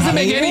you doesn't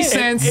make hate any it?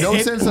 sense. No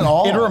sense at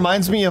all. It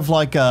reminds me of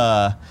like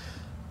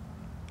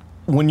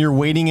when you're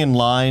waiting in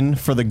line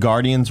for the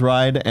Guardians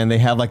ride and they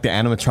have like the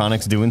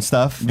animatronics doing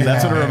stuff.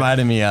 That's what it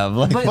reminded me of.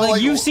 Like, But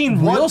like you've seen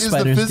real spiders do that.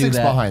 What is the physics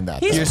behind that?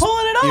 He's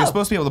pulling it up. You're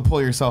supposed to be able to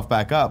pull yourself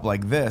back up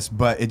like this,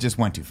 but it just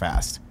went too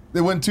fast. It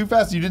went too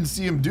fast. You didn't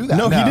see him do that.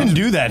 no, he didn't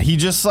do that. He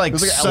just like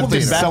was like sucked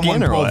it back Someone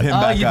in or pulled what? him Oh,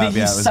 back you up. think he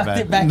Yeah, it was sucked bad.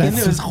 it back into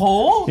his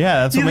hole?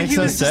 Yeah, that's You what think makes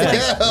he was sense.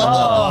 just like,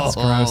 oh.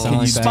 Gross. I don't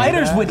like that.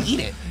 Spiders would eat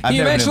it. I've He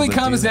never been eventually able to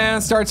comes do that.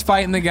 down, starts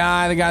fighting the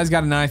guy. The guy's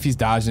got a knife. He's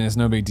dodging it. It's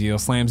no big deal.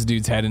 Slams the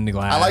dude's head into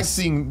glass. I like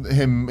seeing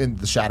him in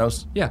the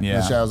shadows. Yeah. Yeah.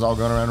 The shadows all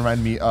going around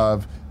remind me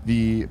of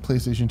the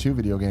PlayStation 2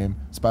 video game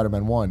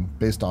Spider-Man 1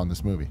 based on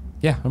this movie.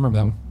 Yeah, I remember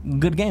that one.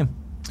 Good game.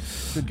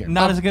 Good game.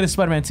 Not as good as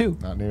Spider-Man 2.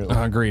 Not nearly.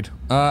 Agreed.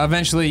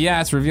 Eventually,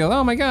 yeah, it's revealed.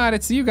 Oh my God,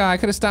 it's you guy. I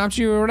could have stopped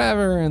you or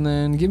whatever. And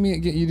then you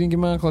didn't give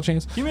my uncle a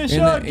chance. Give me a And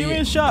shot. then- Give me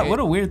a shot. What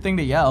a weird thing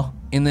to yell.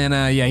 And then,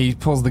 yeah, he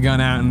pulls the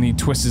gun out and he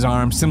twists his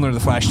arm, similar to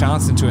the Flash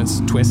Thompson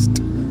twist.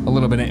 A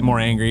little bit more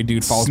angry.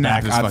 Dude falls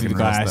Snapped back his out through the fucking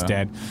glass, wrist, though.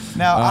 dead.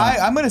 Now,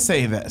 I'm going to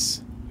say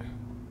this.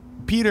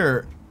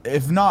 Peter,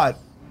 if not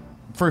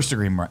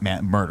first-degree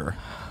murder,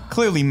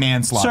 clearly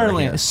manslaughter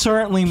here.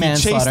 Certainly He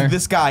manslaughter. chased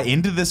this guy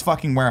into this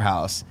fucking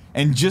warehouse,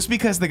 and just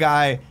because the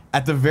guy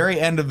at the very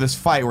end of this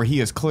fight, where he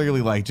is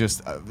clearly like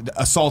just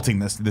assaulting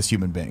this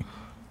human being,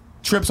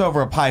 trips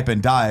over a pipe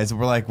and dies,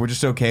 we're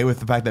just okay with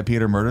the fact that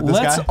Peter murdered this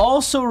Let's guy.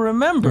 also It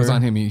remember. was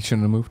on him. He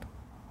shouldn't have moved.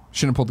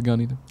 Shouldn't have pulled the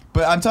gun either.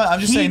 But I'm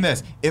just He- saying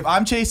this: if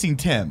I'm chasing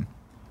Tim,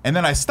 and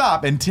then I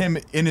stop, and Tim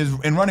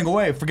in running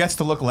away forgets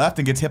to look left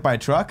and gets hit by a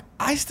truck,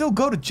 I still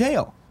go to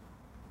jail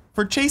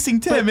for chasing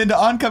Tim into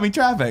oncoming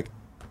traffic.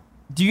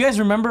 Do you guys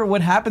remember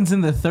what happens in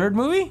the third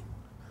movie?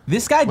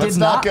 This guy Let's did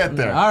not not get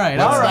there. All right,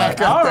 Let's all not right,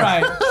 get all there.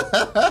 right.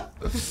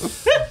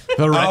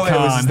 The retcon. it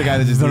was just the guy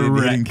that just the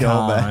needed getting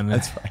killed. retcon.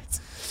 That's right.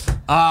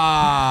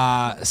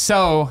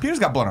 So, Peter's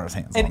got blood on his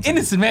hands. An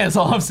innocent man is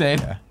all I'm saying.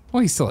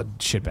 well, he's still a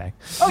shitbag.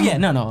 Oh yeah,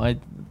 no,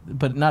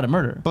 but not a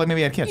murderer. But like maybe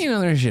he had kids. You know,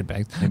 they're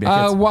shitbags. Maybe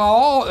I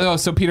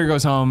kids. So Peter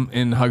goes home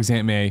and hugs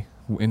Aunt May.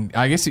 And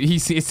I guess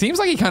it seems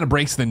like he kind of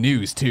breaks the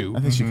news too. I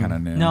think she kind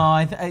of knew. No,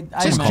 I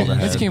Just imagine called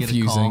he it's did get a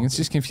confusing. call. It's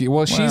just confusing.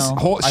 Well, she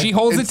I-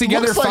 holds it it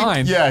together looks like-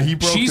 fine. yeah, he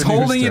broke She's the news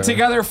holding to it her.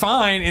 together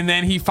fine, and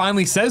then he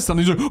finally says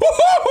something. He's like,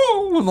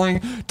 "Woo-hoo-hoo!"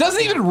 Like,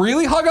 doesn't even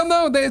really hug him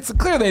though. It's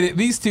clear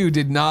these two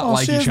did not Well,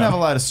 like she each doesn't have a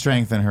other. lot of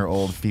strength in her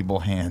old feeble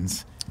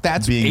hands.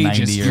 That's being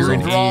 90 ageist. years You're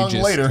old. an Wrong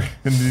ageist. later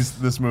in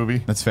this movie.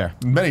 That's fair.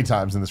 Many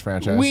times in this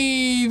franchise.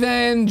 We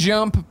then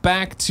jump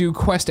back to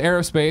Quest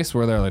Aerospace,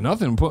 where they're like,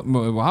 nothing.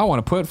 I want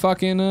to put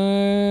fucking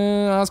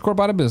Oscorp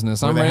out of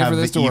business. I'm Where they ready have for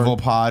this the to evil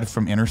work. pod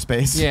from inner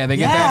space. Yeah, they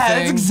get Yeah, that thing.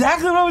 that's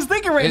exactly what I was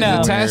thinking right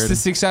now. The test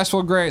is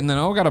successful, great, and then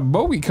we got a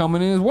bogey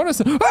coming in. What is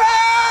it?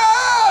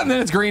 Ah! And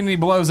then it's green and he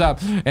blows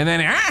up, and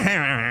then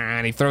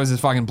and he throws his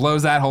fucking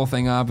blows that whole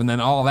thing up, and then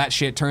all that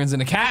shit turns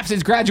into Caps.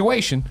 It's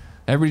graduation.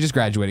 Everybody just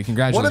graduated. One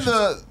Congratulations.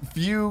 of the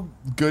few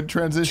good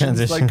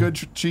transitions, like good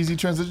cheesy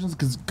transitions,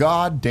 because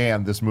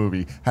goddamn, this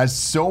movie has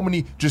so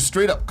many just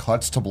straight up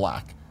cuts to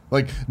black.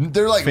 Like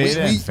they're like, Fade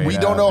in, we fade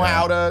don't out, know yeah.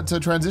 how to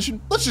transition.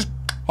 Let's just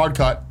hard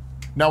cut.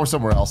 Now we're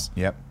somewhere else.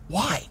 Yep.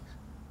 Why?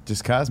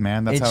 Just cause,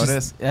 man. That's It's how it just-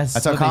 is. that's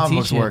That's how what they comic teach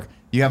books you. work.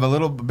 You have a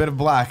little bit of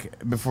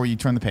black before you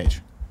turn the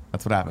page.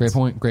 That's what happens.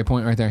 Great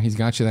point right there. He's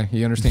got you there.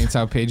 He understands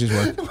how pages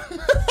work.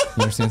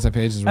 He understands how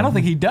pages work. I don't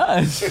think he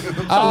does.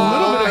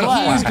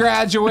 He's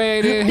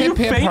graduated. You Hip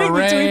hip fading between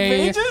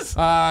hooray. pages?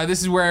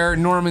 This is where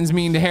Norman's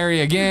mean to Harry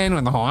again.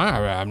 With the whole,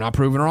 I'm not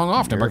proving wrong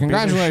often, You're but a piece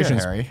of shit,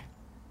 congratulations. Harry.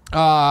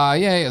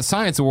 Yeah,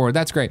 science award.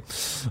 That's great.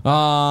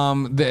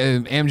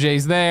 The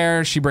MJ's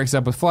there. She breaks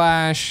up with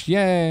Flash.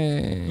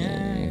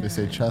 Yay. They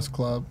say chess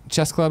club.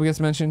 Chess club gets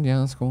mentioned. Yeah,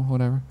 that's cool.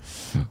 Whatever.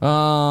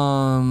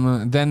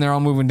 Then they're all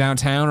moving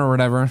downtown or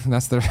whatever.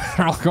 They're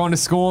all going to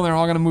school. And they're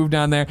all gonna move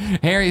down there.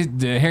 Harry's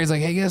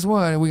like, hey, guess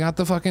what? We got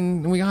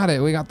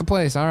it. We got the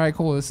place. All right,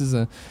 cool. This is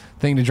a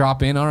thing to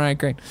drop in. All right,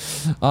 great.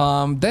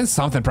 Then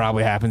something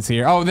probably happens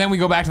here. Oh, then we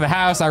go back to the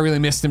house. I really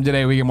missed him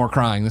today. We get more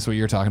crying. That's what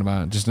you're talking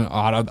about. Just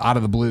out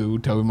of the blue,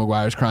 Tobey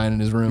Maguire's crying in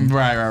his room.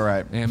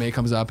 Right. Aunt May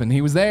comes up, and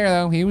he was there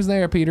though. He was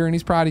there, Peter, and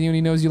he's proud of you, and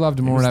he knows you loved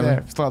him or He was whatever.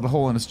 there. Still had the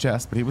hole in his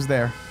chest, but he was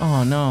there.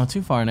 Oh no,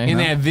 too far, Nate. And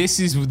then this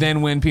is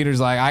then when Peter's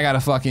like, I gotta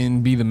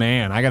fucking be the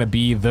man. I gotta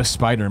be the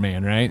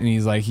Spider-Man, right? And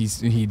he's like,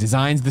 he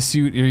designs the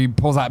suit. Or he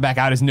pulls back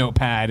out his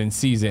notepad and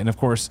sees it. And of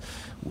course,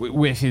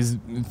 with his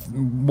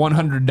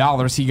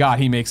 $100 he got,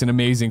 he makes an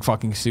amazing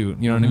fucking suit.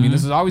 You know what I mean?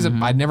 This is always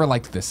I never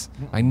liked this.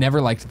 I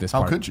never liked this How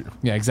part. could you?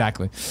 Yeah,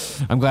 exactly.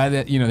 I'm glad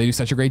that they do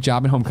such a great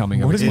job in Homecoming.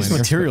 Where of do these explaining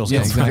it. materials Yeah,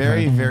 come It's from?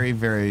 exactly. very, very,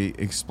 very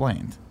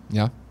explained.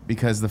 Yeah.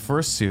 Because the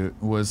first suit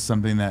was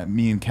something that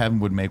me and Kevin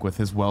would make with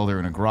his welder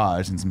in a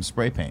garage and some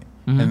spray paint.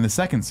 And the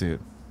second suit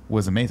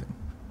was amazing.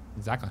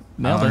 Exactly.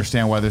 I don't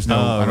understand why there's no.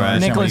 I don't right.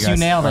 understand Nicholas, why you you guys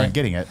nailed aren't it.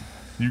 getting it.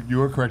 You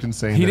were correct in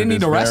saying He that didn't it need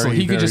is to wrestle. very,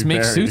 He could just very,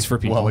 make very suits for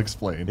people. Well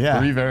explained. Yeah,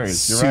 Very varied.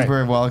 You're right.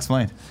 super well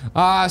explained.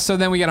 So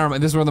then we get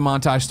this is where the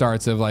montage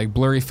starts of like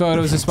blurry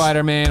photos of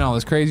Spider-Man, all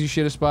this crazy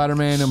shit of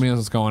Spider-Man. Nobody knows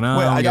what's going on.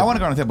 Wait, We I get- want to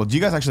go on the table. Do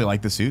you guys actually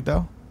like the suit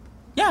though?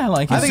 Yeah, I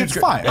like it. I think it's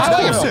fine. It's I a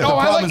like cool it. suit. Oh,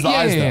 I problem like is the yeah,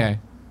 eyes, yeah, though. yeah.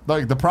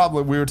 Like the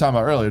problem we were talking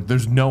about earlier,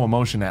 there's no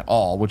emotion at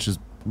all, which is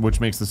which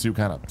makes the suit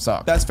kind of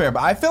suck. That's fair,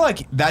 but I feel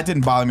like that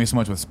didn't bother me so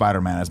much with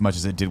Spider-Man as much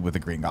as it did with the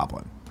Green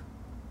Goblin.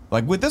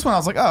 Like with this one, I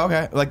was like, oh,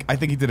 okay. Like I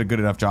think he did a good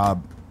enough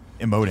job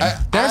emoting.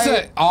 There's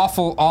an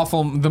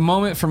awful the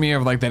moment for me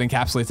of like that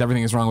encapsulates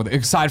everything is wrong with it,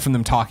 aside from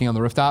them talking on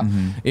the rooftop,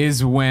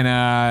 is when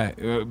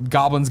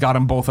Goblin's got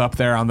them both up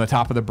there on the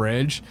top of the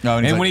bridge. Oh,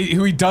 and and when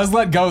he does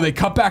let go, they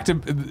cut back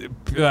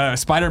to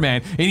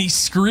Spider-Man and he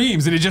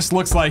screams, and it just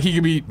looks like he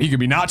could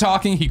be not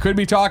talking, he could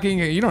be talking.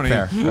 You don't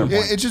know.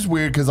 It's just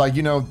weird because like,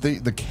 you know,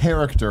 the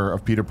character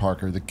of Peter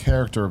Parker, the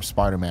character of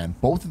Spider-Man,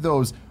 both of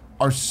those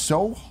are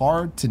so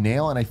hard to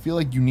nail, and I feel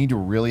like you need to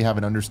really have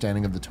an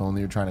understanding of the tone that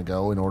you're trying to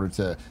go in order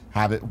to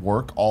have it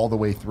work all the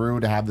way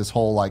through, to have this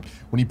whole, like,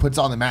 when he puts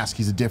on the mask,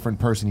 he's a different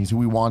person, he's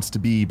who he wants to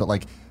be, but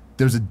like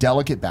there's a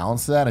delicate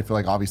balance to that. I feel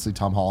like obviously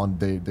Tom Holland,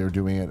 they're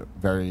doing it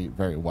very,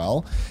 very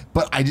well,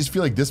 but I just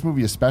feel like this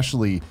movie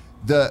especially,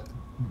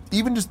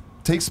 even just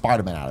take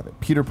Spider-Man out of it.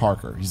 Peter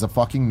Parker, he's a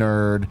fucking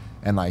nerd,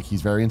 and like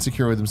he's very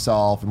insecure with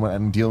himself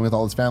and dealing with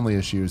all his family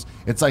issues.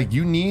 It's like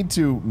you need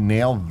to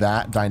nail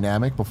that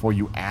dynamic before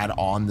you add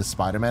on the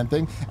Spider-Man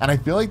thing, and I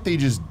feel like they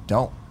just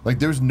don't. Like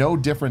there's no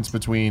difference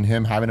between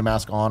him having a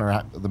mask on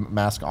or the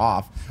mask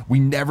off. We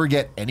never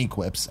get any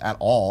quips at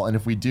all, and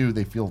if we do,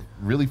 they feel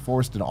really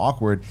forced and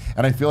awkward.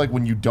 And I feel like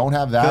when you don't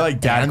have that,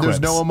 like dad and there's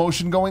quips. no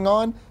emotion going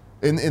on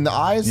in the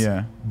eyes,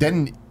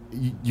 then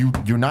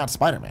you're not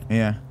Spider-Man.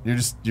 Yeah.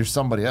 You're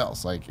somebody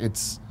else. Like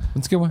it's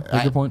That's a good one.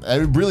 Good point.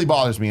 It really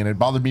bothers me, and it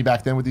bothered me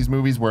back then with these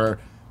movies where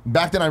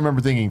back then I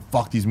remember thinking,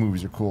 fuck, these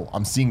movies are cool.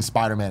 I'm seeing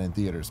Spider-Man in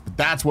theaters. But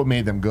that's what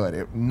made them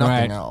good.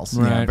 Nothing else.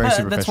 Right. Yeah, very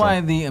superficial. That's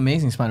why the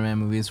Amazing Spider-Man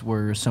movies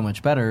were so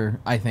much better,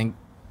 I think,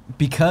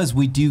 because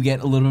we do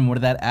get a little bit more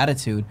of that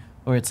attitude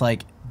where it's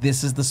like,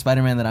 this is the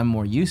Spider-Man that I'm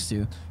more used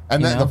to.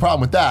 And then the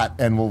problem with that,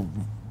 and we'll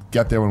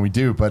get there when we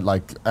do, but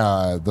like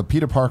the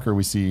Peter Parker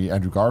we see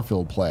Andrew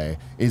Garfield play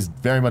is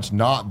very much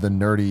not the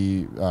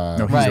nerdy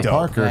Peter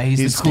Parker. Yeah,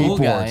 he's the cool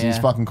skateboards. guy, He's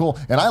fucking cool.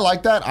 And I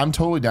like that. I'm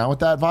totally down with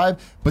that vibe.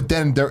 But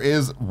then there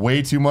is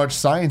way too much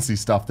sciencey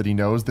stuff that he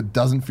knows that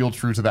doesn't feel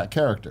true to that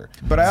character.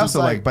 But I It's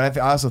also just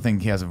I also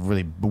think he has a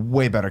really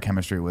way better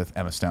chemistry with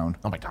Emma Stone.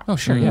 oh my god. Oh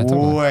sure, yeah,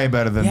 totally. Way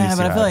better than Yeah, these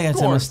but two I feel had. like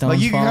that's Emma Stone's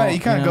Like you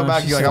fault, kind of go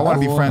back. she's You're like, so I want to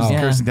be cool. friends with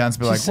Yeah. Kirsten Dunst.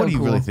 Be like, She's what so do you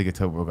really cool. think of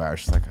Tobey Maguire?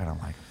 She's like, I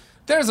don't like.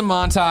 There's a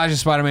montage of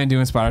Spider-Man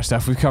doing Spider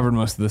stuff. We've covered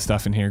most of the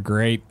stuff in here.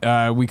 Great.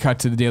 We cut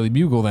to the Daily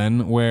Bugle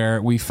then,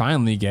 where we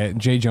finally get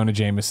J. Jonah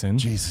Jameson,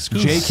 Jesus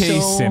Christ. J.K.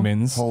 So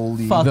Simmons,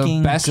 Holy the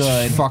fucking best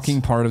good.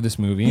 fucking part of this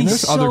movie. And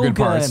He's there's other so good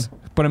parts, good.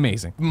 but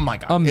amazing. my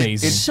god.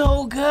 Amazing. It's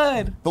So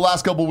good. the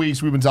last couple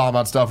weeks we've been talking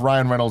about stuff.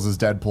 Ryan Reynolds is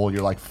Deadpool.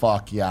 You're like,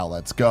 fuck yeah,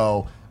 let's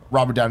go.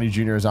 Robert Downey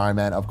Jr. is Iron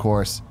Man, of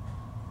course.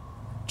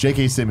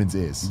 J.K. Simmons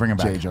is Bring him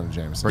back. J. Jonah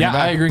Jameson. Yeah,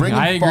 I agree. Bring him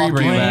I agree. fucking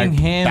Bring him back. Bring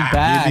him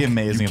back. It'd be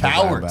amazing You if they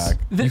brought him cowards. back.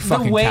 The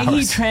fucking way he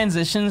cowards.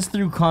 transitions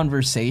through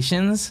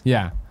conversations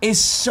Yeah.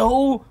 is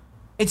so,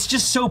 it's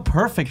just so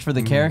perfect for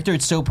the character.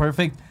 It's so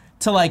perfect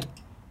to like,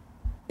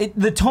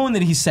 the tone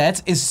that he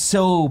sets is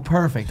so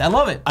perfect. I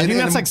love it. I think And-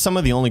 that's like some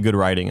of the only good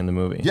writing in the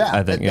movie. Yeah,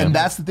 I think. and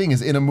that's the thing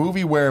is in a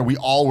movie where we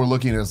all were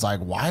looking at it, it's like,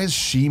 why is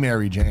she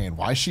Mary Jane?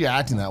 Why is she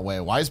acting that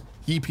way? Why is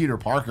he Peter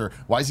Parker?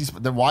 Why is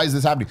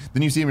this happening?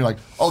 Then you see him, you're like,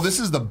 oh,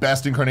 this is the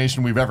best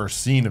incarnation we've ever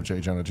seen of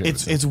J. Jonah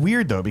Jameson. It's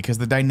weird though because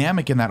the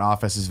dynamic in that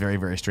office is very,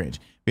 very strange.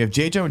 We have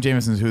J. Jonah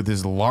Jameson, who is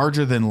this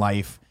larger than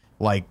life,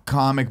 like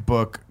comic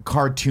book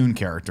cartoon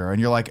character, and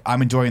you're like,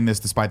 I'm enjoying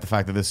this despite the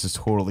fact that this is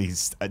totally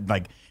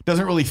like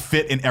doesn't really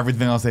fit in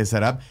everything else they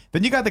set up.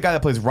 Then you got the guy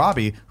that plays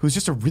Robbie, who's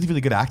just a really,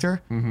 really good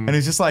actor, and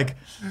he's just like,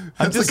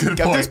 I'm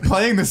just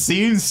playing the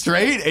scene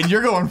straight, and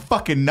you're going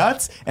fucking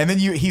nuts. And then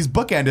he's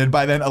bookended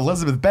by then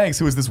Elizabeth Banks,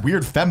 who is this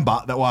weird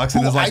fembot that walks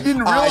in. Who And is like, I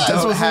didn't realize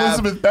don't was have-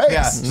 Elizabeth Banks.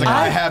 Yeah, she's like,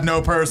 I have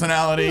no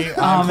personality.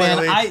 I'm man,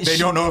 clearly, they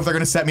don't know if they're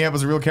going to set me up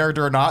as a real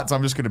character or not, so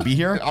I'm just going to be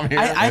here. I'm here.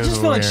 I It was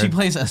just feel like she weird.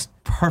 plays a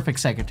perfect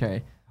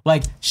secretary.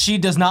 Like she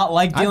does not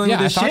like dealing yeah,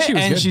 with this I thought shit, she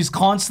was and good. she's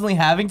constantly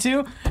having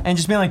to, and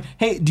just being like,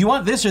 "Hey, do you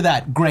want this or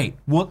that? Great,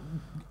 well,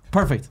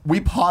 perfect." We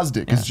paused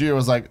it because Gio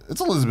was like,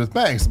 it's Elizabeth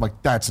Banks. I'm like,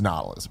 that's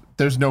not Elizabeth.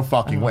 There's no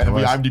fucking way. And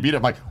we IMDb'd it.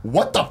 I'm like,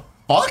 what the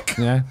fuck?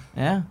 Yeah.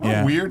 Yeah. What a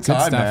Yeah. weird Good time,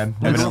 stuff. man.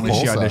 Evidently,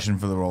 she Tulsa. auditioned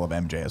for the role of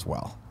MJ as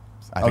well.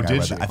 I did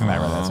read she? that. I think I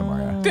read that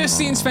somewhere. Yeah. This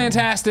scene's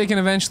fantastic, and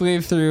eventually,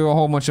 through a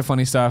whole bunch of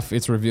funny stuff,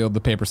 it's revealed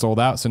the paper sold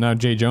out. So now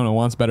J. Jonah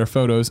wants better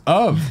photos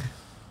of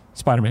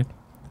Spider-Man.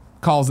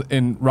 Calls,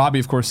 and Robbie,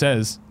 of course,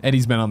 says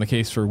Eddie's been on the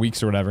case for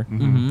weeks or whatever.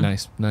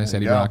 Nice,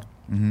 Eddie go. Brock.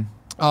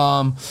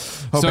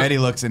 Hope So- Eddie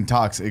looks and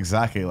talks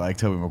exactly like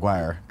Tobey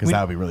Maguire, because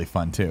that would be really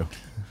fun too.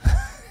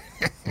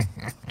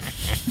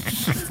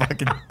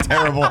 Fucking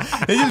terrible.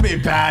 They just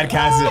made bad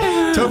casting.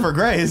 Topher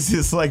Grace is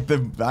just like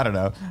the, I don't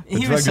know. The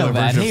He was so regular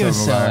bad. version of He was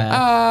Tobey so Maguire.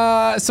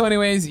 bad. So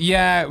anyways,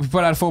 yeah, we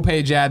put out a full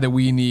page ad that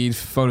we need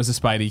photos of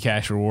Spidey,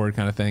 cash reward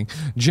kind of thing.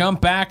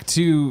 Jump back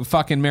to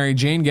fucking Mary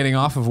Jane getting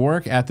off of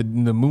work at the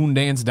Moon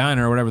Dance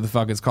Diner or whatever the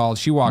fuck it's called.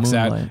 She walks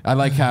Moonlight. out. I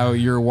like how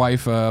your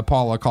wife,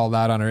 Paula, called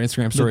out on her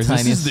Instagram stories. This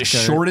is tiniest the skirt.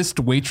 shortest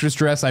waitress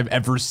dress I've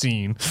ever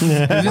seen.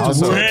 It's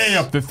Also- way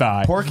up the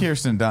thigh. Poor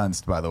Kirsten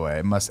Dunst, by the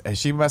way, must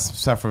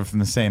suffer from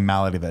the same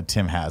malady that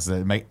Tim has.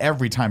 That like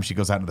every time she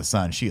goes out into the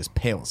sun, she is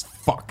pale as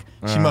fuck.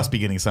 She must be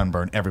getting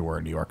sunburned everywhere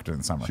in New York during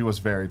the summer. She was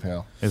very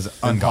pale. Is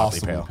ungodly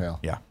Impossibly pale.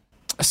 Yeah.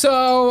 So,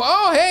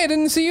 oh, hey,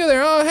 didn't see you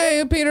there. Oh,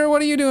 hey, Peter,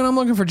 what are you doing? I'm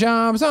looking for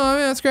jobs. Oh, man,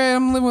 that's great.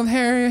 I'm living with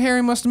Harry.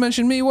 Harry must have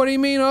mentioned me. What do you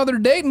mean? Oh, they're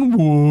dating?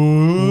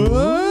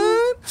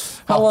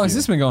 What? How long has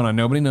this been going on?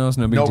 Nobody knows.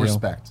 No big deal. No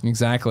respect.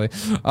 Exactly.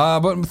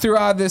 But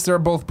throughout this, they're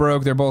both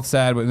broke. They're both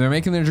sad, but they're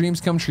making their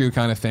dreams come true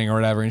kind of thing or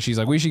whatever. And she's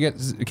like, we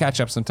should catch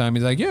up sometime.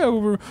 He's like, yeah,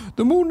 over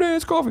the moon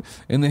dance coffee.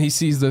 And then he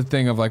sees the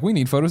thing of like, we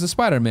need photos of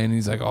Spider-Man. And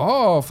he's like,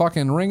 oh,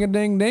 fucking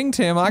ring-a-ding-ding,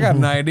 Tim. I got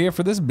an idea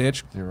for this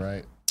bitch. You're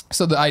right.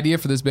 So the idea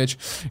for this bitch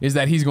is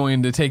that he's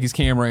going to take his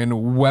camera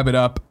and web it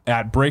up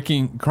at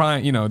breaking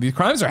crime. You know, these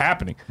crimes are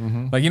happening.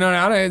 Like, you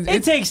know,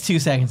 it takes 2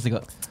 seconds to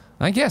go.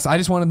 I guess I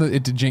just wanted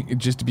it to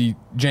just to be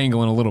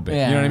jangling a little bit.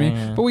 Yeah, you know what I mean?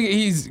 yeah. But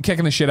he's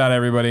kicking the shit out of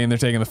everybody, and they're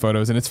taking the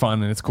photos, and it's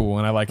fun and it's cool,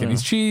 and I like it. And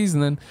he's cheese,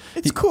 and then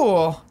It's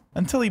cool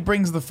until he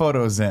brings the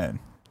photos in,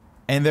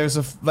 and there's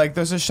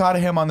a shot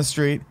of him on the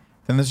street,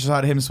 then there's a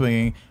shot of him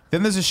swinging,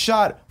 then there's a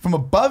shot from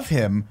above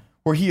him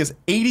where he is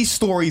 80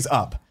 stories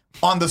up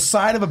on the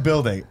side of a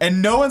building,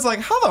 and no one's like,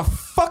 how the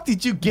fuck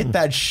did you get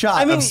that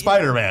shot of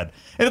Spider-Man?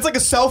 And it's like a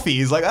selfie.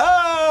 He's like,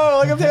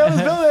 oh, look up there on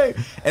this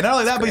building. And not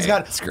only that, but he's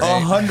got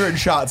 100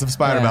 shots of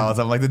Spider-Man.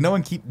 I'm like, did no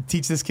one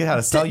teach this kid how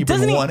to sell? You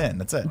bring one in.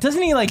 That's it.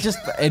 Doesn't he like just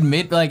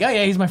admit like, oh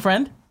yeah, he's my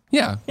friend?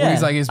 yeah, Yeah.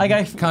 he's like his Like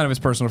kind of his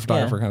personal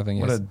photographer kind of thing.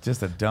 Yes.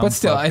 Just a dumb. But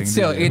still, fuck thing it's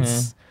still to do.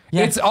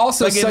 it's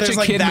also Like, such there's a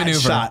like kid that maneuver.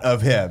 shot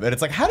of him, and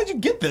it's like, how did you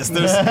get this? You're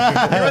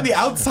on the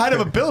outside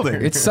of a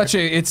building. It's such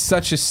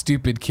a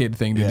stupid kid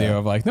thing to do.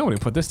 Of like, nobody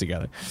put this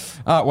together.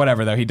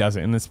 Whatever though, he does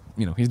it, and it's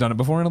he's done it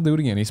before, and he'll do it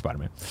again. He's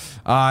Spider-Man.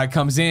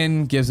 Comes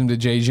in, gives him to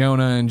Jay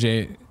Jonah, and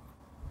Jay.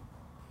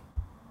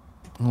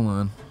 Hold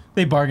on.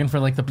 They bargain for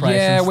like the price.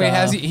 Yeah, and wait, stuff.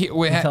 has he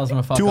tells him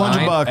to fuck $200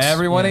 off. bucks.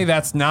 Everybody,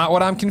 that's not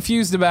what I'm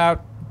confused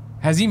about.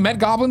 Has he met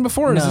Goblin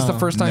before, or is this the No.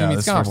 first time he No, meets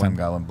this is the first time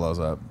Goblin? Goblin blows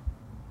up.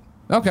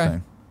 Okay.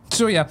 Thing.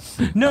 So yeah,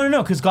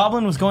 No, because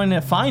Goblin was going to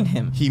find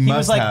him. He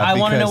was like, have, I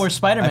want to know because where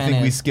Spider-Man I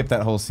think we is. skipped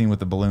that whole scene with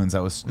the balloons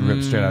that was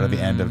ripped straight out of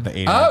the end of the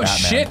 89 Oh Batman.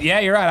 shit! Yeah,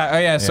 you're right. Oh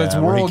yeah. So Yeah, it's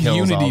where he World kills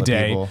all Unity the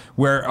Day, people.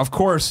 where of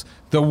course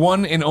the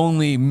one and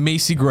only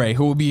Macy Gray,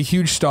 who will be a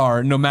huge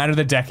star no matter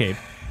the decade,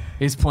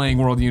 is playing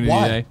World Unity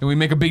Why? Day, and we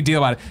make a big deal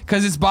about it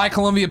because it's by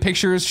Columbia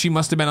Pictures. She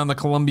must have been on the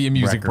Columbia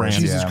Music Records, brand.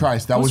 Jesus Yeah.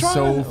 Christ, that What's was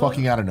wrong so with-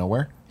 fucking out of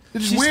nowhere.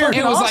 It's She's weird.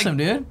 fucking It was like- awesome,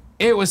 dude.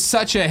 It was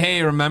such a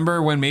hey.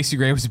 Remember when Macy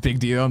Gray was a big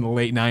deal in the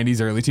late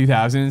 '90s, early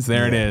 2000s?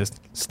 There it is,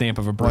 stamp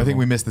of approval. Well, I think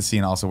we missed the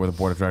scene also where the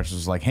board of directors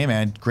was like, "Hey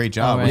man, great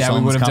job. Oh, right. We're yeah, we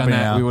selling would this have done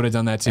company that. now, We would have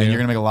done that too. and you're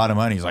gonna make a lot of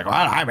money." He's like, "Well,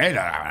 I made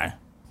that."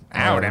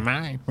 Out am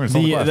I? We're gonna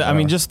sell the class, I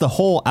mean, just the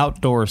whole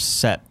outdoor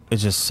set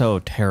is just so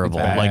terrible.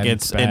 Bad, like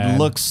bad. it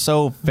looks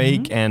so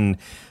fake and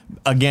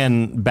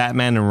again,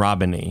 Batman and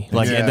Robin-y.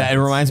 Like Yeah. it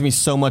reminds me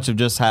so much of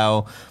just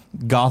how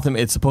Gotham.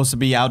 It's supposed to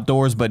be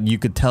outdoors, but you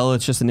could tell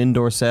it's just an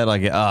indoor set.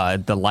 Like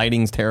the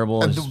lighting's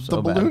terrible. And It's the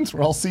so bad. balloons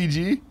were all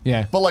CG.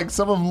 Yeah. But like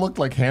some of them looked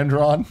like hand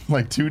drawn,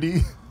 like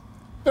 2D.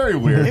 Very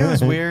weird. It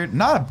was weird.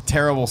 Not a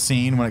terrible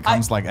scene when it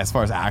comes like as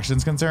far as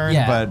action's concerned,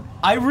 Yeah, but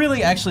I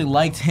really actually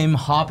liked him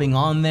hopping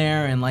on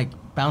there and like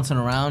bouncing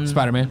around.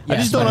 Spider-Man. Yeah, I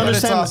just don't Spider-Man. But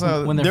it's understand.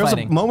 also- when they're There's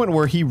fighting. a moment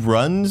where he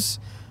runs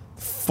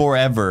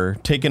forever,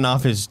 taking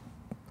off his.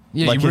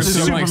 Yeah, Like you were his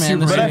assuming, like, Superman,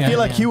 But Superman. I feel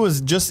like yeah. he was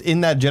just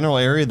in that general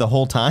area the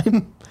whole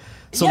time.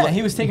 So yeah, like-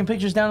 he was taking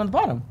pictures down at the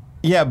bottom.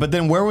 yeah, but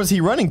then where was he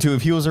running to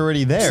if he was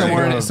already there?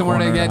 somewhere, to the somewhere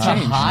to corner get and To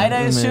changed. hide,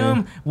 I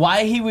assume.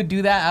 Why he would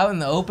do that out in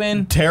the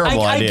open?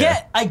 Terrible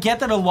idea. I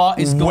get that a lot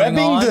is going Webbing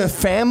on. the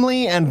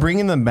family and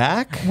bringing them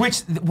back.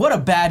 Which what a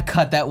bad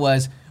cut that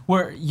was.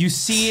 Where you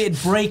see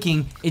it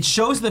breaking, it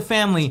shows the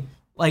family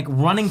like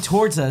running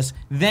towards us.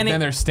 Then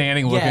they're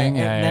standing yeah, looking. and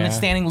Yeah, then yeah. it's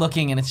standing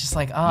looking, and it's just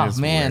like, oh It's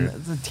man, weird.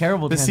 it's a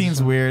terrible. this transition.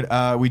 scene's weird.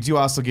 We do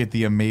also get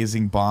the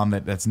amazing bomb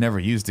that's never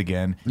used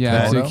again.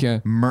 Yeah, that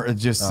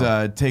it's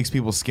like, takes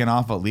people's skin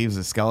off but leaves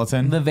a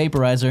skeleton. The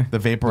vaporizer. The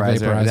vaporizer.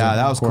 vaporizer, Yeah,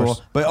 that was of course.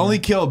 cool. But only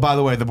killed, by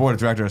the way, the board of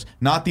directors,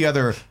 not the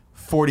other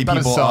 40 Not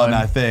his people son. on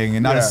that thing,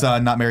 and not his Yeah.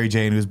 son, not Mary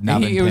Jane, who's now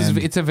been pinned.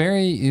 It's a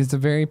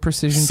very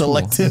precision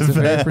Selective. tool. It's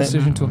a very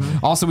precision tool.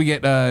 Also, we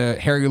get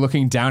Harry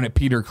looking down at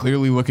Peter,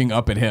 clearly looking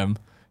up at him,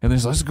 and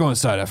there's let's go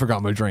inside. I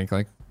forgot my drink.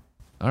 Like,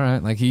 all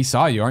right, like he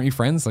saw you, aren't you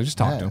friends? Like, just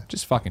talk to him.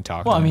 Just fucking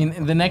talk. Well, to I him. mean,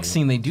 in the next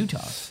scene they do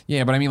talk.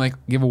 Yeah, but I mean, like,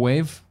 give a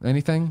wave,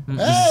 anything? Hey,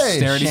 Just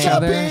stare at each shame,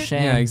 other.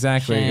 shame, Yeah,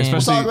 exactly. shame. We'll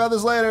Especially talk about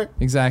this later.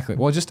 exactly.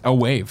 Well, just a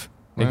wave.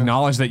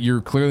 Acknowledge that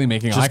you're clearly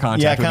making eye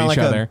contact yeah, with kinda each like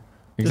a- other.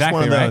 Exactly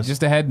one of right. those.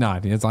 Just a head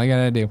nod. That's all you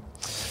gotta do.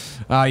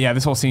 Yeah,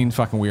 this whole scene's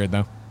fucking weird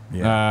though.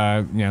 Yeah.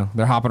 You know,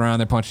 they're hopping around,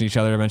 they're punching each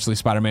other. Eventually,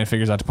 Spider-Man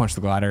figures out to punch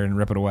the glider and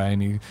rip it away,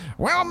 and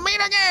we'll meet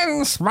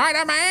again,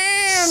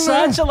 Spider-Man.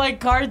 Such a like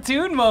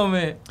cartoon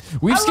moment.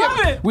 We've I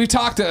love it. We've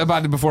talked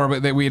about it before,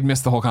 but that we had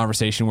missed the whole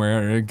conversation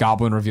where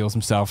Goblin reveals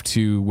himself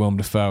to Willem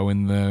Dafoe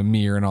in the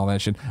mirror and all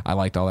that shit. I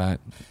liked all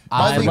that.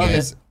 My I thing love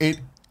is,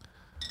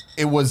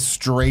 it was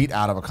straight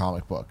out of a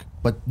comic book,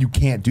 but you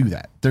can't do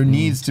that. There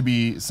needs to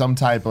be some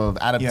type of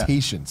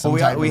adaptation. Well, Some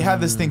type we of, have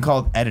this thing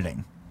called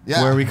editing.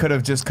 where we could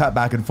have just cut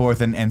back and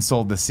forth and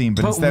sold the scene,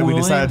 but instead we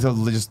decided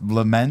to just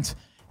lament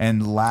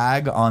and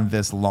lag on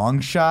this long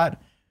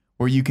shot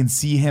where you can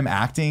see him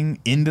acting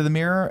into the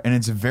mirror, and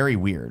it's very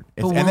weird.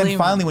 And then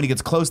finally when he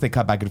gets close, they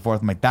cut back and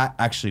forth. I'm like, that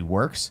actually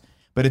works.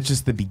 But it's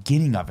just the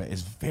beginning of it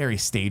is very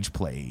stage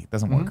play. It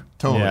doesn't work.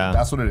 Totally. Yeah.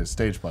 That's what it is.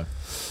 Stage play.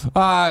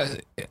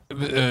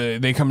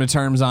 They come to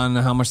terms on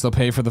how much they'll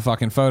pay for the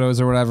fucking photos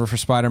or whatever for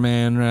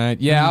Spider-Man, right?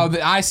 Yeah,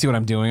 I see what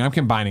I'm doing. I'm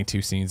combining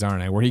two scenes,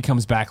 aren't I? Where he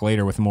comes back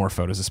later with more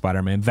photos of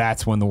Spider-Man.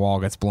 That's when the wall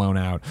gets blown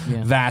out.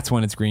 Yeah. That's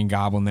when it's Green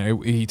Goblin there.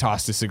 He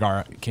tossed his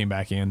cigar, came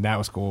back in. That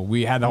was cool.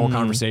 We had the whole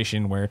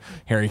conversation where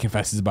Harry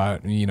confesses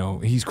about,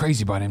 he's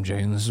crazy about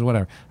MJ and this is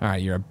whatever. All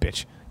right, you're a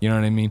bitch. You know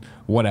what I mean?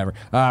 Whatever.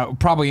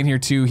 Probably in here,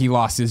 too, he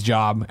lost his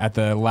job at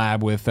the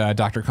lab with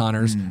Dr.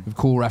 Connors.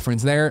 Cool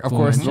reference there, of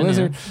course, the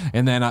lizard.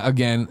 And then,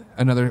 again,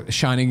 another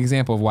shining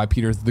example of why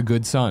Peter's the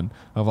good son.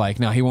 Of like,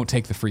 no, he won't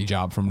take the free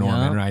job from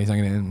Norman, right? He's not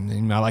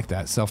going to, I like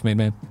that. Self-made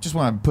man. Just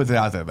want to put it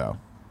out there, though.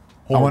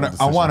 I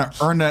want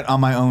to earn that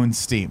on my own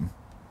steam.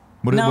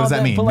 What does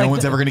that mean? No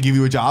one's ever going to give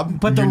you a job?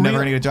 But you're never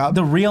going to get a job?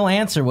 The real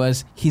answer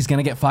was he's going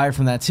to get fired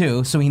from that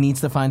too, so he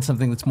needs to find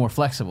something that's more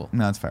flexible.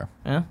 No, that's fair.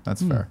 Yeah?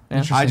 That's fair.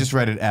 I just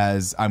read it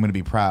as I'm going to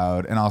be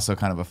proud and also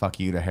kind of a fuck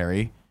you to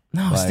Harry.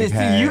 No,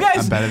 hey, you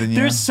guys, I'm better than you.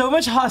 There's so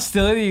much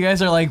hostility. You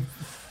guys are like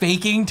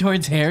faking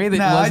towards Harry that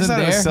wasn't I just thought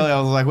there. It was silly. I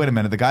was like, wait a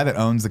minute. The guy that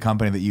owns the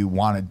company that you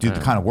want to do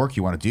the kind of work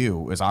you want to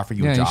do is offering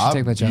you a job. You should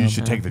take that job. You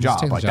should take the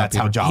job. Like that's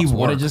how jobs work. He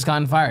would have just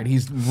gotten fired.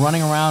 He's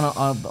running around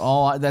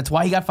all. That's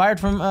why he got fired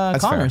from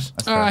Connors.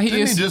 Didn't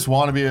he just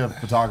want to be a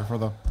photographer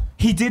though?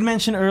 He did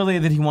mention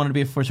earlier that he wanted to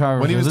be a photographer.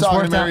 When he was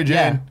talking to Mary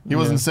Jane, he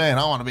wasn't saying,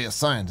 I want to be a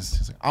scientist.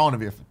 He's like, I want to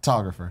be a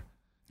photographer.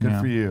 Good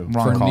for you.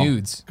 For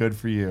nudes. Good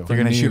for you. You're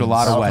going to shoot a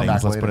lot of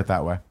weddings. Let's put it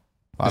that way.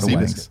 A lot of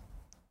weddings.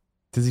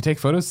 Does he take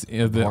photos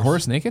of the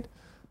horse naked?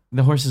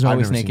 The horse is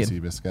always naked.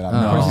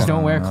 Horses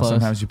don't wear clothes.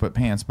 Sometimes you put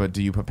pants, but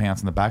do you put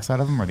pants on the backside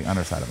of them or the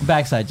underside of them?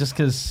 Backside, just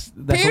because.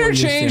 Peter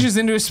changes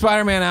into a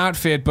Spider-Man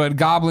outfit, but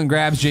Goblin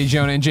grabs J.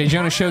 Jonah, and J.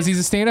 Jonah shows he's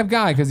a stand-up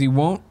guy because he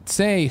won't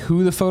say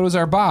who the photos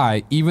are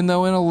by, even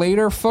though in a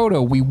later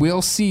photo we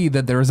will see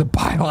that there is a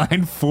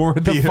byline for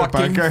the Peter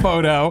fucking Parker.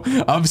 photo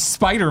of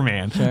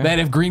Spider-Man. Sure. That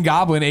if Green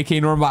Goblin, a.k.a.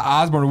 Norman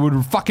Osborn,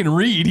 would fucking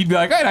read, he'd be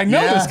like, hey, I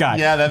know this guy.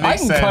 Yeah, that makes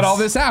sense. I can cut all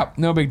this out.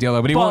 No big deal,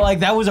 though. But like,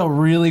 that was a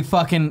really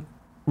fucking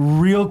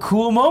real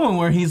cool moment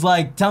where he's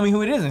like, tell me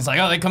who it is. And it's like,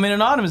 oh, they come in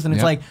anonymous. And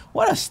it's like,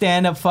 what a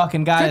stand-up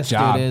fucking guy this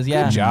dude is.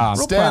 Yeah. Good job.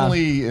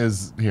 Stanley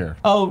is here.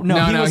 Oh, no,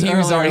 he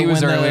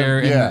was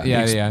earlier.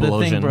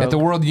 At the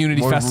World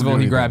Unity Festival,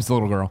 he grabs the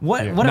little girl.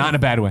 What Not in a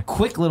bad way.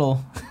 Quick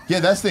little. Yeah,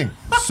 that's the thing.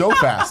 So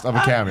fast of a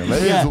cameo.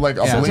 That is like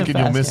a blink and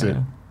you'll miss it.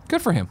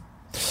 Good for him.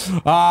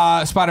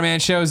 Spider-Man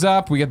shows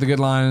up. We get the good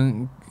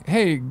line.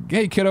 Hey,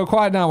 kiddo,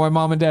 quiet down. Why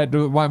mom and dad,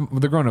 why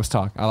the grown-ups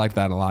talk. I like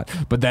that a lot.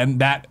 But then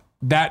that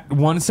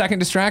 1 second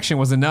distraction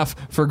was enough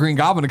for Green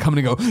Goblin to come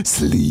in and go,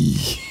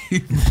 sleep.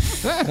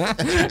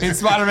 And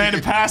Spider-Man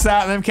to pass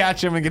out and then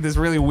catch him and get this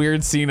really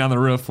weird scene on the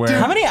roof where...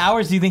 How many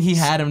hours do you think he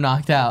had him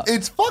knocked out?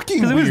 It's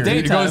fucking weird. It was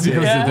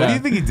daytime. What do you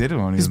think he did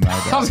when he was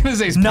knocked out? I was going to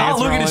say his not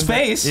look at his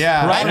face.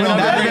 Yeah. Right? That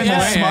would have been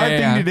a smart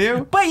thing to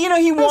do. But,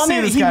 he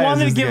wanted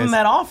to give him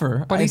that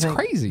offer. But he's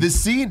crazy.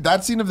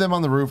 That scene of them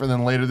on the roof and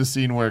then later the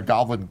scene where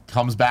Goblin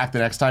comes back the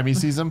next time he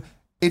sees him,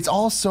 it's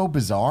all so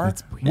bizarre.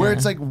 Where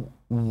it's like...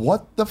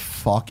 What the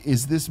fuck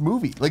is this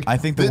movie? Like, I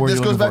think this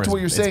goes back to what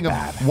you're saying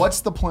of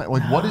what's the plan?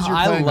 Like, what is your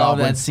plan? I love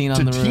that scene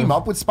on the roof. Team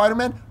up with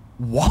Spider-Man?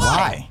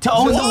 Why? To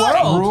own the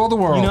world. Rule the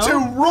world. To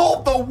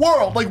rule the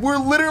world. Like, we're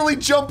literally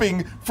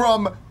jumping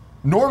from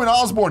Norman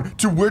Osborn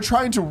to we're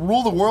trying to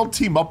rule the world,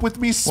 team up with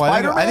me,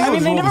 Spider-Man. I think it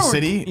was rule the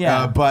city,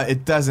 but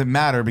it doesn't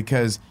matter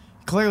because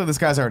clearly this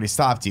guy's already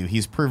stopped you.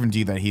 He's proven to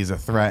you that he's a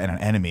threat and an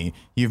enemy.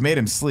 You've made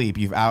him sleep.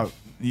 You've put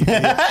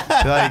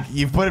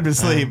him to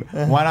sleep.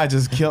 Why not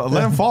just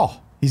let him fall?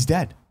 He's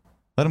dead.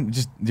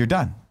 You're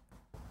done.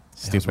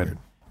 Stupid.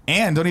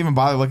 And don't even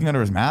bother looking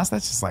under his mask.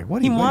 That's just like,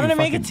 what? He wanted to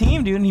make a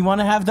team, dude, and he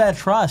wanted to have that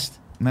trust.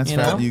 And that's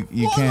fair.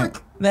 You can't.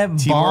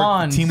 That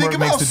bond. Teamwork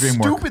makes the dream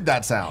work. Think stupid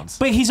that sounds.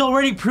 But he's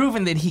already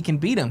proven that he can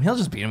beat him. He'll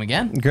just beat him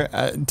again.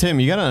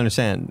 Tim, you got to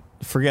understand.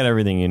 Forget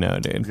everything you know,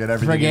 dude. Forget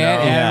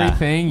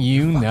everything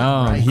you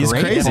know. Right. He's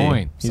crazy.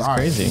 Point. He's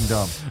crazy.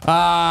 Dumb.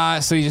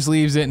 So he just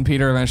leaves it, and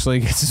Peter eventually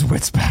gets his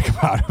wits back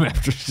about him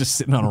after just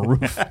sitting on a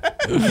roof.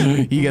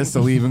 He gets to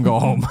leave and go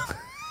home.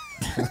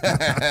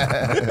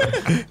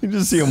 You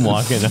just see him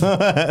walking.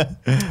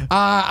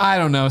 I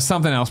don't know.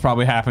 Something else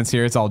probably happens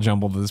here. It's all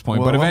jumbled at this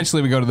point. But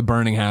eventually we go to the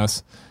burning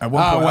house. At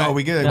one point,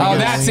 we get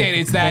that's it.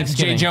 It's that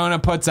J. Jonah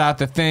puts out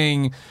the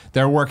thing.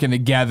 They're working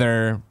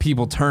together.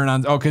 People turn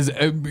on. Oh, because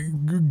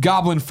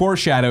Goblin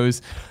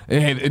foreshadows,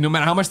 hey, no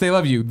matter how much they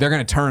love you, they're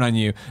going to turn on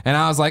you. And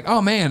I was like, oh,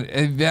 man,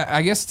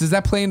 I guess, does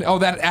that play in? Oh,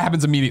 that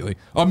happens immediately.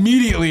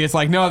 Immediately, it's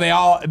like, no,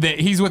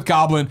 he's with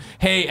Goblin.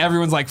 Hey,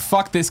 everyone's like,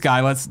 fuck this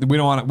guy. We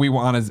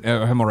want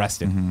him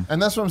arrested.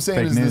 And that's what I'm saying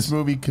Fake is news. this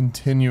movie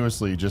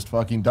continuously just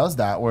fucking does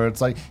that, where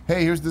it's like,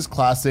 hey, here's this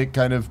classic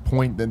kind of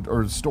point that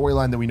or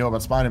storyline that we know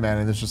about Spider-Man,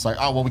 and it's just like,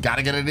 oh well, we got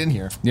to get it in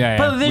here. Yeah,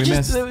 But they're We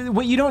just missed-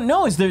 what you don't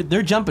know is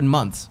they're jumping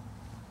months.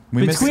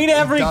 We missed- Between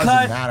every doesn't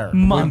cut, matter.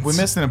 months. We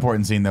missed an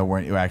important scene though,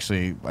 where you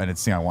actually, and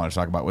it's the thing I wanted to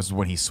talk about was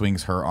when he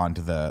swings her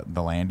onto the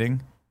landing,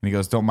 and he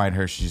goes, "Don't mind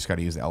her. She just got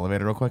to use the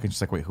elevator real quick." And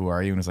she's like, "Wait, who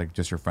are you?" And it's like,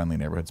 "Just your friendly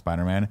neighborhood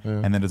Spider-Man."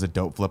 And then does a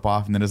dope flip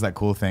off, and then does that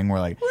cool thing where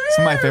like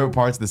some of my favorite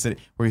parts of the city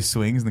where he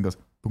swings and then goes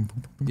boom,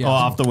 boom, boom, boom. Oh,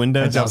 off the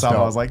window. And jumps off.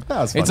 dope. I was like, that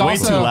was fun. It's Way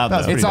also too loud,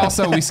 though. it's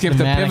also we skipped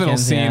The the pivotal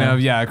mannequins, scene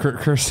yeah. of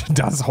Kirsten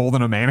Dunst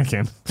holding a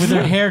mannequin. With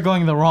her hair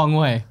going the wrong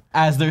way.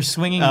 As they're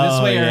swinging this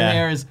Oh, way, her yeah.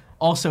 hair is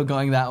also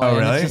going that way. Oh, And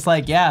really? it's just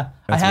like, yeah.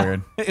 That's I have,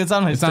 weird. It's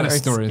on my It's on his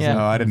stories,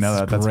 Yeah. Oh, I didn't know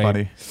that. That's great.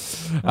 funny.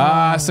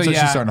 So So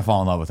yeah, she's starting to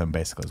fall in love with him,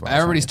 basically. Is what I'm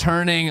everybody's saying.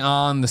 turning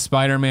on the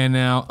Spider-Man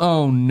now.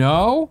 Oh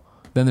no!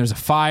 Then there's a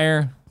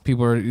fire.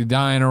 People are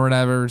dying or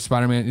whatever.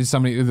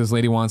 This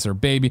lady wants her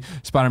baby.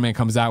 Spider-Man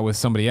comes out with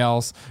somebody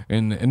else,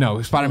 and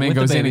no, Spider-Man With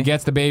the goes in baby. and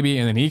gets the baby,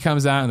 and then he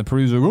comes out, and the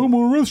producer's like, "I'm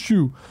gonna arrest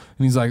you,"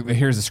 and he's like,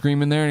 hears a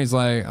scream in there, and he's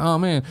like, "Oh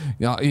man,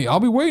 I'll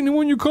be waiting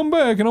when you come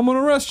back, and I'm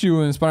gonna arrest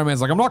you." And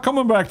Spider-Man's like, "I'm not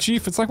coming back,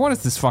 Chief." It's like, what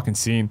is this fucking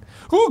scene?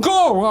 Oh,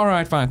 go! All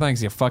right, fine,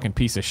 thanks, you fucking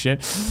piece of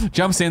shit.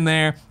 Jumps in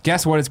there.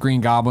 Guess what? It's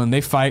Green Goblin.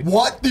 They fight.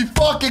 What the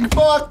fucking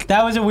fuck?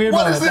 That was a weird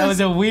What moment. is That this? was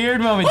a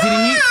weird moment.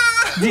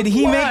 Did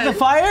he make the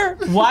fire?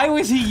 Why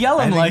was he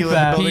yelling think like he lit the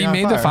that? building He on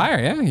made the fire. fire,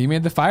 yeah. He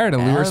made the fire to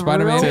lure real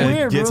Spider-Man in.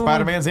 weird. Get bro.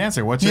 Spider-Man's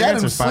answer. What's He your had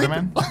answer, him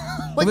Spider-Man?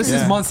 Like, This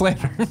is months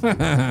later.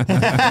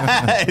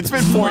 It's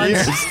been 4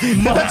 years.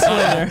 Months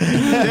later.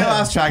 They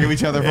lost track of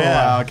each other for a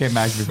while. Came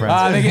back to be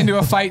friends. They get into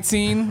a fight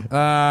scene.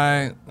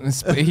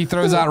 He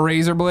throws out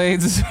razor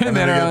blades. and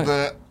then that we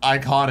are- get the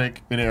iconic,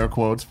 in air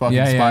quotes, fucking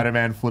Yeah, yeah.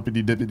 Spider-Man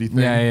flippity-dippity thing.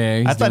 yeah.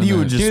 He's I thought doing he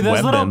would that. just Dude, those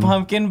web little them.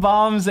 pumpkin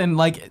bombs and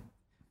like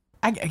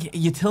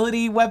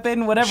utility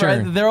weapon, whatever.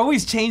 Sure. They're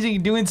always changing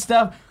and doing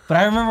stuff. But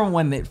I remember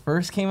when it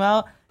first came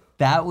out,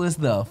 that was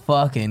the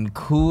fucking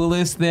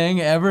coolest thing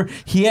ever.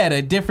 He had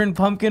a different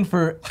pumpkin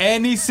for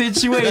any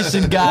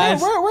situation,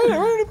 guys. Where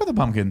did he put the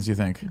pumpkins, you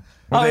think?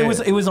 Were Oh,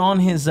 they- it was on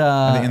his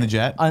they in the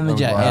jet? On the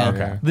jet, wow, yeah.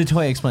 okay. The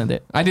toy explained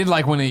it. I did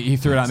like when he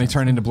threw it out and they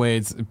turned into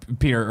blades.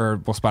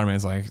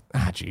 Spider-Man's like,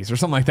 jeez, or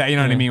something like that. You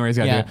know what I mean? Where he's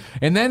got to Yeah. do it.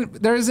 And then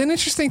there's an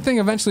interesting thing.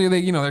 Eventually,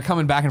 they're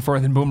coming back and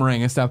forth and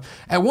boomerang and stuff.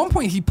 At one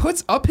point, he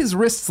puts up his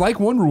wrists like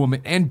Wonder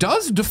Woman and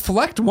does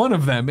deflect one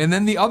of them, and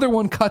then the other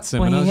one cuts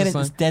him. When and I he was hit just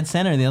it like, dead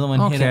center, the other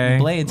one hit it in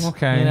blades.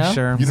 Okay, you know?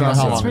 sure. You don't know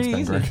how It's long pretty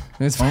it's been, easy. Greg.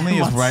 It's Only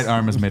his months. right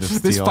arm is made of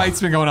steel. This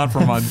fight's been going on for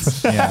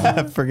months.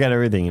 Yeah. Forget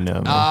everything you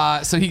know.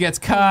 Man. So he gets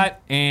cut,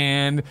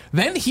 and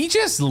then he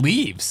just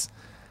leaves.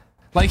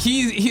 Like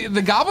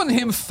the Goblin and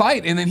him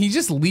fight, and then he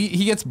just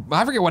he gets.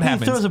 I forget what He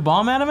happens. throws a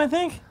bomb at him, I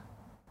think.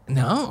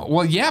 No,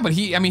 well, yeah, but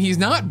he's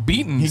not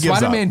beaten. He gives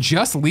Spider-Man up.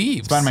 just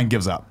leaves. Spider-Man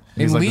gives up.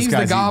 And He's like, leaves this the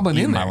guy's Goblin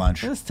eating in my there.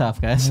 lunch. That's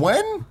tough, guys.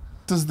 When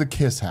does the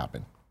kiss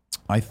happen?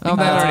 I think Oh,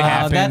 that already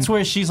happened. That's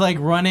where she's like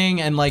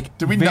running and like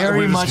Did we very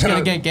we're just much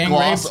gonna get gang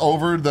gloss raped.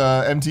 over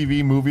the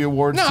MTV Movie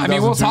Awards? No, I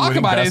mean we'll 2002 talk winning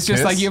about it. Best It's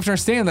just like Kiss? you have to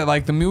understand that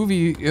like the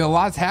movie, a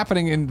lot's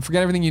happening, and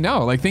forget everything you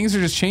know. Like things are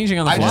just changing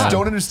on the I fly. just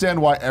don't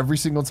understand why every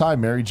single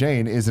time Mary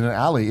Jane is in an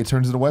alley, it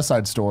turns into West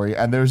Side Story,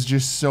 and there's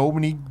just so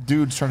many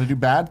dudes trying to do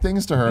bad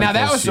things to her. Now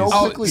that was so so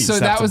quickly. that was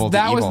Susceptible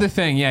to evil. the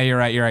thing. Yeah, you're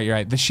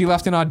right. She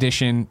left an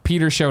audition.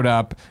 Peter showed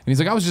up, and he's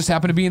like, "I was just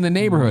happened to be in the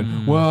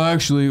neighborhood." Well,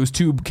 actually, it was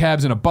 2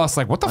 cabs and a bus.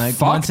 Like, what the Like,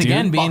 fuck, once dude?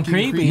 again, being Fucking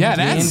creepy. creepy. Yeah,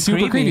 Being that's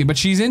super creepy. But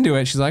she's into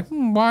it. She's like,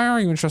 "Why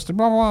are you interested?"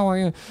 Blah blah blah.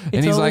 And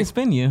It's he's like, always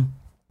been you.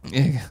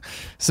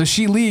 so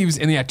she leaves,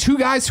 and 2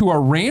 guys who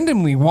are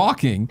randomly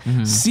walking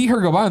see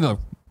her go by, and they're like,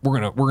 we're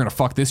gonna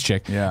fuck this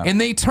chick. Yeah. And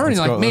they turn Let's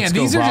and go- like, man, let's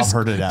go these are rob just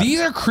her to death. these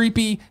are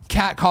creepy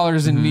cat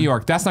collars in New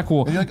York. That's not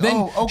cool. you're like, then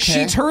oh, okay.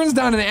 she turns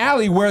down an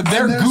alley where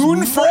their there's goon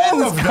more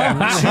friends of them.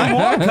 come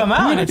More come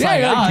out. And it's yeah, like,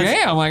 you're like, oh,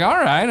 yeah. I'm like, all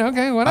right,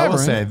 okay, whatever. I will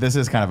say this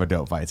is kind of a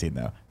dope fight scene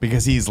though,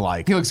 because he's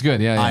like, he looks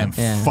good. Yeah, yeah. I am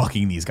Yeah.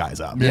 fucking these guys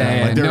up.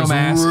 Yeah, like no there's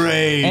mask.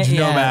 rage, And,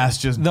 no yeah,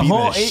 mask, just the beating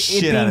whole the it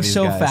shit being out of these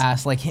so guys.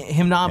 fast, like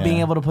him not being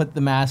Yeah. able to put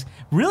the mask,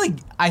 really,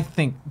 I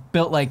think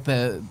built like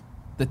the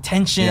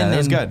tension. Yeah, that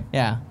was and- good.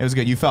 Yeah, It was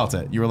good. You felt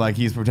it. You were like,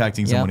 he's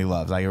protecting someone Yep. he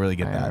loves. I really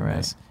get Right, that. in right.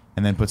 this.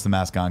 And then puts the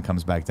mask on,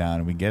 comes back down,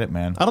 and we get it,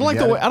 man. I don't We like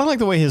get the way it. I don't like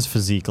the way his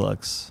physique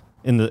looks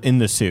in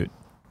the suit.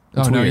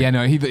 Oh no, weird. yeah,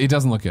 no, he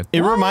doesn't look good.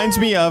 It reminds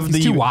me of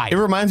He's too wide. It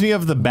reminds me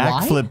of the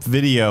backflip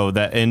video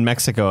that in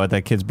Mexico at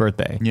that kid's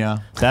birthday. Yeah.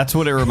 That's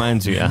what it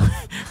reminds me of.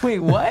 wait,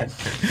 what?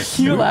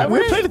 Can you We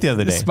elaborate? played it the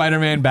other day.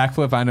 Spider-Man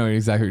backflip. I know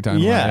exactly what you're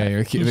talking Yeah.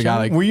 about. The guy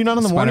like Were you not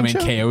on the morning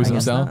Spider-Man show? KOs I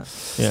guess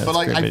himself. Yeah, But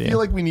like, I feel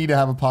like we need to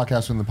have a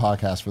podcast from the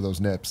podcast for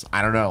those nips.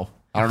 I don't know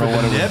what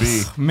it would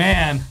be.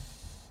 Man,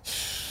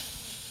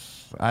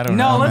 I don't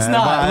No, know. let's man.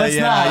 not. But, Let's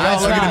yeah, not. Y'all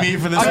Let's looking not. at me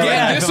for this.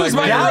 Again, I this feel was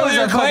like my we're- that was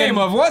earlier a claim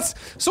fucking- of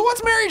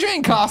what's Mary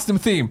Jane costume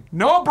theme?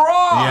 No bras.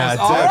 Yeah,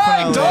 All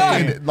right,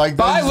 definitely. done. Like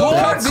Buy those- low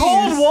Pour cut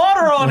cold cold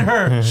water on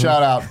her.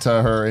 Shout out to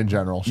her in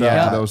general. Shout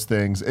Yeah. out to those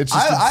things. It's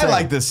just I insane.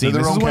 like this scene.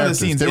 They're their This own is one of the characters.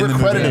 scenes They in were the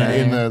movie. credited Yeah,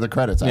 in yeah. the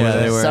credits. Yeah,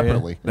 they were, yeah.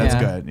 separately. That's Yeah.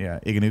 good. Yeah.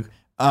 Iganuk.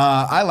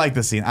 I like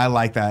the scene. I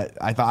like that.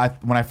 I thought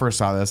when I first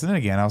saw this, and then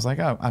again, I was like,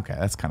 oh, okay,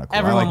 that's kind of cool.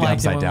 Everyone I like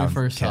liked the it upside when we down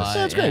first saw kiss. it.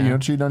 That's great. Yeah. You know,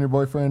 cheating on your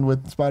boyfriend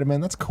with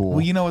Spider-Man. That's cool.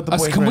 Well, you know what the A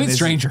boyfriend complete is.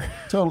 stranger.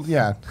 Total,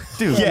 yeah.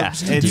 Dude, Yeah.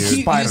 it's Dude. This is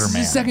the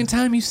Spider-Man. second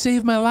time you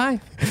saved my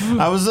life.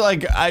 I was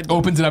like, I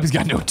Opens it up. He's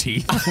got no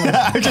teeth.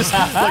 I just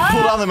like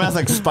pulled on the mask,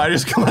 like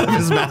spiders come out of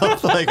his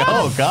mouth. Like,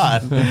 oh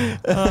god.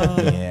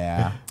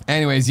 Yeah.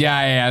 Anyways,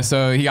 yeah.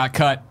 So he got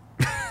cut.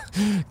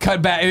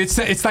 Cut back. It's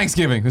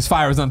Thanksgiving. This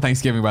fire was on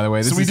Thanksgiving, by the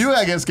way. So we do,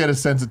 I guess, get a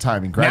sense of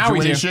timing. Now we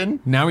do. Graduation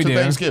Now we to do.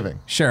 Thanksgiving.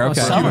 Sure.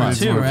 Okay. Summer It's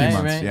too, been a few right?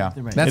 months, Right. yeah.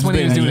 Right. That's when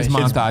he was doing his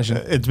montage.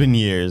 It's been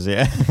years,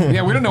 yeah.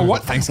 Yeah, we don't know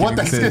what Thanksgiving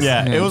What this Thanksgiving? is.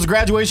 Yeah, it was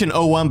graduation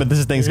 01, but this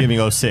is Thanksgiving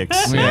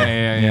 06.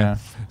 Yeah.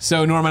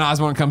 So Norman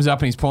Osborn comes up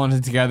and he's pulling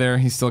it together.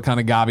 He's still kind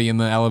of gobby in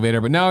the elevator,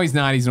 but no, he's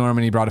not. He's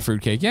Norman. He brought a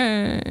fruitcake.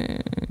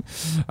 Yay!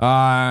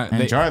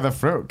 Enjoy the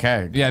fruit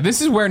cake. Yeah,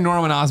 this is where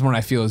Norman Osborn,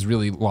 I feel, is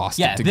really lost.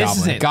 Yeah, to this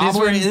Goblin. is it.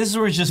 Goblin, This is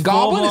where it's just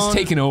Goblin is full-blown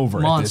taking over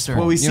at this monster. point.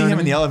 Well, we You see know what him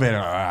I in the mean? elevator.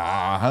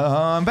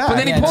 I'm back. But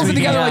then he Yeah, pulls it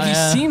tweaking together out, like he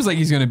yeah. seems like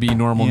he's going to be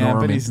normal Yeah, but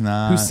Norman. he's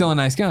not. Who's still a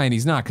nice guy, and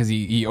he's not because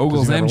he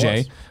ogles he never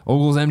MJ.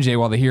 Ogles MJ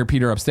while they hear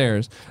Peter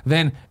upstairs.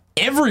 Then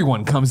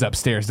everyone comes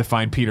upstairs to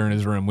find Peter in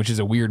his room, which is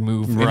a weird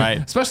move. And Right.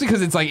 especially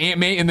because it's like Aunt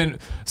May, and then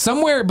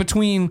somewhere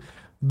between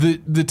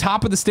the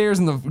top of the stairs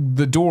and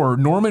the door,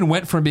 Norman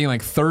went from being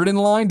like third in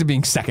line to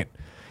being second.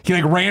 He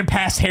like ran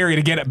past Harry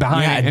to get it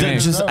behind Yeah,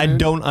 it. I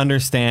don't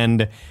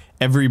understand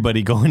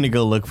everybody going to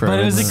go look for But him.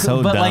 it was It's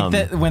so but dumb.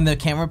 like when the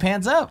camera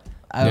pans up,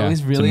 I Yeah.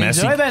 always really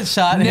messy- enjoy that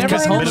shot. And Never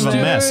it's a bit of a understood.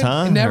 mess,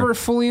 huh? Never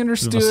fully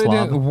understood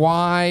slob.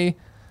 why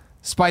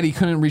Spidey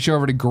couldn't reach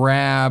over to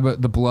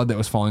grab the blood that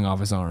was falling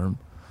off his arm.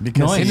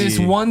 because In this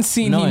one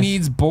scene, he Noise.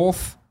 needs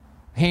both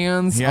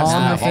hands He has to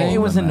on the have thing. all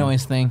it was a man.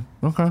 noise thing.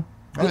 Okay.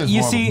 I think it's You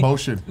more of a see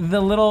motion. the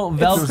little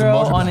was a Velcro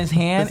motion. on his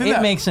hand. The thing It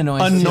that- makes a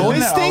noise. a too. noise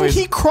that thing? always-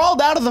 He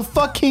crawled out of the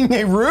fucking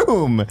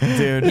room.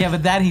 dude. Yeah,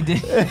 but that he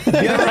did.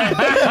 You're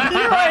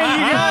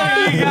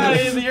right. You got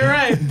it. You're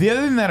right. The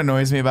other thing that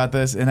annoys me about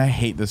this, and I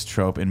hate this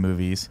trope in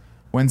movies,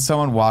 when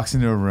someone walks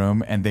into a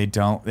room and they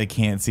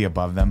can't see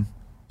above them.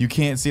 You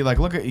can't see, like,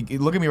 look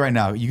at me right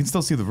now. You can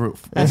still see the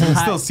roof. You can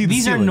still see the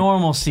These are ceiling.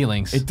 normal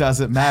ceilings. It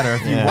doesn't matter.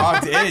 If you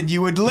walked in,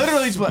 you would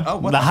literally just be like, oh,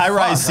 what The the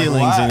high-rise fuck?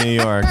 ceilings Why? in New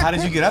York. How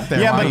did you get up there?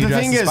 Yeah, Why but are you the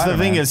dressed thing as is- the Spider-Man?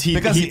 thing is,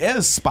 because he- he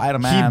is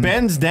Spider-Man. He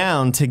bends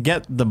down to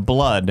get the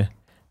blood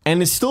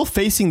and is still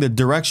facing the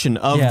direction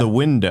of Yeah. the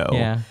window.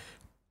 Yeah.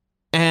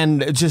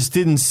 And just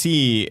didn't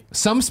see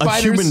Some a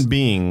spiders, human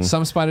being.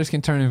 Some spiders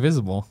can turn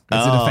invisible.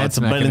 It's Oh, a defense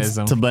to blend into-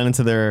 mechanism. to blend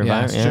into their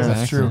Yeah, environment. it's true. Yeah.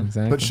 That's true.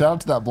 Exactly. But shout out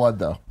to that blood,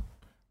 though.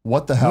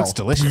 What the hell? Looks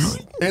delicious.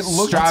 It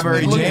looks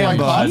Strawberry it looked jam like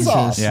hot blood.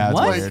 sauce. Yeah, it's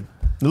What? weird.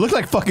 It looked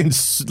like fucking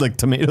like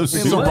tomato It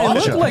soup.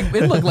 looked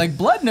It looked like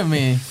blood to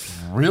me.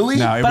 Really?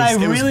 No, it But was,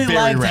 I it was really very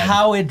liked red.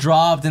 how it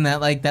dropped and that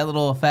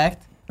little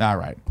effect. All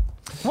right.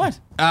 What?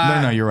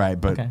 No, you're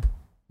right, but Okay.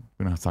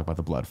 we don't have to talk about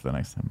the blood for the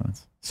next 10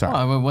 minutes. Sorry.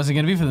 Oh, it wasn't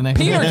going to be for the next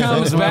Peter minute. comes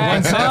That was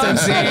back, one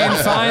comes sentence.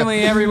 in.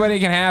 Finally,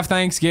 everybody can have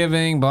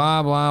Thanksgiving.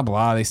 Blah blah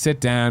blah. They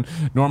sit down.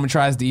 Norman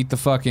tries to eat the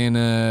fucking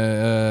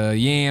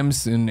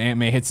yams, and Aunt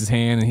May hits his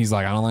hand, and he's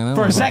like, "I don't like that."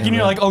 For a second,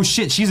 you're like, oh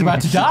shit, she's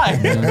about to die.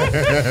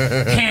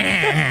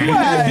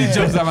 he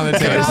jumps up on the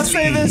Can I table.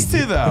 say this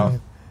too, though?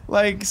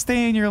 Like,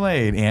 stay in your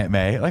lane, Aunt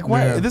May. Like, what?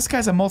 Yeah. This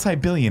guy's a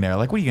multi-billionaire.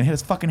 Like, what, are you going to hit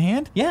his fucking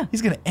hand? Yeah.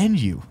 He's going to end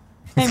you.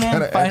 Hey,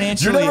 man.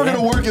 Financially. You're never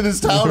going to work in this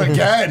town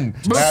again.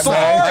 Before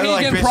I he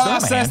like can bitch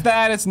process man.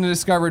 that, it's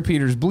discovered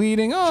Peter's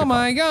bleeding. Oh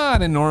my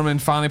god! And Norman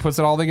finally puts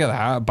it all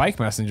together. Bike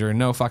messenger,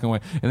 no fucking way.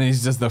 And then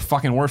he's just the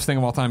fucking worst thing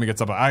of all time. He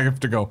gets up. I have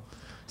to go.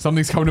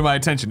 Something's come to my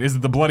attention. Is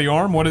it the bloody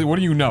arm? What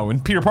do you know?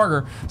 And Peter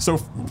Parker, so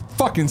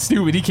fucking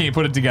stupid, he can't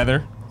put it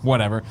together.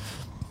 Whatever.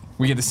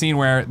 We get the scene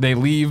where they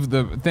leave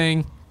the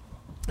thing.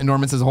 And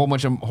Norman says a whole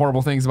bunch of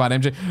horrible things about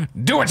MJ.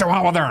 Do what you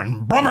want with her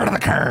and brum her to the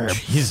curb.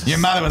 Your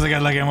mother was a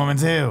good-looking woman,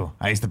 too.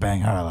 I used to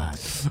bang her a lot.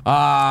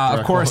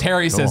 Of course,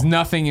 Harry says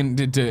nothing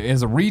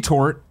as a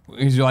retort.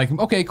 He's like,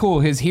 okay,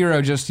 cool. His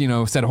hero just,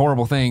 said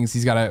horrible things.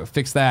 He's got to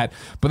fix that.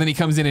 But then he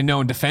comes in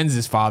and defends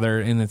his father,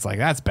 and it's like,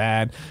 that's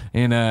bad.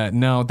 And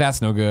no,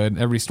 that's no good.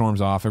 Everybody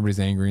storms off. Everybody's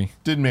angry.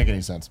 Didn't make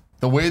any sense.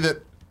 The way that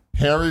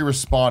Harry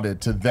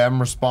responded to them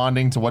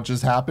responding to what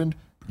just happened,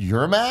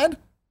 you're mad?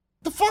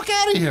 The fuck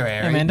out of here,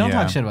 Harry. Hey, man, don't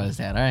Yeah. talk shit about his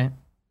dad, all right?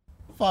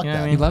 Fuck You know what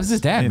that. I He mean? loves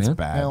his dad, It's man.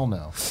 bad. Hell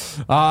no.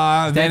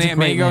 Then Dad's a Aunt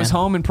May great goes man.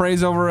 home and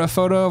prays over a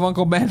photo of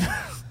Uncle Ben.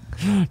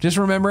 Just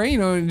remember,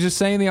 just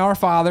saying the Our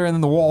Father, and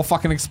then the wall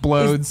fucking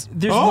explodes.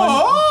 There's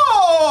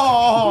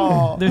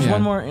Oh! there's Yeah.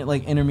 one more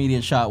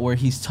intermediate shot where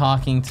he's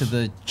talking to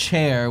the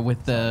chair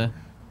with the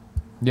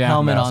Yeah,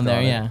 helmet mask on there.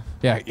 on it.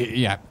 Yeah.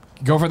 Yeah.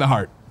 Go for the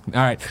heart.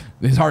 All right.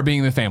 His heart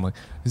being the family.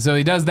 So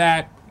he does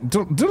that.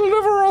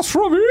 Deliver us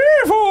from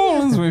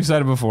evil, as we've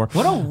said it before.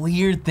 What a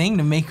weird thing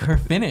to make her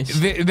finish.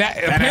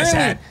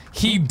 Apparently,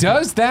 he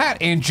does that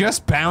and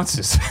just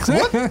bounces. Also,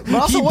 He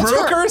what's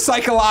broke her- her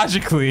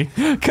psychologically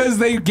because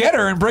they get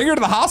her and bring her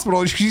to the hospital,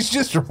 and she's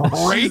just She's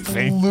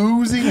raving.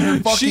 losing her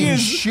fucking She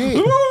is shit.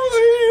 losing her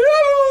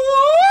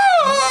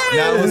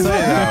Now we'll say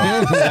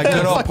that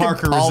good old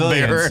Parker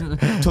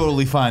resilience.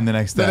 Totally fine the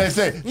next day. Then they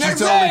say, Next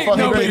she's totally day, fucking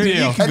no great. big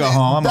deal. You can go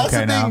home. I'm That's okay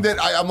the now. thing that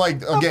I'm like,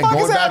 again, fuck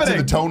going is back to the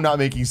happening? tone not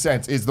making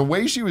sense, is the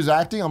way she was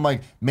acting. I'm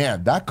like,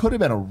 man, that could have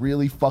been a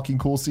really fucking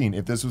cool scene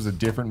if this was a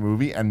different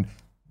movie and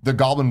the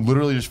goblin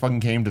literally just fucking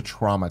came to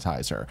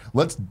traumatize her.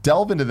 Let's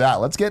delve into that.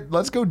 Let's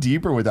go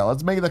deeper with that.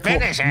 Let's make it the cool.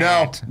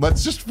 No,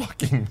 let's just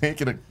fucking make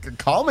it a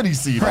comedy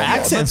scene. Her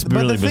accent's But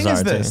really the thing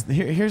bizarre. is this.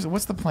 Here's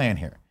what's the plan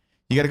here.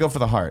 You got to go for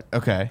the heart.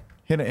 Okay.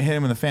 Hit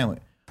him in the family.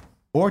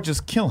 Or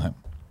just kill him.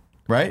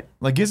 Right?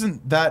 Like,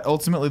 isn't that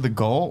ultimately the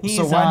goal? He's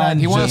so why not? on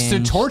He wants to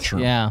James. torture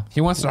him. Yeah.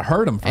 He wants to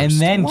hurt him first. And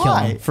then kill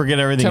Why? him. Forget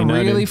everything to you know,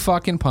 really dude.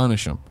 fucking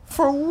punish him.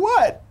 For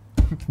what?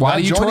 Why Not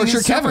do you joining torture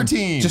his super Kevin?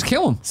 team. Just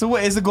kill him. So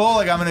what is the goal?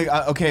 Like, I'm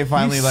gonna okay,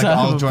 finally, You like son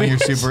I'll of a join your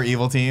bitch. super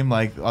evil team.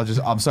 Like,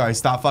 I'm sorry,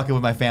 stop fucking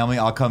with my family.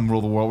 I'll come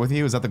rule the world with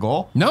you. Is that the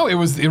goal? No, it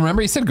was.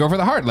 Remember, he said go for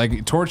the heart.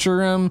 Like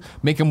torture him,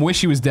 make him wish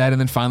he was dead, and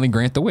then finally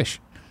grant the wish.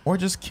 Or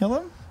just kill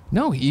him?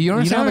 No, you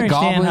don't You don't understand how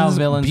the understand how goblin's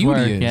villains beauty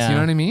work. is. Yeah. You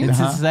know what I mean?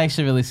 It's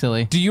actually really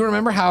silly. Do you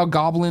remember how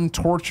Goblin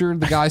tortured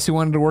the guys who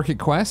wanted to work at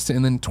Quest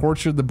and then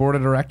tortured the board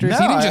of directors? No,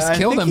 he didn't just I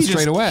kill think them he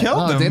straight just away.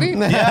 killed them. Did he?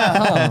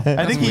 Yeah.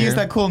 I think he weird. used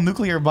that cool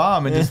nuclear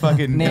bomb and just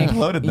fucking Nick,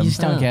 imploded you them.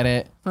 just don't get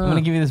it. I'm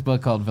gonna give you this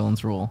book called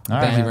Villain's Rule. All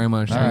Thank you right. very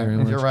much. All Thank you right. very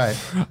much.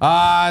 You're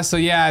right. So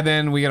yeah,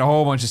 then we get a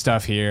whole bunch of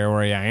stuff here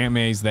where Aunt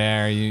May's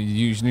there.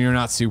 You're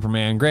not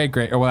Superman. Great.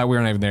 Oh, well, we're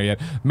not even there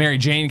yet. Mary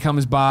Jane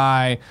comes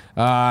by.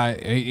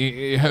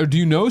 Do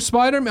you know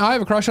Spider-Man? I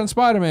have a crush on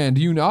Spider-Man.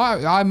 Do you know?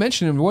 I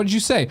mentioned him. What did you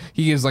say?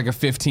 He gives like a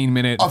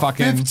 15-minute A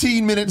fucking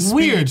 15-minute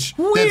speech.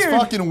 Weird. That's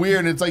fucking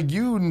weird. It's like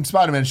you and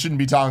Spider-Man shouldn't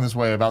be talking this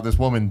way about this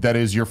woman that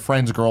is your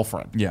friend's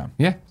girlfriend. Yeah.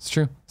 Yeah, it's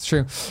true. It's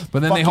true.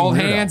 But then they Fucking hold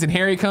weirdo. hands, and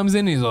Harry comes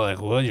in. And he's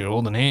like, "Well, you're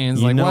holding hands."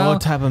 You like, know well,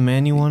 what type of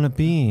man you want to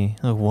be.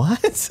 Like,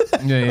 what?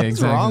 yeah,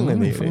 exactly. wrong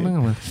with you,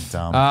 dude?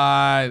 Dumb.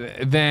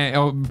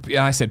 Then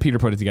I said Peter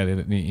put it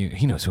together.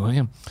 He knows who I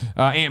am.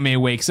 Aunt May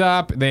wakes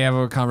up. They have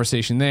a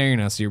conversation there. You're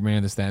not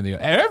Superman. This, that, and the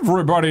other.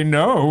 Everybody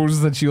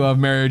knows that you love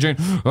Mary Jane.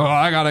 Oh,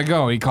 I gotta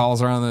go. He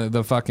calls her on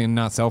the fucking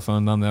not cell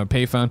phone, on the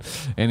payphone,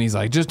 and he's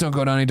like, just don't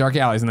go down any dark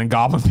alleys. And then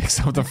Goblin picks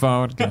up the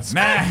phone. Can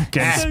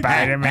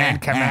Spider-Man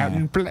come out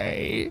and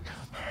play?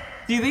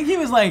 Do you think he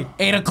was like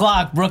 8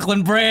 o'clock,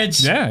 Brooklyn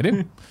Bridge? Yeah, I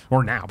did.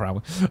 Or now,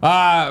 probably.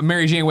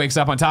 Mary Jane wakes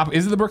up on top.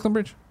 Is it the Brooklyn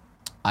Bridge?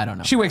 I don't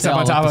know. She wakes They up all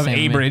on look top the of same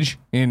to a me. bridge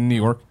in New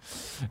York,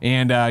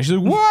 and she's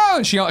like, "Whoa!"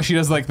 And she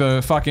does like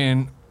the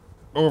fucking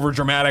over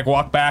dramatic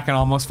walk back and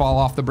almost fall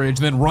off the bridge,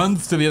 then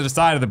runs to the other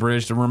side of the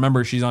bridge to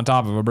remember she's on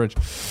top of a bridge.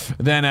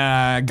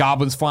 Then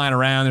goblins flying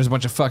around. There's a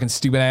bunch of fucking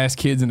stupid ass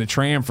kids in the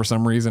tram for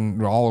some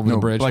reason all over the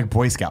bridge. Like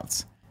Boy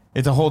Scouts.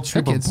 It's a whole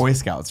troop of kids. Boy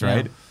Scouts,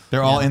 right? Yeah.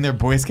 They're all in their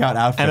Boy Scout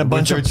outfit. And a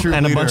bunch with of their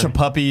troop leader.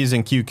 puppies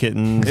and cute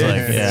kittens. Like,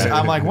 yeah.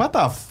 I'm like, what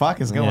the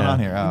fuck is going Yeah. on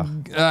here?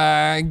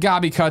 Oh.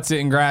 Gobby cuts it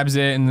and grabs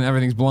it, and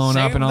everything's blown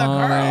up Save and the all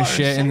girl, that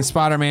shit. And save-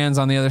 Spider-Man's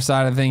on the other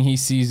side of the thing. He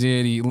sees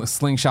it. He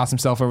slingshots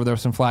himself over there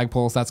with some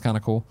flagpoles. That's kind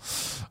of cool.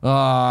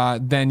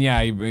 Then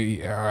yeah,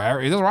 he's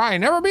right.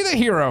 Never be the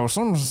hero.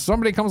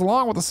 Somebody comes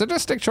along with a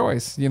sadistic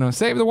choice. You know,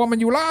 save the woman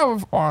you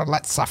love or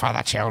let suffer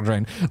the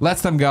children.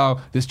 Lets them go.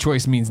 This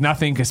choice means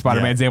nothing because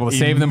Spider-Man's able to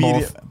save them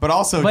both. But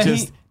also But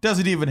just he-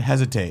 doesn't even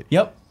hesitate.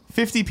 Yep.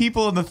 50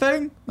 people in the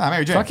thing? Nah,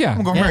 Mary Jane. Fuck yeah.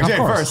 I'm going Yeah, Mary of Jane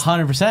course. first.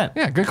 100%.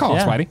 Yeah, good call,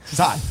 Yeah. Spidey. It's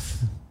hot.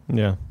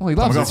 Yeah. Well, he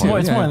loves I'm it. gonna go for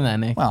It's it. more than that,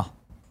 Nick. Well,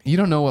 You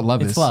don't know what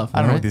love It's is. love. I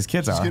don't know right? what these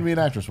kids She's are. gonna be an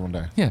actress one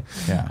day. Yeah.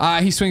 Yeah.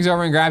 He swings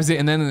over and grabs it,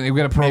 and then we got a Maybe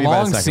by the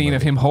prolonged second scene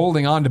of movie. him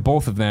holding on to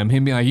both of them.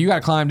 Him being like, "You got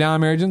to climb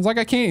down, Mary Jane's like,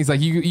 I can't." He's like,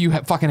 "You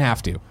fucking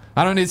have to."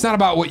 I don't. It's not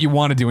about what you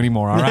want to do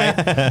anymore. All right.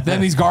 Then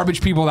these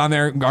garbage people down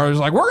there are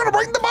just like, "We're gonna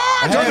bring the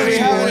barge."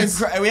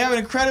 Hey, we have an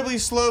incredibly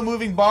slow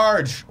moving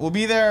barge. We'll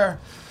be there.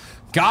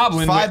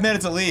 Goblin. 5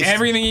 minutes at least.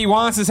 Everything he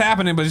wants is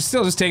happening, but he's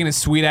still just taking his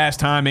sweet ass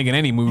time making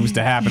any moves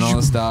to happen. All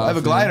this stuff. I have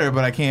a glider,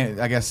 but I can't,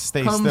 I guess,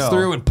 stay Comes still.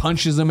 through and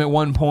punches him at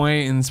one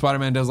point, and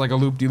Spider-Man does like a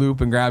loop-de-loop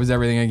and grabs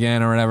everything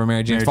again or whatever.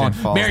 Mary Jane's Mary Jane falling.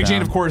 falls Mary Jane,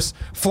 down. of course,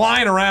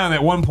 flying around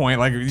at one point.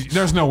 Like,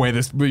 there's no way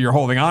you're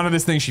holding on to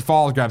this thing. She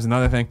falls, grabs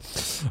another thing,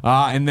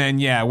 and then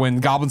when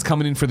Goblin's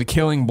coming in for the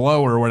killing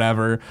blow or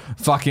whatever,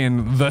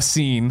 fucking the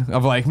scene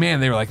of like, man,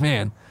 they were like,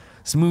 man.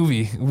 This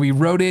movie, we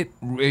wrote it.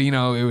 You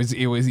know, it was.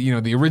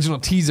 The original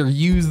teaser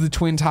used the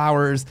Twin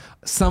Towers.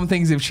 Some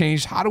things have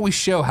changed. How do we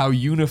show how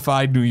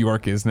unified New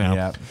York is now?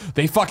 Yep.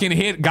 They fucking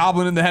hit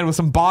Goblin in the head with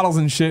some bottles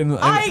and shit. And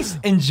I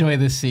enjoy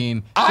this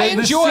scene. I The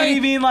enjoy city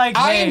being like,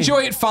 I hey, enjoy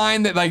it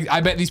fine that like I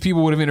bet these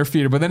people would have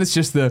interfered, but then it's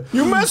just the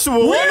You mess with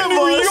one we're of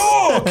New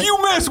us. York.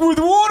 You mess with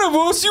one of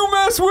us, you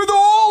mess with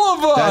all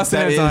of us.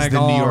 That And is it's like,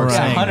 the New York all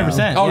saying. right.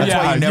 100%. Oh, Yeah. yeah,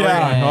 That's why you never.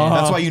 yeah.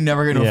 That's why you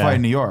never get into a Yeah. fight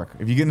in New York.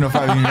 If you get into a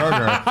fight with a New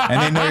Yorker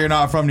and they know you're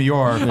not from New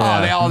York,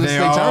 Oh, they all just they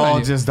they turn all on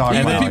you. just dog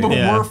Even about people you.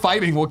 who Yeah. were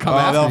fighting will come Oh,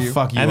 after they'll you.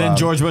 fuck you And then up.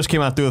 George Bush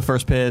came out through the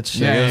first pitch.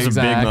 Yeah, it was a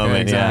exactly, big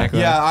moment. exactly.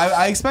 Yeah. Yeah,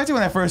 I expected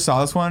when I first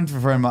saw this one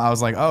from I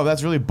was like, oh,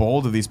 that's really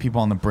bold of these people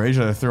on the bridge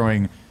that are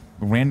throwing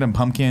random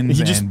pumpkins.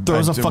 He just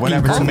throws a fucking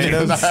whatever pumpkin.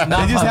 tomatoes.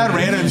 They just had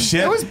random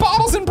shit. It was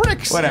bottles and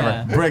bricks.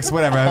 Whatever. Bricks,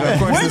 whatever. Of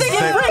course, Where did they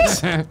get bricks?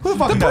 Who the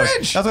fuck knows?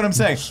 bridge. That's what I'm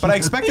saying. But I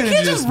expected him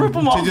can't to just rip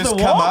 'em off the come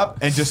wall. up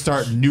and just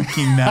start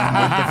nuking them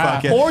with the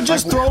fucking... Or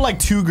just throw like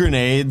 2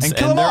 grenades And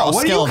kill them they're all. all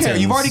What do you care?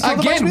 skeletons. You've already killed a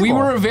bunch Again, of we people.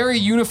 were a very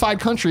unified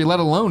country, let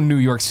alone New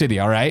York City.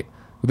 All right,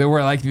 they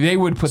were like they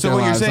would put So their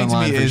what you're lives saying to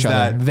online me for is each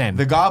other. that Then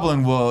the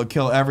Goblin will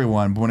kill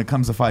everyone, but when it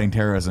comes to fighting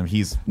terrorism,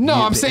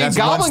 I'm saying that's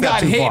Goblin one step got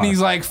too hit far. and he's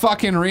like,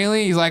 fucking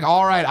really? He's like,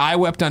 all right, I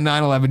wept on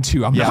 9/11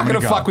 too. I'm Yeah, not I'm gonna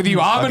gonna go. fuck with you.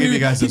 I'll give you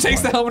guys He this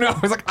takes one. the helmet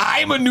off. He's like,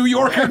 I'm a New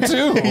Yorker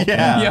too.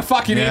 Yeah. You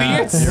fucking Yeah,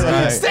 idiots. you're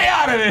right. Stay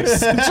out of this.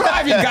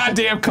 Drive your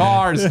goddamn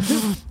cars.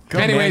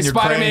 Anyway, man, your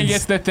Spider-Man cranes.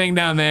 gets the thing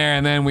down there,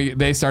 and then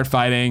they start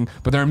fighting,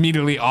 but they're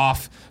immediately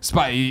off.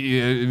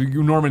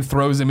 Norman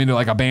throws him into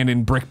like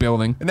abandoned brick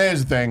building. And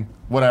there's the thing,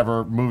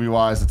 whatever,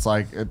 movie-wise, it's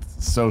like,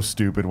 it's so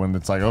stupid when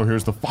it's like, oh,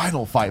 here's the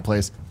final fight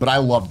place. But I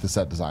loved the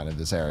set design of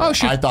this area. Oh,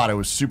 shit. I thought it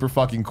was super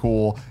fucking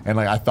cool, and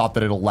like I thought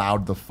that it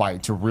allowed the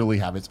fight to really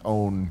have its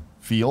own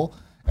feel.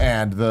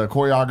 And the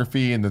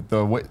choreography and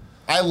the way...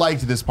 I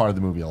liked this part of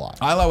the movie a lot.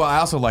 I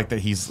also like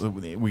that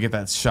we get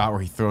that shot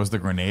where he throws the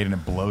grenade and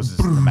it blows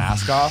the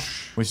mask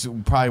off, which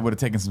probably would have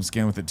taken some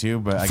skin with it too.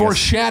 But I guess,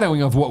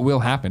 Foreshadowing of what will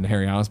happen to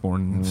Harry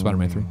Osborn in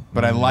Spider-Man 3.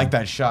 but I like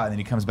that shot, and then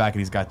he comes back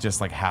and he's got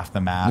just like half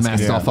the mask. The mask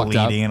and is all he's fucked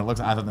up. bleeding, and I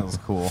thought that was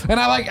cool. And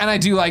I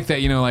do like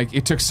that, like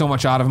it took so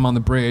much out of him on the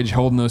bridge,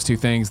 holding those 2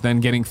 things, then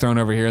getting thrown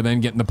over here,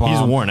 then getting the bomb.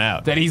 He's worn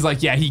out. That he's like,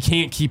 he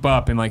can't keep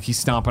up, and like he's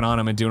stomping on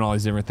him and doing all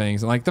these different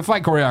things. And like the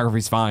fight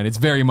choreography's fine. It's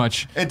very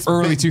much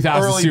early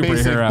 2000s early superhero.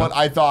 basic, but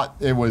I thought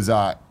it was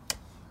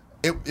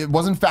it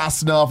wasn't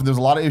fast enough, and there's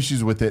a lot of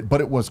issues with it, but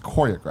it was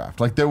choreographed.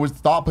 Like there was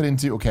thought put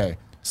into, okay,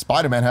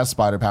 Spider-Man has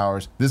spider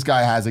powers, this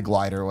guy has a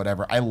glider or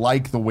whatever. I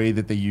like the way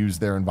that they use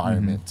their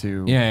environment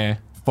to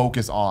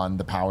focus on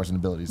the powers and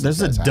abilities.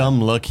 There's a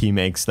dumb look he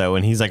makes though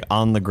when he's like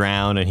on the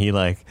ground and he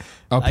like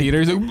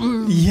Peter's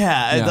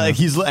like, like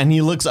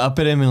he looks up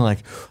at him and like,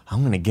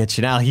 I'm gonna get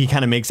you now. He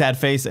kind of makes that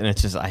face and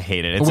it's just, I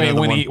hate it. It's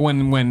wait,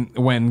 one-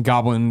 when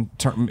Goblin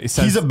says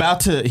he's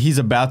about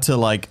to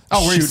like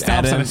where he shoot stomps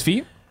at him. on his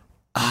feet.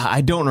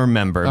 I don't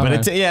remember, but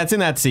Okay. it's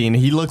in that scene.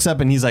 He looks up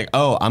and he's like,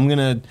 oh,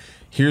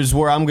 here's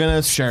where I'm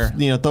gonna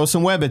throw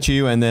some web at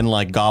you, and then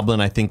like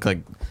Goblin, I think like,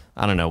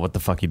 I don't know what the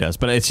fuck he does,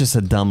 but it's just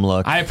a dumb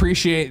look. I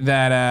appreciate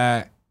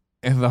that.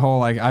 The whole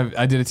like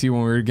I did it to you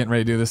when we were getting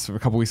ready to do this a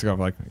couple weeks ago. I'm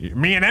like,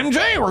 me and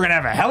MJ, we're gonna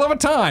have a hell of a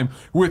time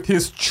with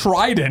his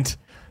trident.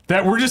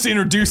 That we're just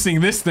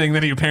introducing this thing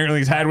that he apparently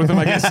has had with him,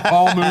 I guess,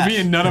 all movie,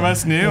 and none of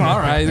us knew. All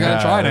right, he's got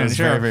a trident. It's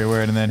Sure. very, very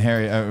weird. And then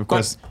Harry, of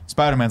course,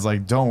 Spider-Man's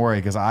like, don't worry,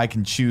 because I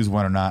can choose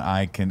whether or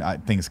not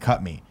things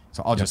cut me.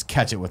 So I'll just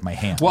catch it with my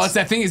hands. Well, it's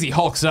that thing is he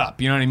hulks up.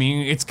 You know what I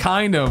mean? It's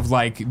kind of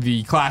like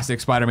the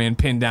classic Spider-Man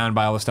pinned down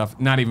by all the stuff,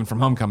 not even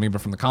from Homecoming,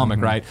 but from the comic,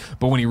 right?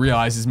 But when he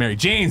realizes Mary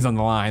Jane's on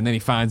the line, then he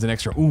finds an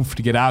extra oomph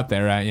to get out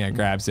there, right? Yeah,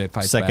 grabs it,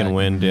 fights Second back,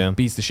 wind,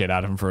 beats the shit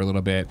out of him for a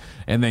little bit,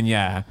 and then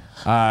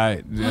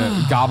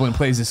Goblin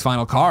plays his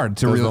final card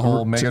to the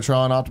whole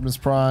Megatron Optimus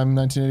Prime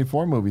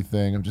 1984 movie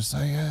thing. I'm just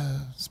like,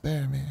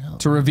 spare me. Help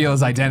to reveal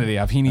his identity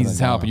of he needs his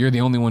help. yeah. You're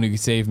the only one who can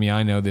save me.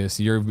 I know this.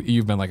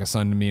 You've been like a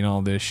son to me and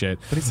all this shit.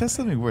 But he says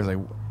something weird, like,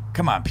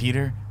 come on,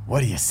 Peter,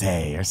 what do you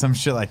say? Or some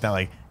shit like that,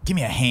 like, give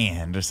me a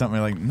hand or something.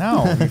 Like,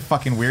 no, you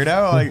fucking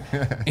weirdo. Like,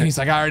 And he's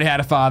like, I already had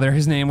a father.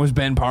 His name was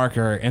Ben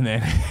Parker. And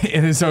then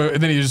he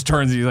just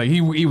turns. He's like,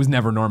 he was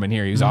never Norman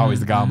here. He was always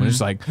the Goblin. It's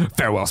just like,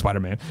 farewell,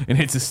 Spider-Man, and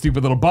hits his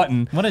stupid little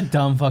button. What a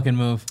dumb fucking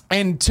move.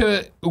 And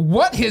to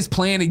what his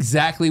plan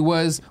exactly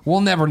was,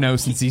 we'll never know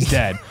since he's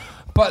dead.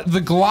 But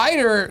the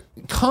glider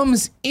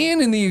comes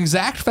in the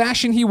exact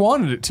fashion he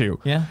wanted it to.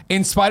 Yeah.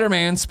 And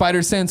Spider-Man,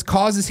 Spider Sense,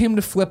 causes him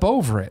to flip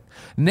over it.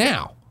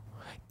 Now,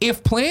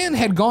 if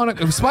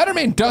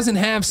Spider-Man doesn't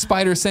have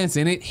Spider Sense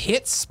and it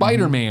hits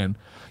Spider-Man,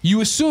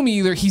 you assume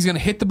either he's going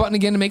to hit the button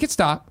again to make it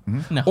stop,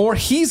 No. or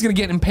he's going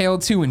to get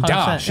impaled too and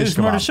die. 100%. It was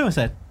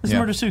murder-suicide. It's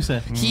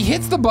murder-suicide. He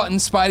hits the button,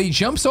 Spidey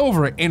jumps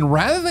over it, and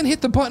rather than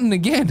hit the button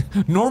again,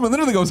 Norman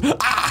literally goes,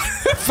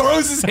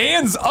 throws his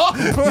hands up,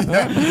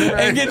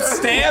 and gets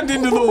stabbed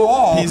into the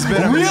wall. He's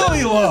been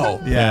really low.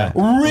 yeah.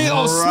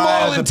 Real small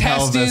at the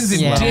intestines pelvis.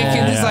 and Yeah. dick,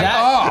 and he's like,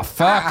 That- oh,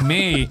 fuck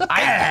me.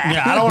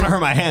 I don't want to hurt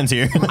my hands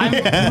here.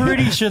 I'm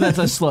pretty sure that's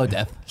a slow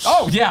death.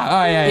 Oh,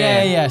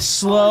 yeah. Yeah.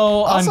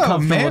 Slow, Also, may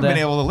uncomfortable have been death.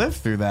 able to live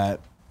through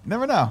that.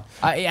 Never know.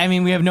 I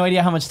mean, we have no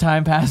idea how much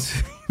time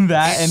passed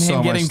that and So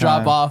him getting much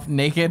dropped time. off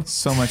naked.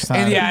 So much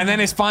time. And then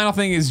his final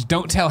thing is,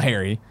 don't tell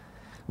Harry.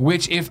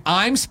 Which, if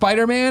I'm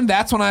Spider-Man,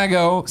 that's when I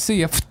go,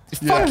 see ya.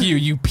 Fuck you,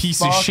 you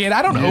piece of Fuck shit.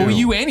 I don't owe you.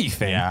 you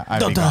anything. yeah, I'd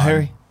Don't be tell gone.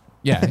 Harry.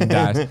 Yeah, he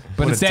dies. But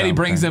What a instead, he dumb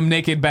brings thing. him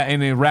naked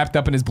and wrapped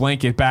up in his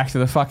blanket back to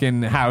the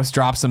fucking house,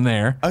 drops him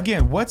there.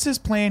 Again, what's his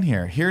plan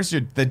here? Here's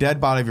the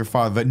dead body of your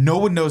father that no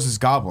one knows is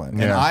Goblin, and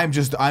Yeah. I'm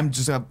just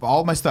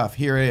all my stuff.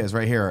 Here it is,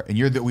 right here, and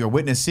we are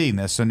witnessing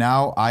this. So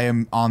now I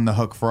am on the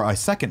hook for a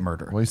second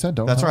murder. Well, he said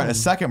don't That's tell right, him. a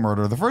second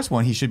murder. The first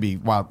one he should be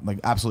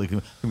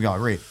absolutely, we all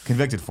agree,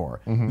 convicted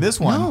for. Mm-hmm. This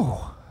one,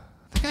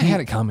 I had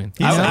it coming.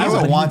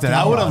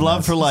 I would have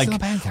loved for like,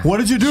 what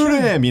did you do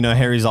to him? You know,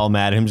 Harry's all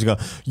mad at him. Just go,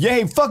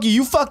 yay, fuck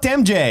you fucked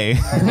MJ.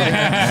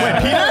 Wait,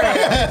 Peter?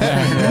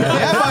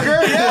 Yeah,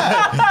 fucker.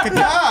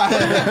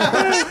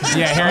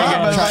 Yeah.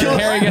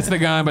 Harry gets the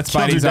gun, but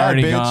Spidey's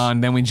already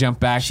gone. Then we jump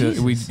back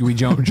to we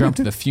jump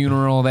to the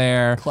funeral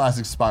there.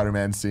 Classic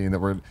Spider-Man scene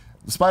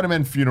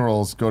Spider-Man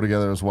funerals go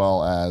together as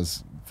well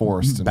as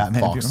Forrest and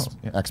Batman Fox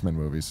funeral. X-Men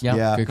movies. Yep.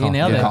 Yeah. You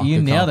nailed it.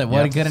 You nailed it.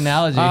 What a good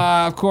analogy.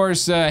 Of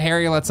course,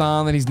 Harry lets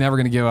on that he's never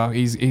going to give up.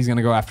 He's going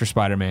to go after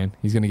Spider-Man.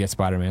 He's going to get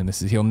Spider-Man.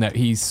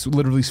 He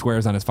literally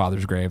swears on his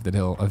father's grave that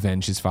he'll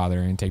avenge his father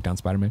and take down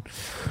Spider-Man.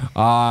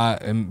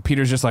 And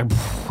Peter's just like,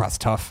 that's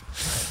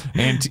tough.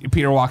 And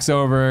Peter walks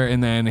over,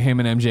 and then him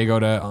and MJ go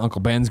to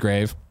Uncle Ben's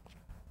grave.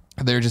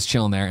 They're just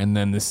chilling there, and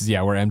then this is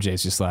where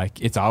MJ's just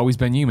like, it's always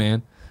been you,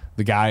 man.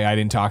 The guy I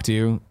didn't talk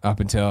to up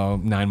until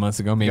 9 months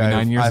ago, maybe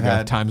 9 years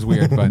ago. Time's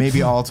weird, but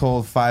maybe all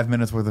told 5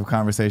 minutes worth of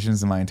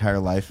conversations in my entire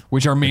life,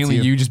 which are mainly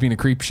you just being a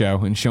creep show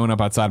and showing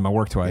up outside my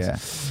work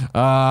twice.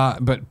 Yeah.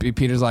 But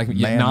Peter's like,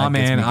 nah,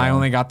 man, I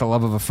only got the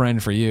love of a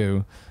friend for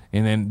you.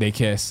 And then they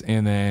kiss,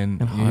 and then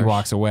he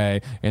walks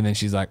away, and then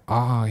she's like,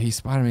 "Oh, he's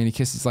Spider-Man." He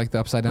kisses like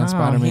the upside down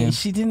Spider-Man.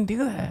 She didn't do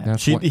that.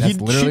 That's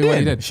literally what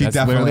he did. She That's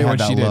definitely literally had what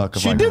that she look.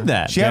 did. She did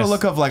that. She had a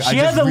look of like, She I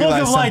had just the look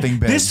realized of like, something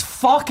big. this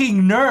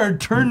fucking nerd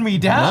turned me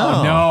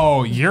down.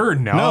 No,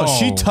 No,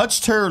 she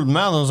touched her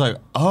mouth and was like,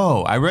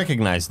 "Oh, I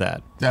recognize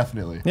that."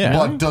 Definitely. Yeah.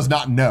 But does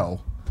not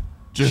know.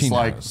 Just She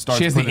like knows. starts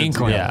She has the putting it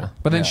inkling. together. Yeah.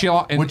 But then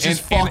she'll, Which is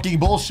fucking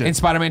bullshit. In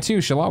Spider-Man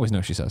 2, she'll always know.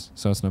 She says,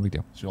 so it's no big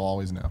deal. She'll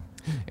always know.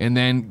 And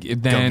then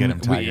get him,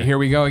 Tiger. here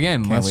we go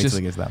again. Can't Let's wait just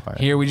till he gets that fire.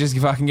 here we just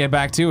fucking get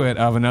back to it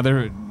of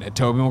another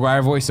Tobey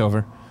Maguire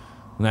voiceover.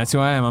 And that's who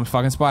I am. I'm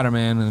fucking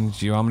Spider-Man, and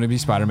I'm gonna be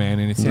Spider-Man,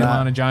 and it's him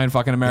on a giant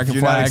fucking American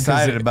you're not flag.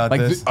 excited about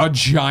like this. a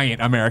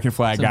giant American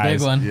flag, It's a big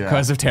guys, one.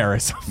 because of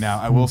terrorism. Now,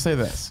 I will say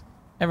this.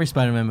 Every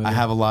Spider-Man movie. I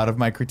have a lot of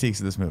my critiques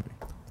of this movie.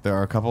 There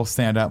are a couple of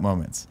standout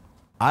moments.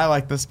 I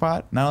like this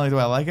spot. Not only do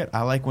I like it,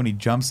 I like when he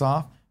jumps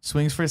off,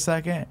 swings for a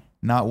second,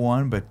 not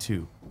one, but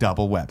two.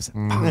 Double webs.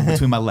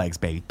 Between my legs,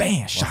 baby.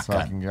 Bam, Let's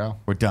shotgun. fucking go.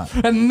 We're done.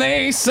 And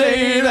they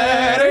say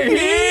that a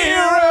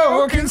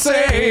hero can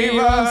save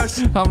us.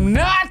 I'm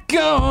not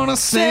gonna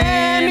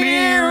stand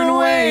here and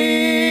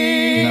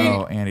wait.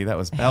 No, Andy, that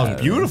was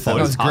Beautiful.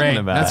 That was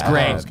great. That's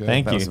great. was good.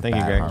 Thank That you. was Thank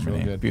you, bad Greg.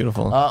 harmony. Really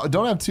beautiful.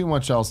 Don't have too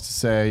much else to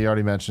say. You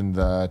already mentioned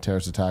the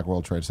terrorist attack,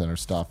 World Trade Center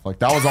stuff. Like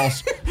that was all.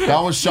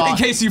 That was shot. In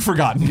case you've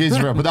forgotten.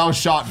 But that was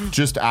shot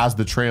just as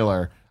the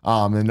trailer.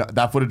 And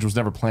that footage was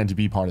never planned to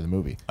be part of the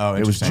movie. Oh,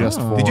 it was interesting. just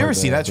for Did you ever the-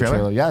 see that the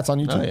trailer? Yeah, it's on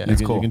YouTube. Oh, yeah.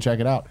 It's You cool. can check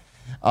it out.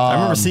 I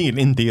remember seeing it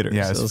in theaters.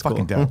 Yeah, so it's it was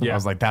fucking cool. dope. I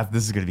was like,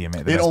 this is going to be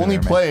amazing. It only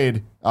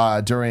played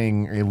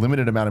during a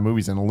limited amount of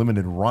movies and a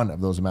limited run of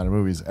those amount of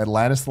movies.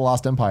 Atlantis: The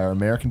Lost Empire,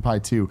 American Pie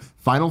 2,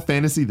 Final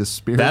Fantasy: The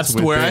Spirits That's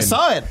where I Within,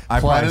 saw it.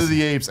 Planet of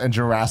the Apes, and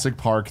Jurassic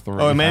Park 3.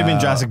 Oh, it may have been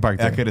Jurassic Park.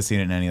 I too. could have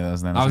seen it in any of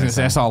those. Then I was gonna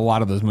say I saw a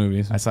lot of those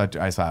movies. I saw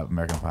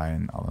American Pie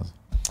and all those.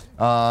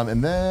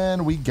 And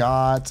then we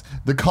got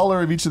the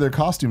color of each of their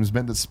costumes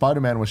meant that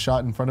Spider-Man was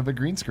shot in front of a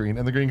green screen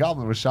and the Green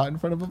Goblin was shot in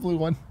front of a blue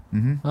one.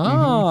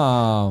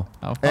 Oh,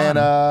 how fun.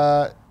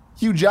 And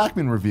Hugh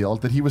Jackman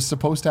revealed that he was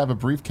supposed to have a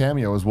brief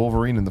cameo as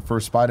Wolverine in the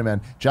first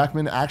Spider-Man.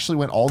 Jackman actually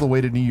went all the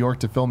way to New York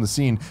to film the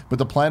scene, but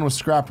the plan was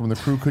scrapped when the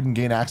crew couldn't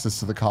gain access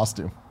to the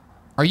costume.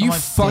 Are you Put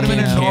fucking him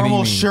in a kidding normal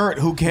me? shirt.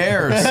 Who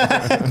cares?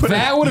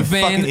 That would have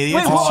fucking been. idiot.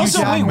 Wait, It's well, Hugh also,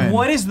 Jackman.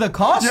 what is the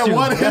costume?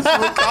 What is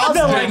the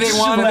costume? like, They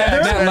wanted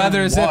that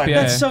leather zip.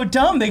 Yeah. That's so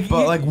dumb.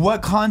 But like,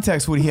 what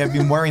context would he have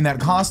been wearing that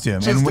costume?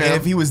 And Just him.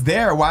 if he was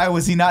there, why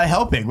was he not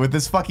helping with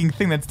this fucking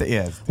thing?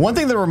 One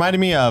thing that reminded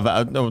me of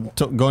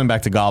going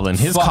back to Goblin,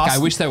 his Fuck, I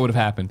costume. wish that would have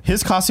happened.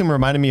 His costume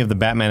reminded me of the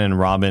Batman and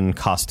Robin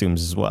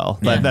costumes as well.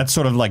 That's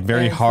sort of like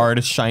very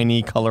hard,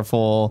 shiny,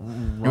 colorful.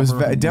 It was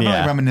definitely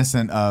Yeah.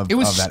 reminiscent of It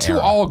was of that too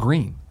era. all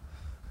green.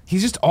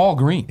 He's just all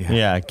green.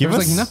 Yeah, Give give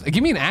us like nothing.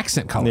 Give me an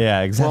accent color.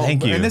 Yeah, exactly. Well,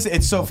 Thank you. And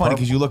it's so funny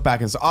because you look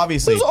back and it's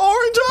obviously Those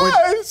orange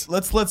eyes.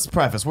 Let's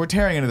preface: we're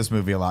tearing into this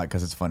movie a lot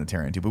because it's fun to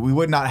tear into, but we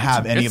would not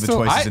have any of the still-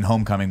 choices I- in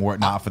Homecoming were it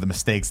not for the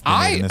mistakes they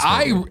made in this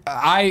movie.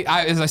 I,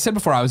 as I said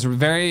before, I was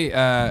very,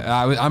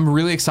 I'm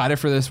really excited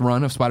for this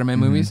run of Spider-Man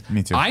movies.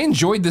 Me too. I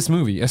enjoyed this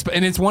movie,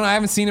 and it's one I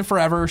haven't seen it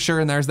forever. Sure,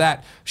 and there's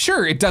that.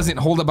 Sure, it doesn't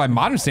hold up by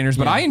modern standards,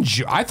 but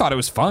I thought it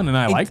was fun and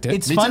I liked it.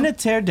 It's fun to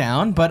tear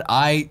down, but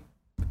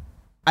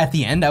at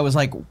the end, I was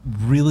like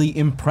really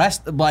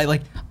impressed by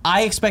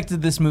I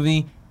expected this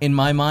movie in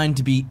my mind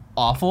to be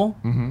awful.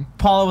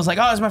 Paula was like,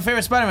 "Oh, it's my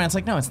favorite Spider-Man." It's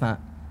like, no, it's not.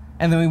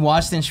 And then we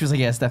watched it, and she was like,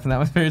 "Yeah, it's definitely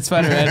not my favorite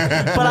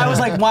Spider-Man." But I was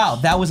like, "Wow,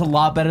 that was a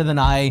lot better than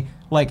I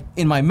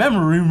in my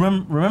memory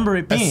remember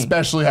it being."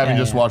 Especially having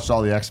just watched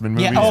all the X-Men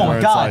movies, oh my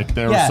where God. it's like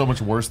they were so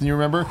much worse than you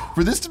remember.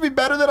 For this to be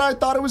better than I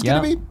thought it was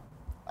going to be,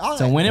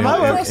 So win in my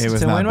book. It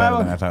was So not win in my better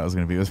than book. I thought it was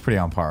going to be. It was pretty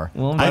on par.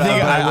 Well, I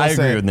think but I will I agree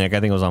say- with Nick. I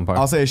think it was on par.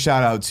 I'll say a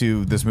shout out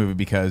to this movie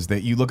because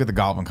you look at the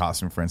Goblin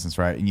costume, for instance,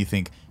 right? And you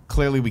think,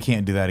 clearly we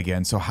can't do that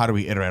again. So how do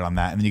we iterate on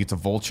that? And then you get to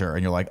Vulture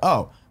and you're like,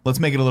 oh, let's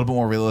make it a little bit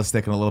more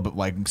realistic and a little bit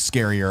like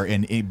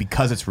scarier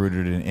because it's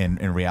rooted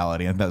in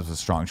reality. And that was a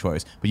strong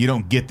choice. But you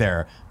don't get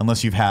there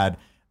unless you've had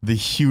the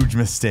huge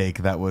mistake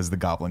that was the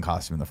Goblin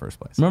costume in the first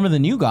place. Remember, the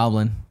new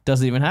Goblin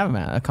doesn't even have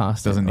a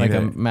costume. Doesn't need like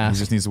a mask. He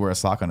just needs to wear a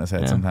sock on his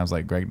head sometimes,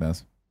 like Greg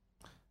does.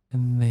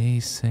 And they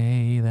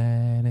say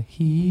that a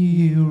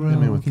hero Hit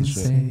me with can the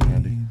shit, save.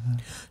 Andy.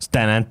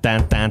 Down.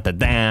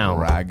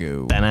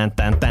 Ragu. Down.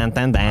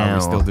 Are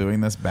we still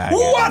doing this bag?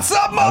 What's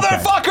up,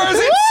 motherfuckers?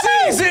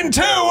 It's season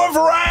 2 of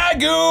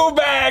Ragu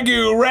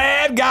Bagu.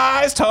 Rad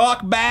guys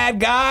talk bad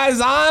guys.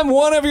 I'm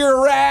one of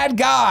your rad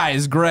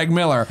guys, Greg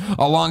Miller,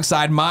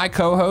 alongside my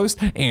co-host,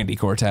 Andy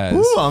Cortez.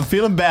 Ooh, I'm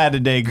feeling bad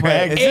today,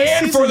 Greg.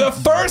 And for the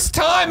first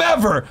time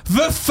ever,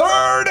 the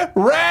third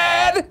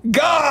rad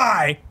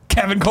guy,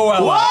 Kevin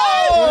Coelho.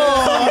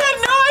 I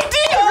had no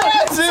idea.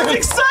 This is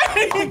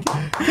exciting.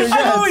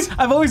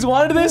 I've always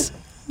wanted this.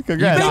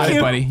 Congrats. got Thank it,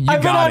 you, buddy. You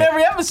I've been got on it.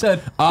 every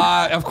episode.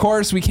 Of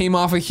course, we came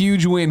off a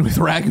huge win with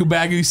Ragu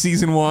Bagu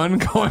Season 1,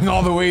 going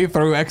all the way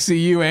through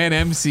XCU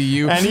and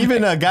MCU. And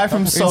even a guy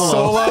from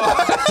Solo.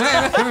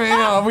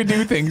 We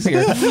do things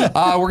here.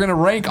 We're going to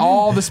rank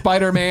all the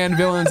Spider-Man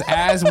villains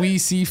as we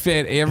see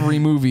fit every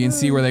movie and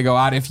see where they go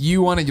out. If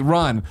you want to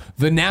run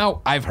the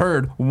now, I've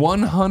heard,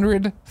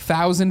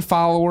 100,000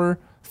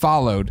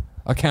 followed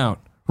account.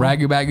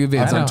 Ragu Bagu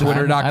Vids on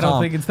Twitter.com. I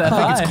don't think it's that I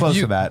think high. it's close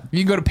to that. You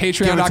can go to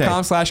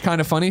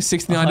patreon.com/kindafunny,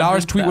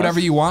 $69, tweet whatever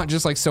you want,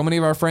 just like so many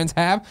of our friends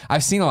have.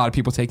 I've seen a lot of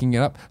people taking it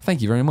up.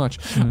 Thank you very much.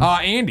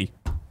 Andy,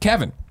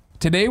 Kevin,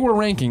 today we're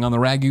ranking on the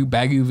Ragu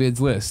Bagu Vids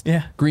list.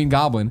 Yeah. Green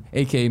Goblin,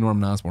 a.k.a.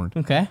 Norman Osborn.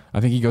 Okay. I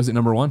think he goes at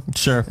number 1.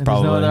 Sure,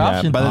 probably. no other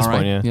option. By this All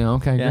point, right. yeah.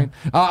 Okay, Yeah. great.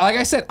 Like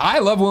I said, I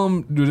love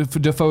Willem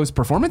Dafoe's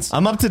performance.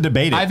 I'm up to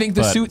debate it. I think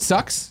the but suit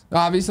sucks,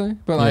 obviously,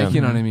 but like, Yeah.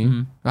 you know what I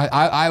mean.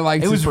 I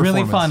liked It was his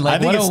really performance. fun.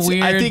 Like, what a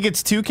weird. I think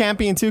it's too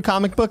campy and too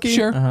comic booky.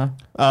 Sure.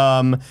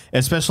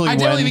 Especially I when,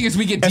 definitely think as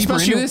we get deeper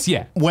especially into this,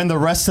 yeah. when the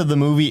rest of the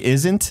movie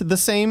isn't the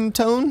same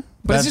tone.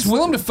 But it's just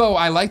Willem Dafoe.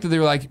 I like that they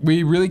were like,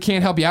 we really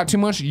can't help you out too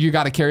much. You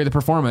got to carry the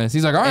performance.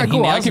 He's like, all right, And he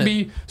cool. I nails can it.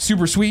 be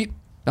super sweet.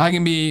 I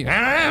can be.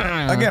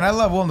 Again, I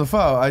love Willem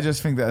Dafoe. I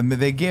just think that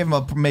they gave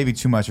him maybe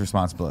too much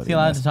responsibility. Is he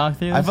allowed to talk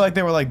through this? I feel like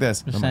they were like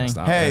this. Just saying.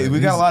 stop. Hey, we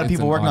got a lot of It's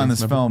people an working on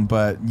audience this member. film,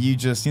 but you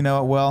just, you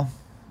know what, Will?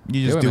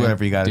 You just do man.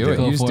 whatever you got to Do it.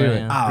 do. You just do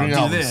it. I'll Green do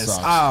Goblin this.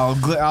 sucks.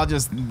 I'll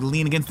just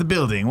lean against the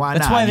building. Why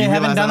That's not? why they You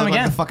haven't realize done I them look like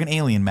again. the fucking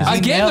alien mask.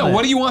 Again, nailed though, it.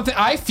 what do you want?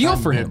 I feel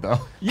for him. though.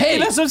 Hey,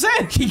 that's what I'm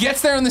saying. He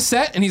gets there on the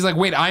set and he's like,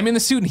 wait, I'm in the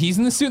suit and he's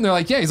in the suit. And they're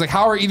like, yeah. He's like,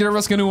 how are either of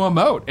us going to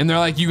emote? And they're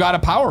like, you got to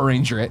Power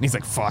Ranger it. And he's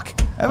like, fuck.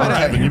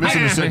 Kevin, you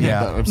misunderstood.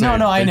 Yeah. I'm saying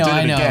No, I they know, did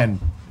I it know. again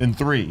in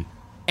 3.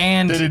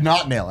 And They did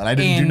not nail it. I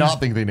do In- not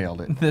think they nailed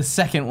it. the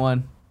second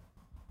one.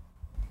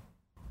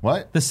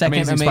 What? The second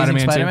Amazing 2.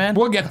 Spider-Man.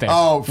 We'll get there.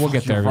 Oh, we'll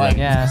get there. you're right. everybody.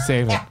 Yeah.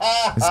 Save it.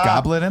 Is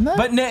Goblin in that?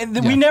 But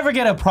we never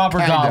get a proper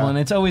Kinda. Goblin.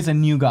 It's always a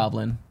new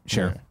Goblin.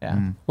 Sure.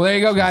 Yeah. Well, there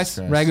you go, guys.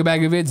 Christ. Ragu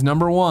Bagu Vids,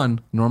 number 1,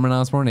 Norman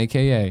Osborn,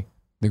 a.k.a.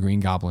 the Green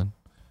Goblin.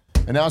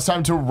 And now it's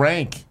time to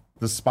rank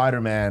the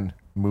Spider-Man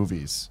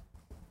movies.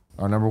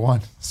 Our number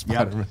 1,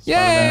 Spider-Man.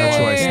 Yay! No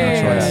choice.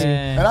 No choice.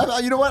 Yeah.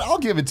 And you know what? I'll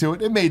give it to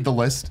it. It made the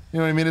list. You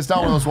know what I mean? It's not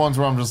one of those ones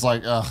where I'm just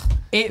like, ugh.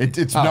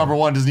 It's number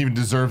 1 doesn't even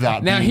deserve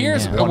that. Now, being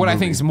here's one what I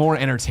movie. think is more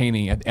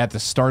entertaining at the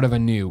start of a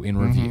new in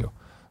review.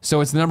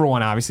 So it's the number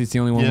 1, obviously. It's the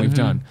only one Yeah. we've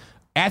done.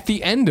 At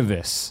the end of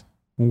this,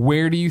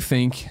 where do you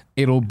think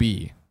it'll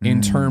be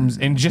in terms,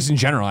 and just in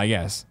general, I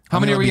guess? How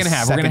many are we it'll going be to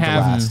have? We're going to second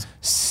to have last.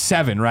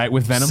 7, right?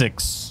 With Venom?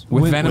 6.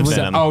 With With Venom?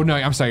 Venom. Oh, no,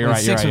 I'm sorry. You're right.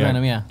 6 You're with right.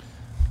 Venom, yeah.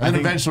 And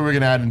eventually we're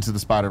going to add into the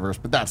Spider-Verse,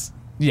 but that's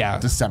Yeah.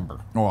 December.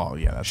 Well,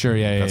 yeah, that's Sure,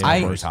 yeah, That's yeah,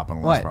 probably yeah. top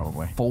on the list, What?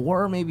 probably.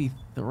 4, maybe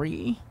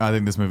 3? I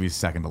think this movie's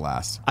second to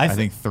last. I I th-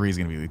 think 3 is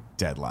gonna be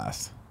dead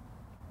last.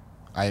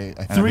 I And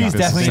I 3 think is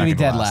this definitely going to second be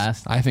dead to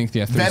last. I think,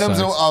 yeah, 3 Venom's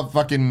sucks. a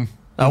fucking...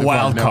 A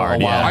wild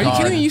card, yeah. Are you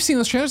kidding me? You've seen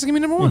those trailers? Give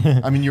me number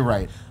 1. I mean, you're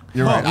right.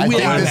 You're right. I we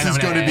think are this is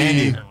going to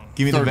be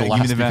Give me the third to give me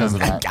last the because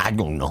Venom. of that. I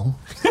don't know.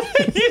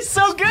 He's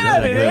so good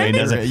at it. Really Andy.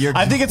 doesn't. You're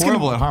I think it's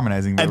horrible gonna, at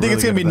harmonizing. I but think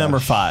it's really gonna be good at number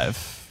that.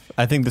 5.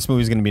 I think this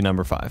movie's gonna be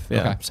number 5. Yeah,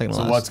 Okay. second to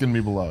So last. what's going to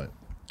be below it?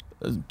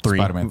 3?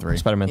 Spider-Man 3.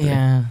 Spider-Man 3.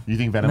 Yeah. You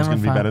think Venom's Number going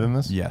to be 5. better than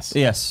this? Yes.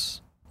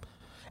 Yes.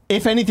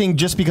 If anything,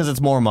 just because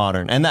it's more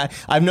modern, and that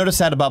I've noticed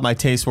that about my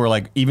taste, where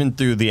like even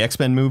through the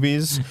X-Men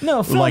movies,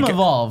 No, film like,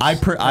 evolves.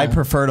 I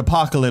preferred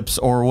Apocalypse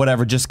or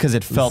whatever, just because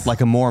it felt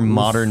like a more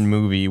modern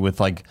movie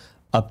with like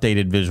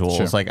updated visuals.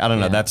 Sure. Like I don't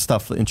know, Yeah. that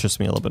stuff interests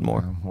me a little bit more.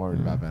 I'm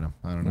worried about Venom.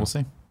 I don't know. We'll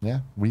see.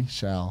 Yeah, we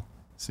shall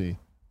see.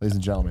 Ladies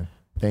and gentlemen,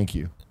 thank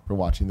you for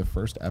watching the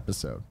first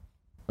episode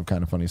of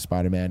Kind of Funny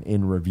Spider-Man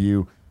in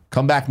Review.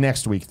 Come back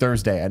next week,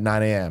 Thursday at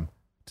 9 a.m.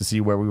 to see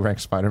where we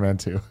rank Spider-Man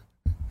 2.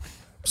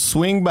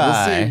 Swing We'll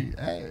by. see.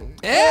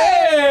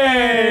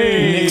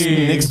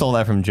 Hey. Nick stole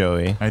that from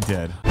Joey. I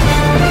did.